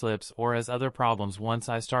effect slips or has other problems once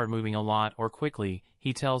I start moving a lot or quickly,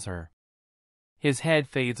 he tells her. His head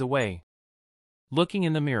fades away. Looking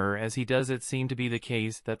in the mirror as he does, it seemed to be the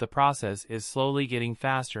case that the process is slowly getting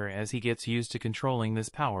faster as he gets used to controlling this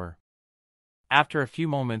power. After a few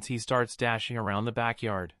moments he starts dashing around the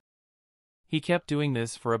backyard. He kept doing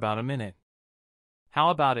this for about a minute. How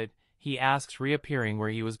about it? He asks, reappearing where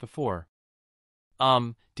he was before.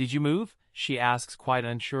 Did you move? She asks, quite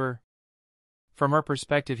unsure. From her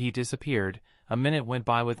perspective he disappeared. A minute went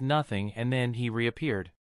by with nothing and then he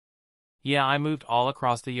reappeared. Yeah, I moved all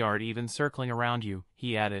across the yard, even circling around you,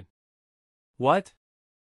 he added. What?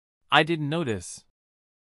 I didn't notice.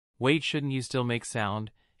 Wait, shouldn't you still make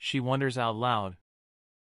sound? She wonders out loud.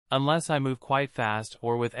 Unless I move quite fast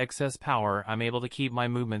or with excess power, I'm able to keep my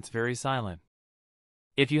movements very silent.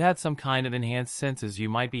 If you had some kind of enhanced senses you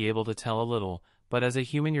might be able to tell a little, but as a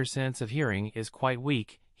human your sense of hearing is quite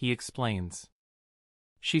weak, he explains.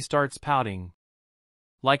 She starts pouting.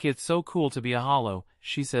 Like it's so cool to be a hollow,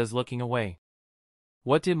 she says looking away.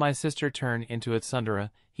 What did my sister turn into at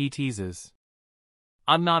Sundara, he teases.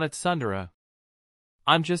 I'm not at Sundara.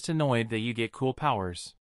 I'm just annoyed that you get cool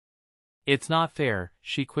powers. It's not fair,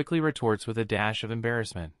 she quickly retorts with a dash of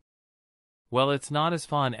embarrassment. Well, it's not as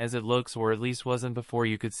fun as it looks, or at least wasn't before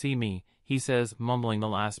you could see me, he says, mumbling the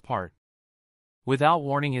last part. Without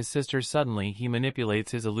warning his sister, suddenly he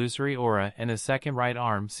manipulates his illusory aura and a second right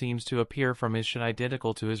arm seems to appear from his shin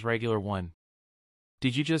identical to his regular one.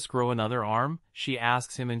 Did you just grow another arm? She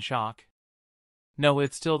asks him in shock. No,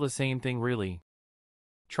 it's still the same thing really.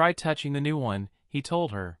 Try touching the new one, he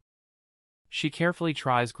told her. She carefully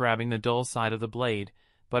tries grabbing the dull side of the blade,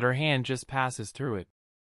 but her hand just passes through it.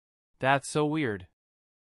 That's so weird.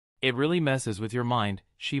 It really messes with your mind,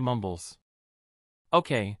 she mumbles.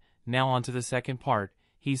 Okay, now on to the second part,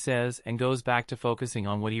 he says, and goes back to focusing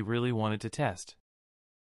on what he really wanted to test.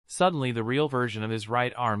 Suddenly the real version of his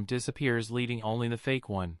right arm disappears, leaving only the fake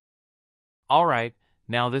one. Alright,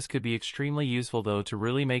 now this could be extremely useful, though to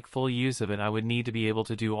really make full use of it I would need to be able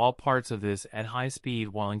to do all parts of this at high speed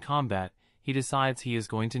while in combat. He decides he is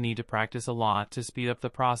going to need to practice a lot to speed up the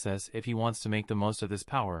process if he wants to make the most of this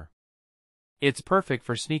power. It's perfect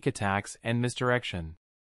for sneak attacks and misdirection.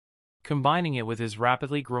 Combining it with his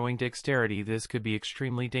rapidly growing dexterity, this could be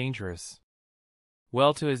extremely dangerous.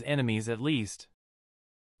 Well, to his enemies at least.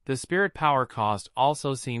 The spirit power cost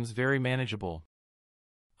also seems very manageable.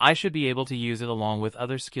 I should be able to use it along with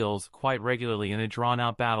other skills quite regularly in a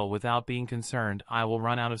drawn-out battle without being concerned I will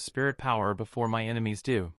run out of spirit power before my enemies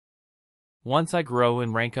do. Once I grow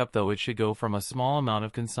and rank up, though, it should go from a small amount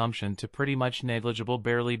of consumption to pretty much negligible,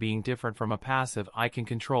 barely being different from a passive I can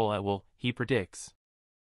control at will, he predicts.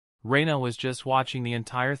 Reina was just watching the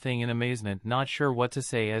entire thing in amazement, not sure what to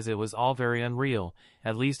say, as it was all very unreal,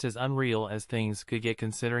 at least as unreal as things could get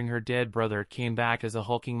considering her dead brother came back as a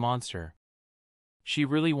hulking monster. She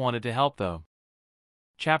really wanted to help though.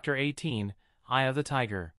 Chapter 18, Eye of the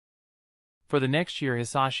Tiger. For the next year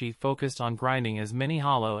Hisashi focused on grinding as many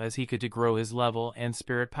hollow as he could to grow his level and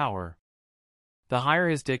spirit power. The higher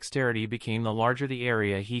his dexterity became, the larger the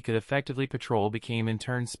area he could effectively patrol became, in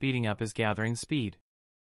turn speeding up his gathering speed.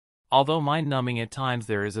 Although mind-numbing at times,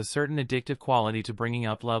 there is a certain addictive quality to bringing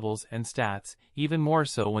up levels and stats, even more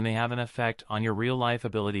so when they have an effect on your real-life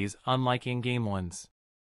abilities, unlike in-game ones.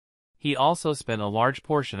 He also spent a large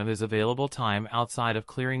portion of his available time outside of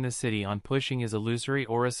clearing the city on pushing his illusory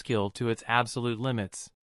aura skill to its absolute limits.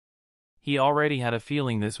 He already had a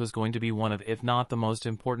feeling this was going to be one of, if not the most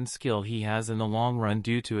important skill he has in the long run,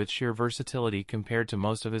 due to its sheer versatility compared to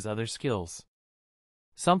most of his other skills.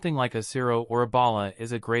 Something like a Zero or a Bala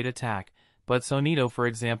is a great attack, but Sonito, for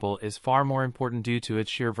example, is far more important due to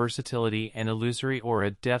its sheer versatility, and illusory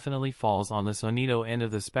aura definitely falls on the Sonito end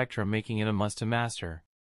of the spectrum, making it a must to master.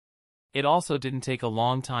 It also didn't take a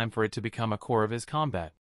long time for it to become a core of his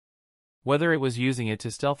combat. Whether it was using it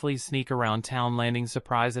to stealthily sneak around town, landing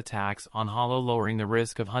surprise attacks on hollow, lowering the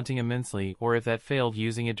risk of hunting immensely, or if that failed,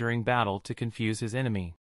 using it during battle to confuse his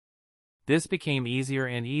enemy. This became easier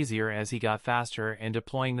and easier as he got faster in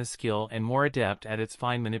deploying the skill and more adept at its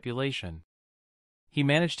fine manipulation. He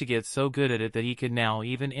managed to get so good at it that he could now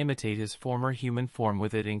even imitate his former human form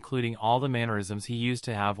with it, including all the mannerisms he used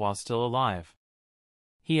to have while still alive.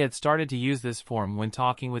 He had started to use this form when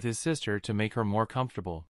talking with his sister to make her more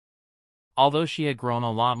comfortable. Although she had grown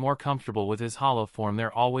a lot more comfortable with his hollow form,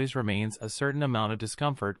 there always remains a certain amount of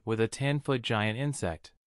discomfort with a 10-foot giant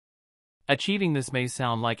insect. Achieving this may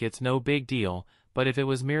sound like it's no big deal, but if it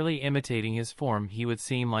was merely imitating his form, he would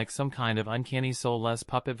seem like some kind of uncanny soulless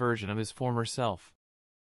puppet version of his former self.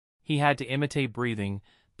 He had to imitate breathing,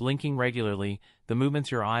 blinking regularly, the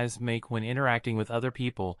movements your eyes make when interacting with other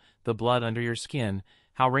people, the blood under your skin,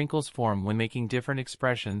 how wrinkles form when making different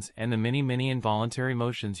expressions, and the many involuntary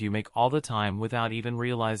motions you make all the time without even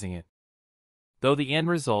realizing it. Though the end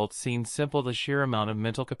result seemed simple, the sheer amount of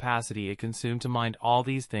mental capacity it consumed to mind all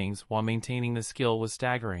these things while maintaining the skill was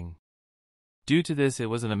staggering. Due to this, it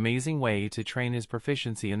was an amazing way to train his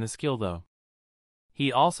proficiency in the skill, though.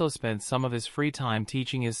 He also spent some of his free time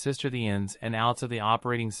teaching his sister the ins and outs of the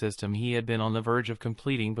operating system he had been on the verge of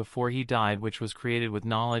completing before he died, which was created with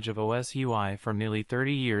knowledge of OS UI from nearly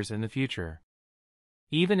 30 years in the future.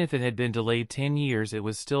 Even if it had been delayed 10 years, it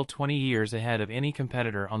was still 20 years ahead of any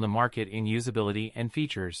competitor on the market in usability and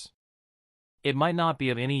features. It might not be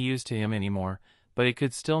of any use to him anymore, but it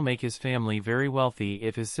could still make his family very wealthy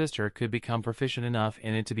if his sister could become proficient enough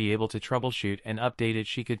in it to be able to troubleshoot and update it.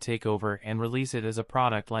 She could take over and release it as a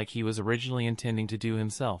product like he was originally intending to do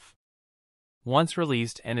himself. Once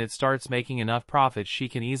released and it starts making enough profit, she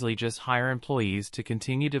can easily just hire employees to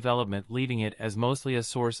continue development, leaving it as mostly a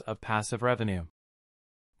source of passive revenue.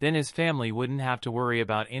 Then his family wouldn't have to worry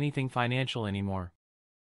about anything financial anymore.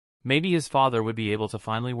 Maybe his father would be able to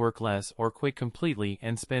finally work less or quit completely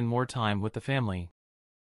and spend more time with the family.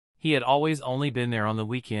 He had always only been there on the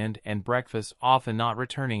weekend and breakfast, often not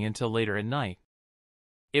returning until later at night.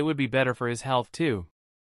 It would be better for his health too.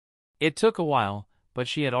 It took a while, but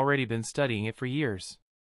she had already been studying it for years.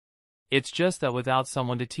 It's just that without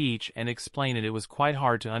someone to teach and explain it, it was quite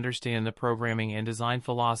hard to understand the programming and design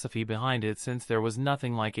philosophy behind it, since there was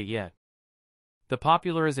nothing like it yet. The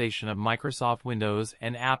popularization of Microsoft Windows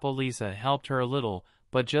and Apple Lisa helped her a little,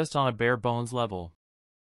 but just on a bare-bones level.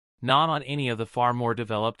 Not on any of the far more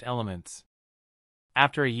developed elements.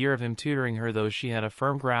 After a year of him tutoring her, though, she had a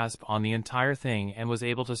firm grasp on the entire thing and was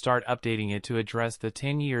able to start updating it to address the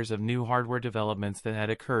 10 years of new hardware developments that had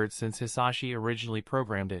occurred since Hisashi originally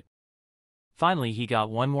programmed it. Finally, he got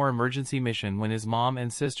one more emergency mission when his mom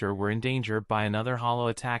and sister were in danger by another hollow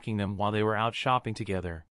attacking them while they were out shopping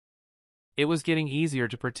together. It was getting easier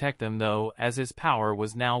to protect them, though, as his power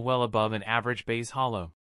was now well above an average base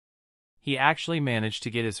hollow. He actually managed to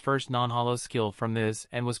get his first non-hollow skill from this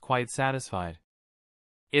and was quite satisfied.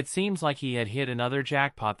 It seems like he had hit another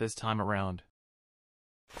jackpot this time around.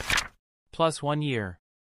 Plus 1 year.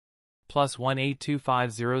 Plus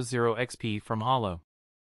 182500 XP from hollow.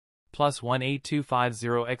 Plus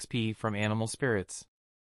 182500 XP from animal spirits.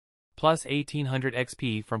 Plus 1800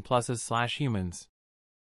 XP from pluses/humans.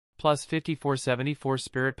 Plus 5474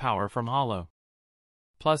 spirit power from hollow.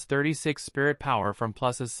 Plus 36 spirit power from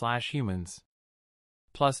pluses/humans.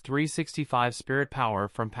 Plus 365 spirit power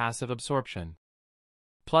from passive absorption.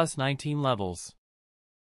 Plus 19 levels.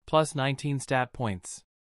 Plus 19 stat points.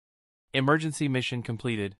 Emergency mission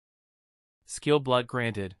completed. Skill blood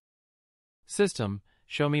granted. System,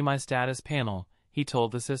 show me my status panel, he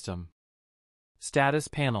told the system. Status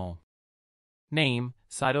panel. Name,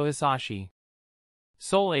 Saito Hisashi.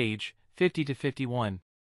 Soul age, 50 to 51.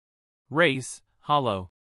 Race,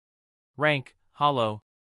 hollow. Rank, hollow.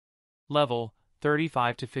 Level,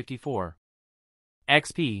 35 to 54.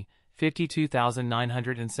 XP,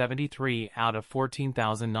 52,973 out of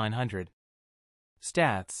 14,900.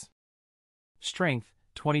 Stats. Strength,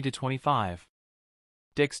 20 to 25.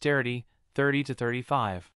 Dexterity, 30 to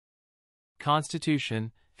 35.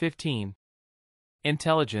 Constitution, 15.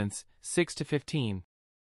 Intelligence, 6 to 15.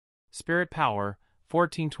 Spirit power,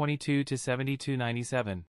 1422 to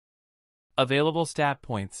 7297. Available stat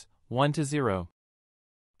points, 1 to 0.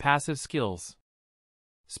 Passive skills.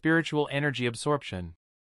 Spiritual energy absorption.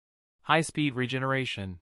 High-speed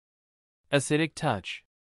regeneration. Acidic touch.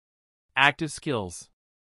 Active skills.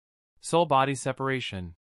 Soul-body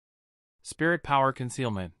separation. Spirit power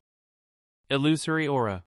concealment. Illusory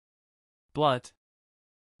aura. Blut.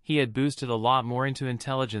 He had boosted a lot more into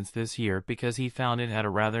intelligence this year because he found it had a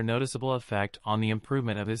rather noticeable effect on the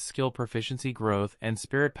improvement of his skill proficiency growth and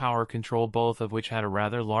spirit power control, both of which had a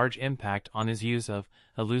rather large impact on his use of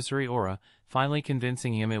illusory aura, finally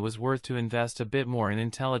convincing him it was worth to invest a bit more in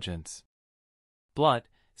intelligence. Blut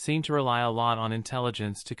seemed to rely a lot on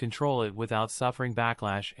intelligence to control it without suffering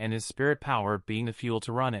backlash, and his spirit power being the fuel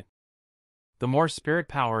to run it. The more spirit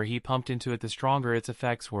power he pumped into it, the stronger its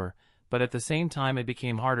effects were, but at the same time it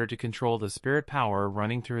became harder to control the spirit power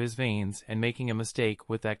running through his veins, and making a mistake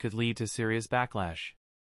with that could lead to serious backlash.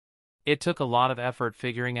 It took a lot of effort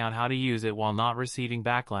figuring out how to use it while not receiving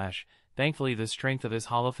backlash. Thankfully, the strength of his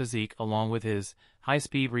hollow physique along with his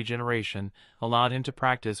high-speed regeneration allowed him to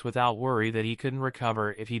practice without worry that he couldn't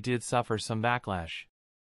recover if he did suffer some backlash.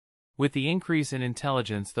 With the increase in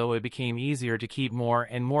intelligence, though, it became easier to keep more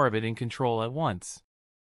and more of it in control at once.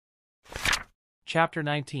 Chapter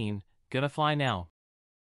 19. Gonna fly now.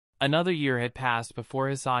 Another year had passed before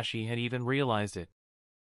Hisashi had even realized it.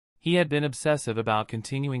 He had been obsessive about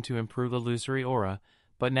continuing to improve illusory aura,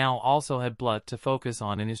 but now also had Blut to focus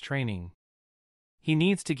on in his training. He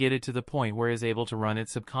needs to get it to the point where he is able to run it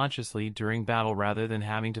subconsciously during battle rather than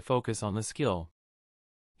having to focus on the skill.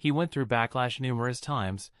 He went through backlash numerous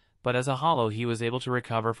times, but as a hollow he was able to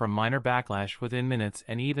recover from minor backlash within minutes,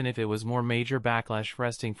 and even if it was more major backlash,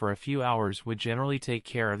 resting for a few hours would generally take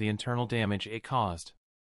care of the internal damage it caused.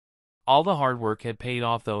 All the hard work had paid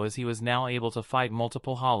off, though, as he was now able to fight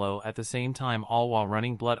multiple hollow at the same time, all while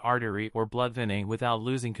running blood artery or blood vein without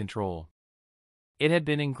losing control. It had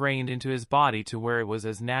been ingrained into his body to where it was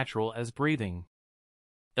as natural as breathing.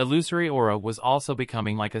 Illusory aura was also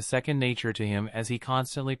becoming like a second nature to him as he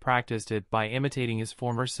constantly practiced it by imitating his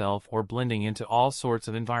former self or blending into all sorts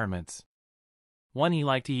of environments. One he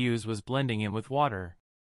liked to use was blending in with water.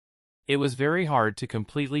 It was very hard to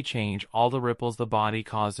completely change all the ripples the body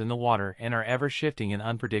caused in the water and are ever shifting in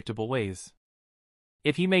unpredictable ways.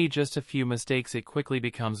 If he made just a few mistakes, it quickly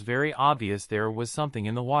becomes very obvious there was something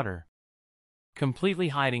in the water. Completely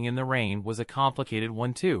hiding in the rain was a complicated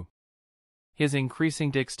one too. His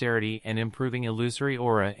increasing dexterity and improving illusory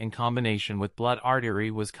aura in combination with blood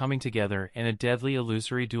artery was coming together in a deadly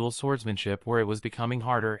illusory dual swordsmanship where it was becoming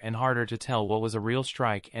harder and harder to tell what was a real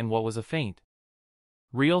strike and what was a feint.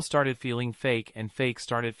 Real started feeling fake and fake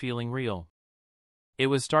started feeling real. It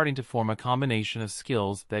was starting to form a combination of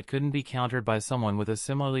skills that couldn't be countered by someone with a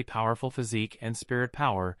similarly powerful physique and spirit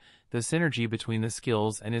power, the synergy between the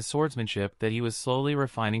skills and his swordsmanship that he was slowly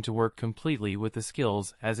refining to work completely with the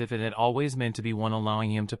skills as if it had always meant to be one,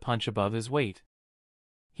 allowing him to punch above his weight.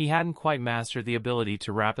 He hadn't quite mastered the ability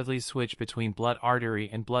to rapidly switch between blood artery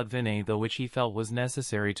and blood vein, though, which he felt was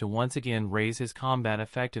necessary to once again raise his combat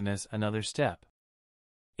effectiveness another step.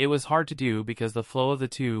 It was hard to do because the flow of the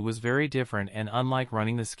two was very different, and unlike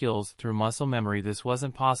running the skills through muscle memory, this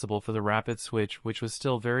wasn't possible for the rapid switch, which was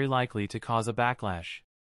still very likely to cause a backlash.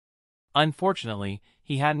 Unfortunately,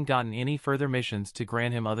 he hadn't gotten any further missions to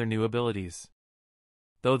grant him other new abilities.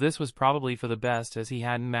 Though this was probably for the best, as he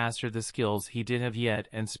hadn't mastered the skills he did have yet,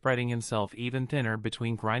 and spreading himself even thinner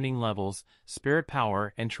between grinding levels, spirit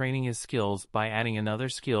power, and training his skills by adding another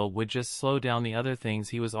skill would just slow down the other things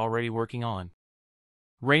he was already working on.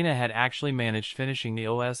 Reina had actually managed finishing the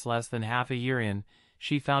OS less than half a year in.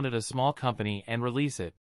 She founded a small company and released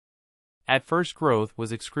it. At first, growth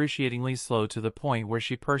was excruciatingly slow to the point where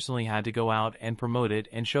she personally had to go out and promote it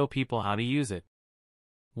and show people how to use it.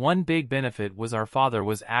 One big benefit was our father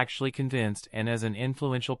was actually convinced, and as an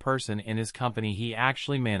influential person in his company, he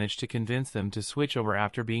actually managed to convince them to switch over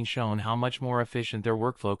after being shown how much more efficient their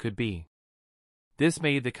workflow could be. This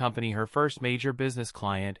made the company her first major business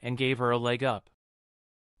client and gave her a leg up.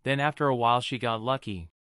 Then after a while she got lucky.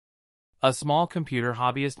 A small computer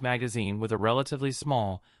hobbyist magazine with a relatively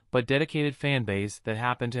small but dedicated fan base that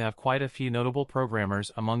happened to have quite a few notable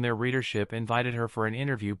programmers among their readership invited her for an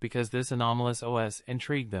interview because this anomalous OS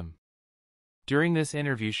intrigued them. During this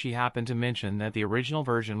interview, she happened to mention that the original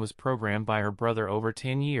version was programmed by her brother over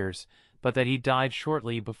 10 years, but that he died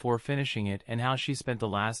shortly before finishing it, and how she spent the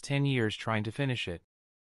last 10 years trying to finish it.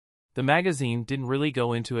 The magazine didn't really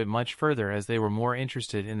go into it much further, as they were more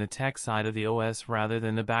interested in the tech side of the OS rather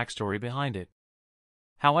than the backstory behind it.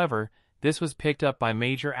 However, this was picked up by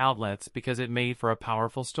major outlets because it made for a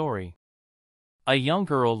powerful story. A young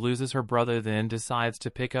girl loses her brother, then decides to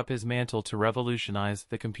pick up his mantle to revolutionize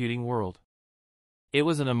the computing world. It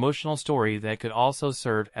was an emotional story that could also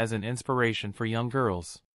serve as an inspiration for young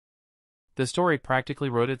girls. The story practically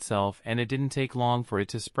wrote itself, and it didn't take long for it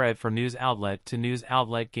to spread from news outlet to news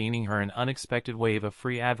outlet, gaining her an unexpected wave of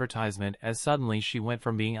free advertisement as suddenly she went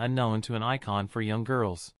from being unknown to an icon for young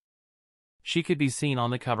girls. She could be seen on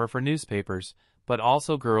the cover for newspapers, but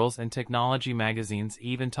also girls and technology magazines,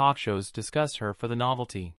 even talk shows discussed her for the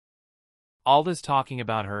novelty. All this talking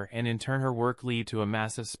about her and in turn her work lead to a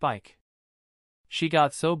massive spike. She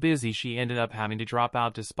got so busy she ended up having to drop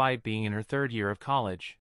out despite being in her third year of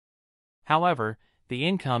college. However, the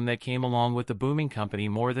income that came along with the booming company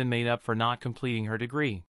more than made up for not completing her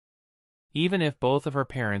degree. Even if both of her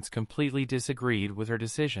parents completely disagreed with her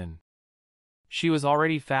decision. She was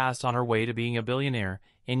already fast on her way to being a billionaire,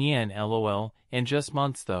 in yen lol, in just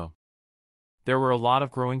months though. There were a lot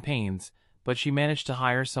of growing pains, but she managed to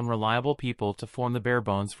hire some reliable people to form the bare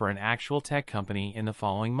bones for an actual tech company in the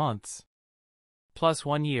following months. Plus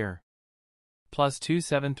 1 year. Plus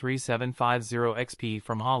 273750 XP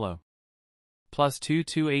from Hollow. Plus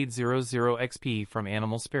 22800 XP from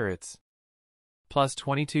Animal Spirits. Plus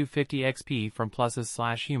 2250 XP from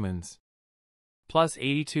Pluses/Humans. Plus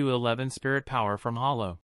 8211 Spirit Power from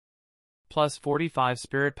Hollow. Plus 45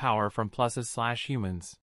 Spirit Power from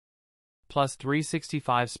Pluses/Humans. Plus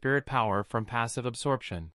 365 Spirit Power from Passive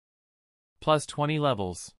Absorption. Plus 20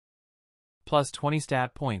 levels. Plus 20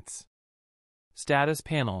 stat points. Status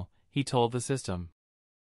panel, he told the system.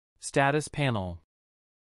 Status panel.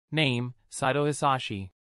 Name, Saito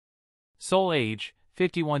Hisashi. Soul age,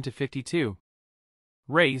 51 to 52.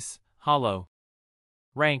 Race, Hollow.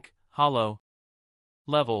 Rank, Hollow.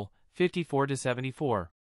 Level, 54 to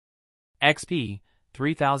 74. XP,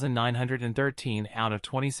 3,913 out of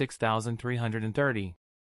 26,330.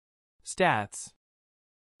 Stats.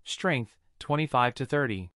 Strength, 25 to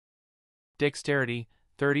 30. Dexterity,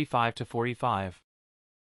 35 to 45.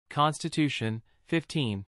 Constitution,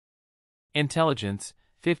 15. Intelligence,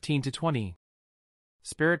 15 to 20.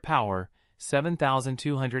 Spirit power,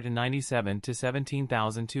 7,297 to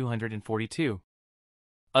 17,242.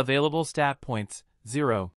 Available stat points,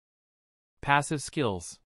 0. Passive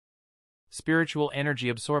skills. Spiritual energy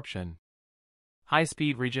absorption.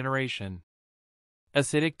 High-speed regeneration.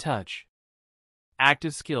 Acidic touch.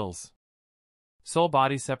 Active skills.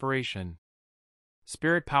 Soul-body separation.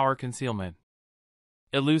 Spirit power concealment.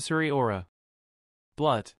 Illusory aura.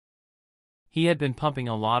 Blood. He had been pumping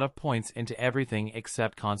a lot of points into everything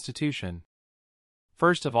except constitution.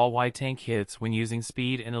 First of all, why tank hits when using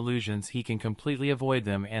speed and illusions? He can completely avoid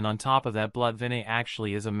them, and on top of that, blood vein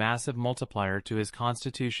actually is a massive multiplier to his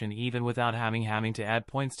constitution even without having to add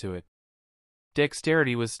points to it.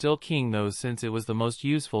 Dexterity was still king though, since it was the most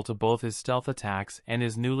useful to both his stealth attacks and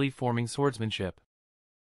his newly forming swordsmanship.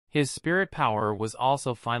 His spirit power was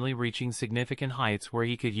also finally reaching significant heights where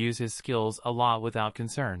he could use his skills a lot without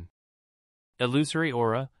concern. Illusory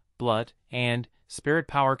aura, blood, and spirit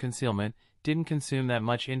power concealment didn't consume that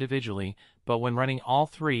much individually, but when running all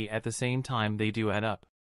three at the same time they do add up.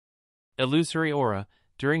 Illusory aura,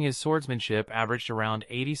 during his swordsmanship, averaged around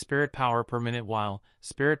 80 spirit power per minute, while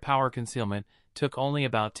spirit power concealment took only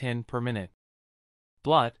about 10 per minute.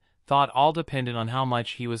 Blood, thought all depended on how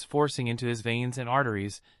much he was forcing into his veins and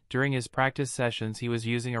arteries. During his practice sessions he was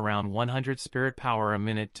using around 100 spirit power a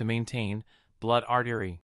minute to maintain blood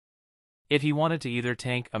artery. If he wanted to either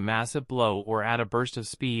tank a massive blow or add a burst of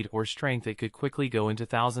speed or strength, it could quickly go into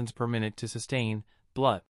thousands per minute to sustain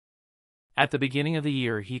blood. At the beginning of the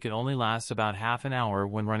year he could only last about half an hour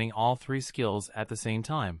when running all three skills at the same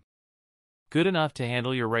time. Good enough to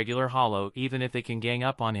handle your regular hollow even if they can gang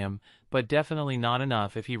up on him, but definitely not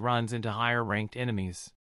enough if he runs into higher ranked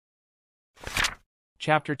enemies.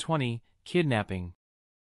 Chapter 20, Kidnapping.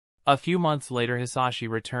 A few months later, Hisashi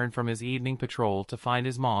returned from his evening patrol to find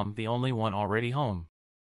his mom the only one already home.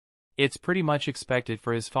 It's pretty much expected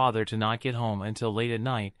for his father to not get home until late at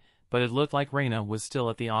night, but it looked like Reina was still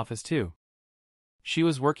at the office too. She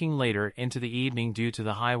was working later into the evening due to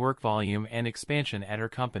the high work volume and expansion at her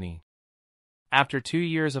company. After 2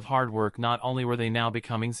 years of hard work, not only were they now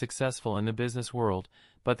becoming successful in the business world,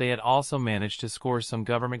 but they had also managed to score some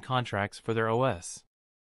government contracts for their OS.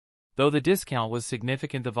 Though the discount was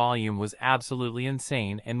significant, the volume was absolutely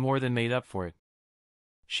insane and more than made up for it.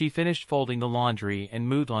 She finished folding the laundry and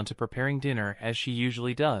moved on to preparing dinner as she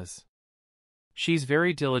usually does. She's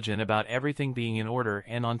very diligent about everything being in order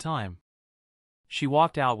and on time. She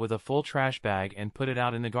walked out with a full trash bag and put it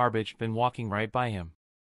out in the garbage bin, walking right by him.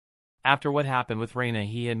 After what happened with Reina,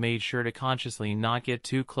 he had made sure to consciously not get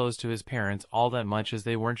too close to his parents all that much, as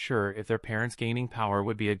they weren't sure if their parents gaining power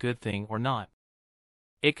would be a good thing or not.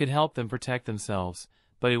 It could help them protect themselves,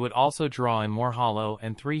 but it would also draw in more hollow,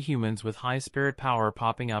 and 3 humans with high spirit power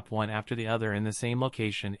popping up one after the other in the same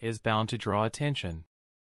location is bound to draw attention.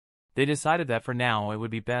 They decided that for now it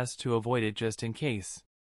would be best to avoid it just in case.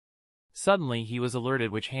 Suddenly he was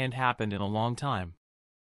alerted, which hadn't happened in a long time.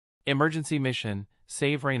 Emergency mission,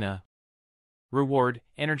 save Reina. Reward,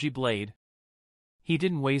 energy blade. He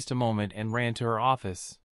didn't waste a moment and ran to her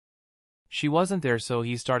office. She wasn't there, so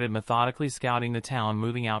he started methodically scouting the town,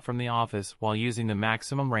 moving out from the office while using the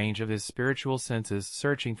maximum range of his spiritual senses,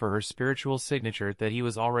 searching for her spiritual signature that he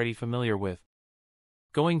was already familiar with.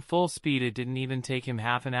 Going full speed, it didn't even take him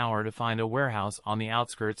half an hour to find a warehouse on the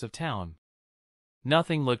outskirts of town.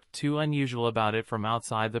 Nothing looked too unusual about it from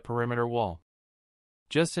outside the perimeter wall.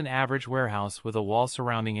 Just an average warehouse with a wall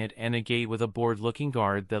surrounding it and a gate with a bored-looking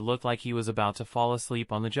guard that looked like he was about to fall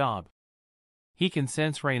asleep on the job. He can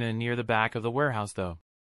sense Reina near the back of the warehouse though.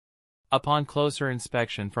 Upon closer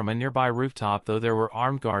inspection from a nearby rooftop, though, there were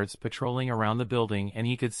armed guards patrolling around the building, and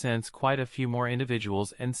he could sense quite a few more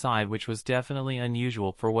individuals inside, which was definitely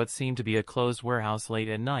unusual for what seemed to be a closed warehouse late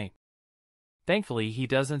at night. Thankfully, he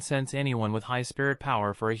doesn't sense anyone with high spirit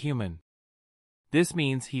power for a human. This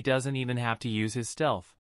means he doesn't even have to use his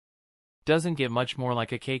stealth. Doesn't get much more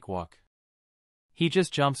like a cakewalk. He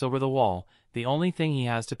just jumps over the wall. The only thing he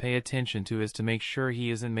has to pay attention to is to make sure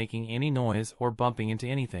he isn't making any noise or bumping into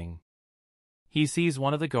anything. He sees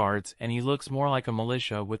one of the guards, and he looks more like a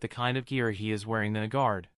militia with the kind of gear he is wearing than a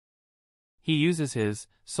guard. He uses his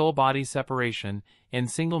soul-body separation,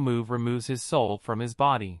 and single move removes his soul from his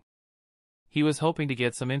body. He was hoping to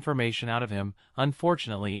get some information out of him.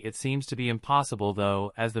 Unfortunately, it seems to be impossible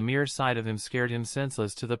though, as the mere sight of him scared him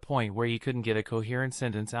senseless to the point where he couldn't get a coherent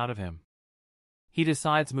sentence out of him. He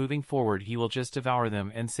decides moving forward he will just devour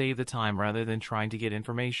them and save the time rather than trying to get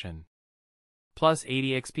information. Plus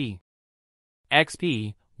 80 XP.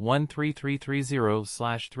 XP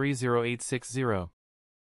 13330/30860.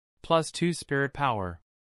 Plus 2 spirit power.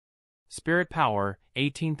 Spirit power,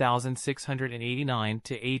 18,689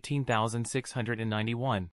 to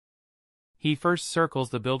 18,691. He first circles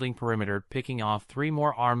the building perimeter, picking off 3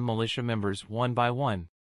 more armed militia members one by one.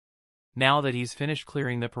 Now that he's finished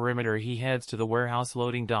clearing the perimeter, he heads to the warehouse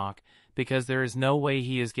loading dock, because there is no way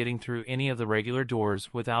he is getting through any of the regular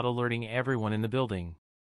doors without alerting everyone in the building.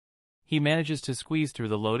 He manages to squeeze through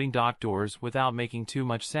the loading dock doors without making too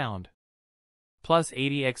much sound. Plus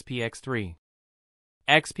 80 XP x3.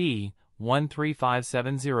 XP,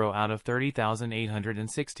 13570 out of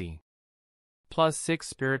 30,860. Plus 6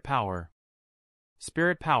 spirit power.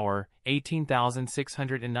 Spirit power,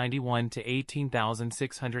 18,691 to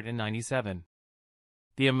 18,697.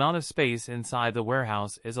 The amount of space inside the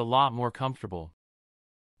warehouse is a lot more comfortable.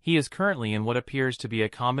 He is currently in what appears to be a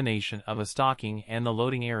combination of a stocking and the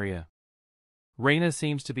loading area. Reina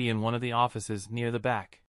seems to be in one of the offices near the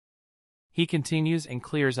back. He continues and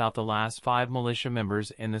clears out the last 5 militia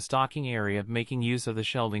members in the stocking area, making use of the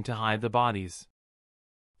shelving to hide the bodies.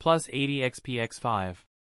 Plus 80 XP x5.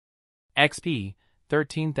 XP,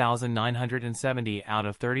 13,970 out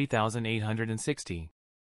of 30,860.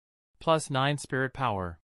 Plus 9 spirit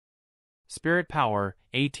power. Spirit power,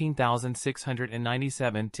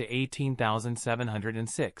 18,697 to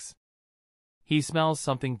 18,706. He smells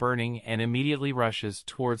something burning and immediately rushes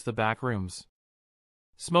towards the back rooms.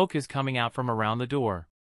 Smoke is coming out from around the door.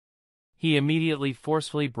 He immediately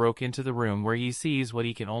forcefully broke into the room, where he sees what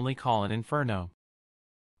he can only call an inferno.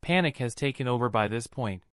 Panic has taken over by this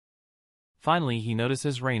point. Finally, he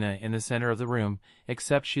notices Reina in the center of the room,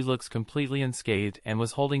 except she looks completely unscathed and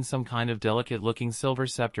was holding some kind of delicate-looking silver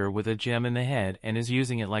scepter with a gem in the head and is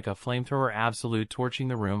using it like a flamethrower, absolute torching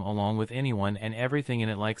the room along with anyone and everything in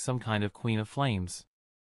it like some kind of queen of flames.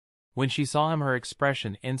 When she saw him, her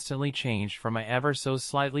expression instantly changed from a ever so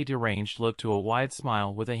slightly deranged look to a wide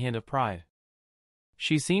smile with a hint of pride.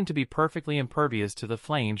 She seemed to be perfectly impervious to the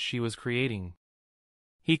flames she was creating.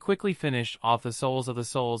 He quickly finished off the souls of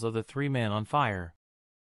the 3 men on fire.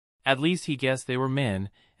 At least he guessed they were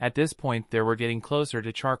men. At this point they were getting closer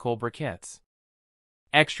to charcoal briquettes.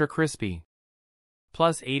 Extra crispy.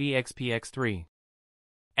 Plus 80 XP x3.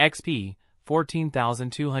 XP,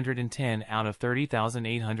 14,210 out of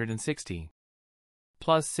 30,860.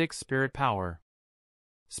 Plus 6 spirit power.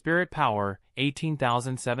 Spirit power,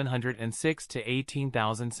 18,706 to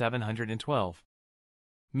 18,712.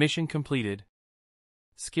 Mission completed.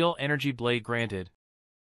 Skill energy blade granted.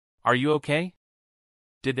 Are you okay?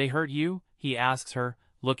 Did they hurt you? He asks her,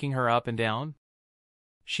 looking her up and down.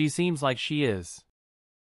 She seems like she is.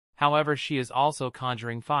 However, she is also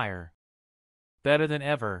conjuring fire. Better than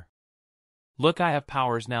ever. Look, I have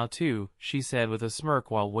powers now too, she said with a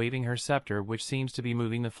smirk while waving her scepter, which seems to be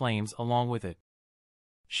moving the flames along with it.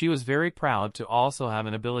 She was very proud to also have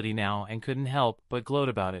an ability now and couldn't help but gloat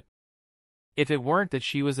about it. If it weren't that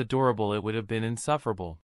she was adorable, it would have been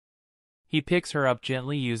insufferable. He picks her up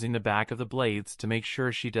gently, using the back of the blades to make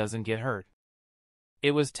sure she doesn't get hurt.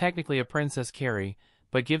 It was technically a princess carry,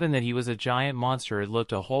 but given that he was a giant monster, it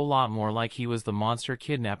looked a whole lot more like he was the monster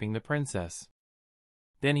kidnapping the princess.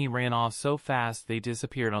 Then he ran off so fast they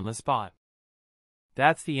disappeared on the spot.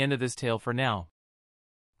 That's the end of this tale for now.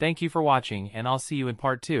 Thank you for watching, and I'll see you in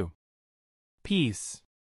part 2. Peace.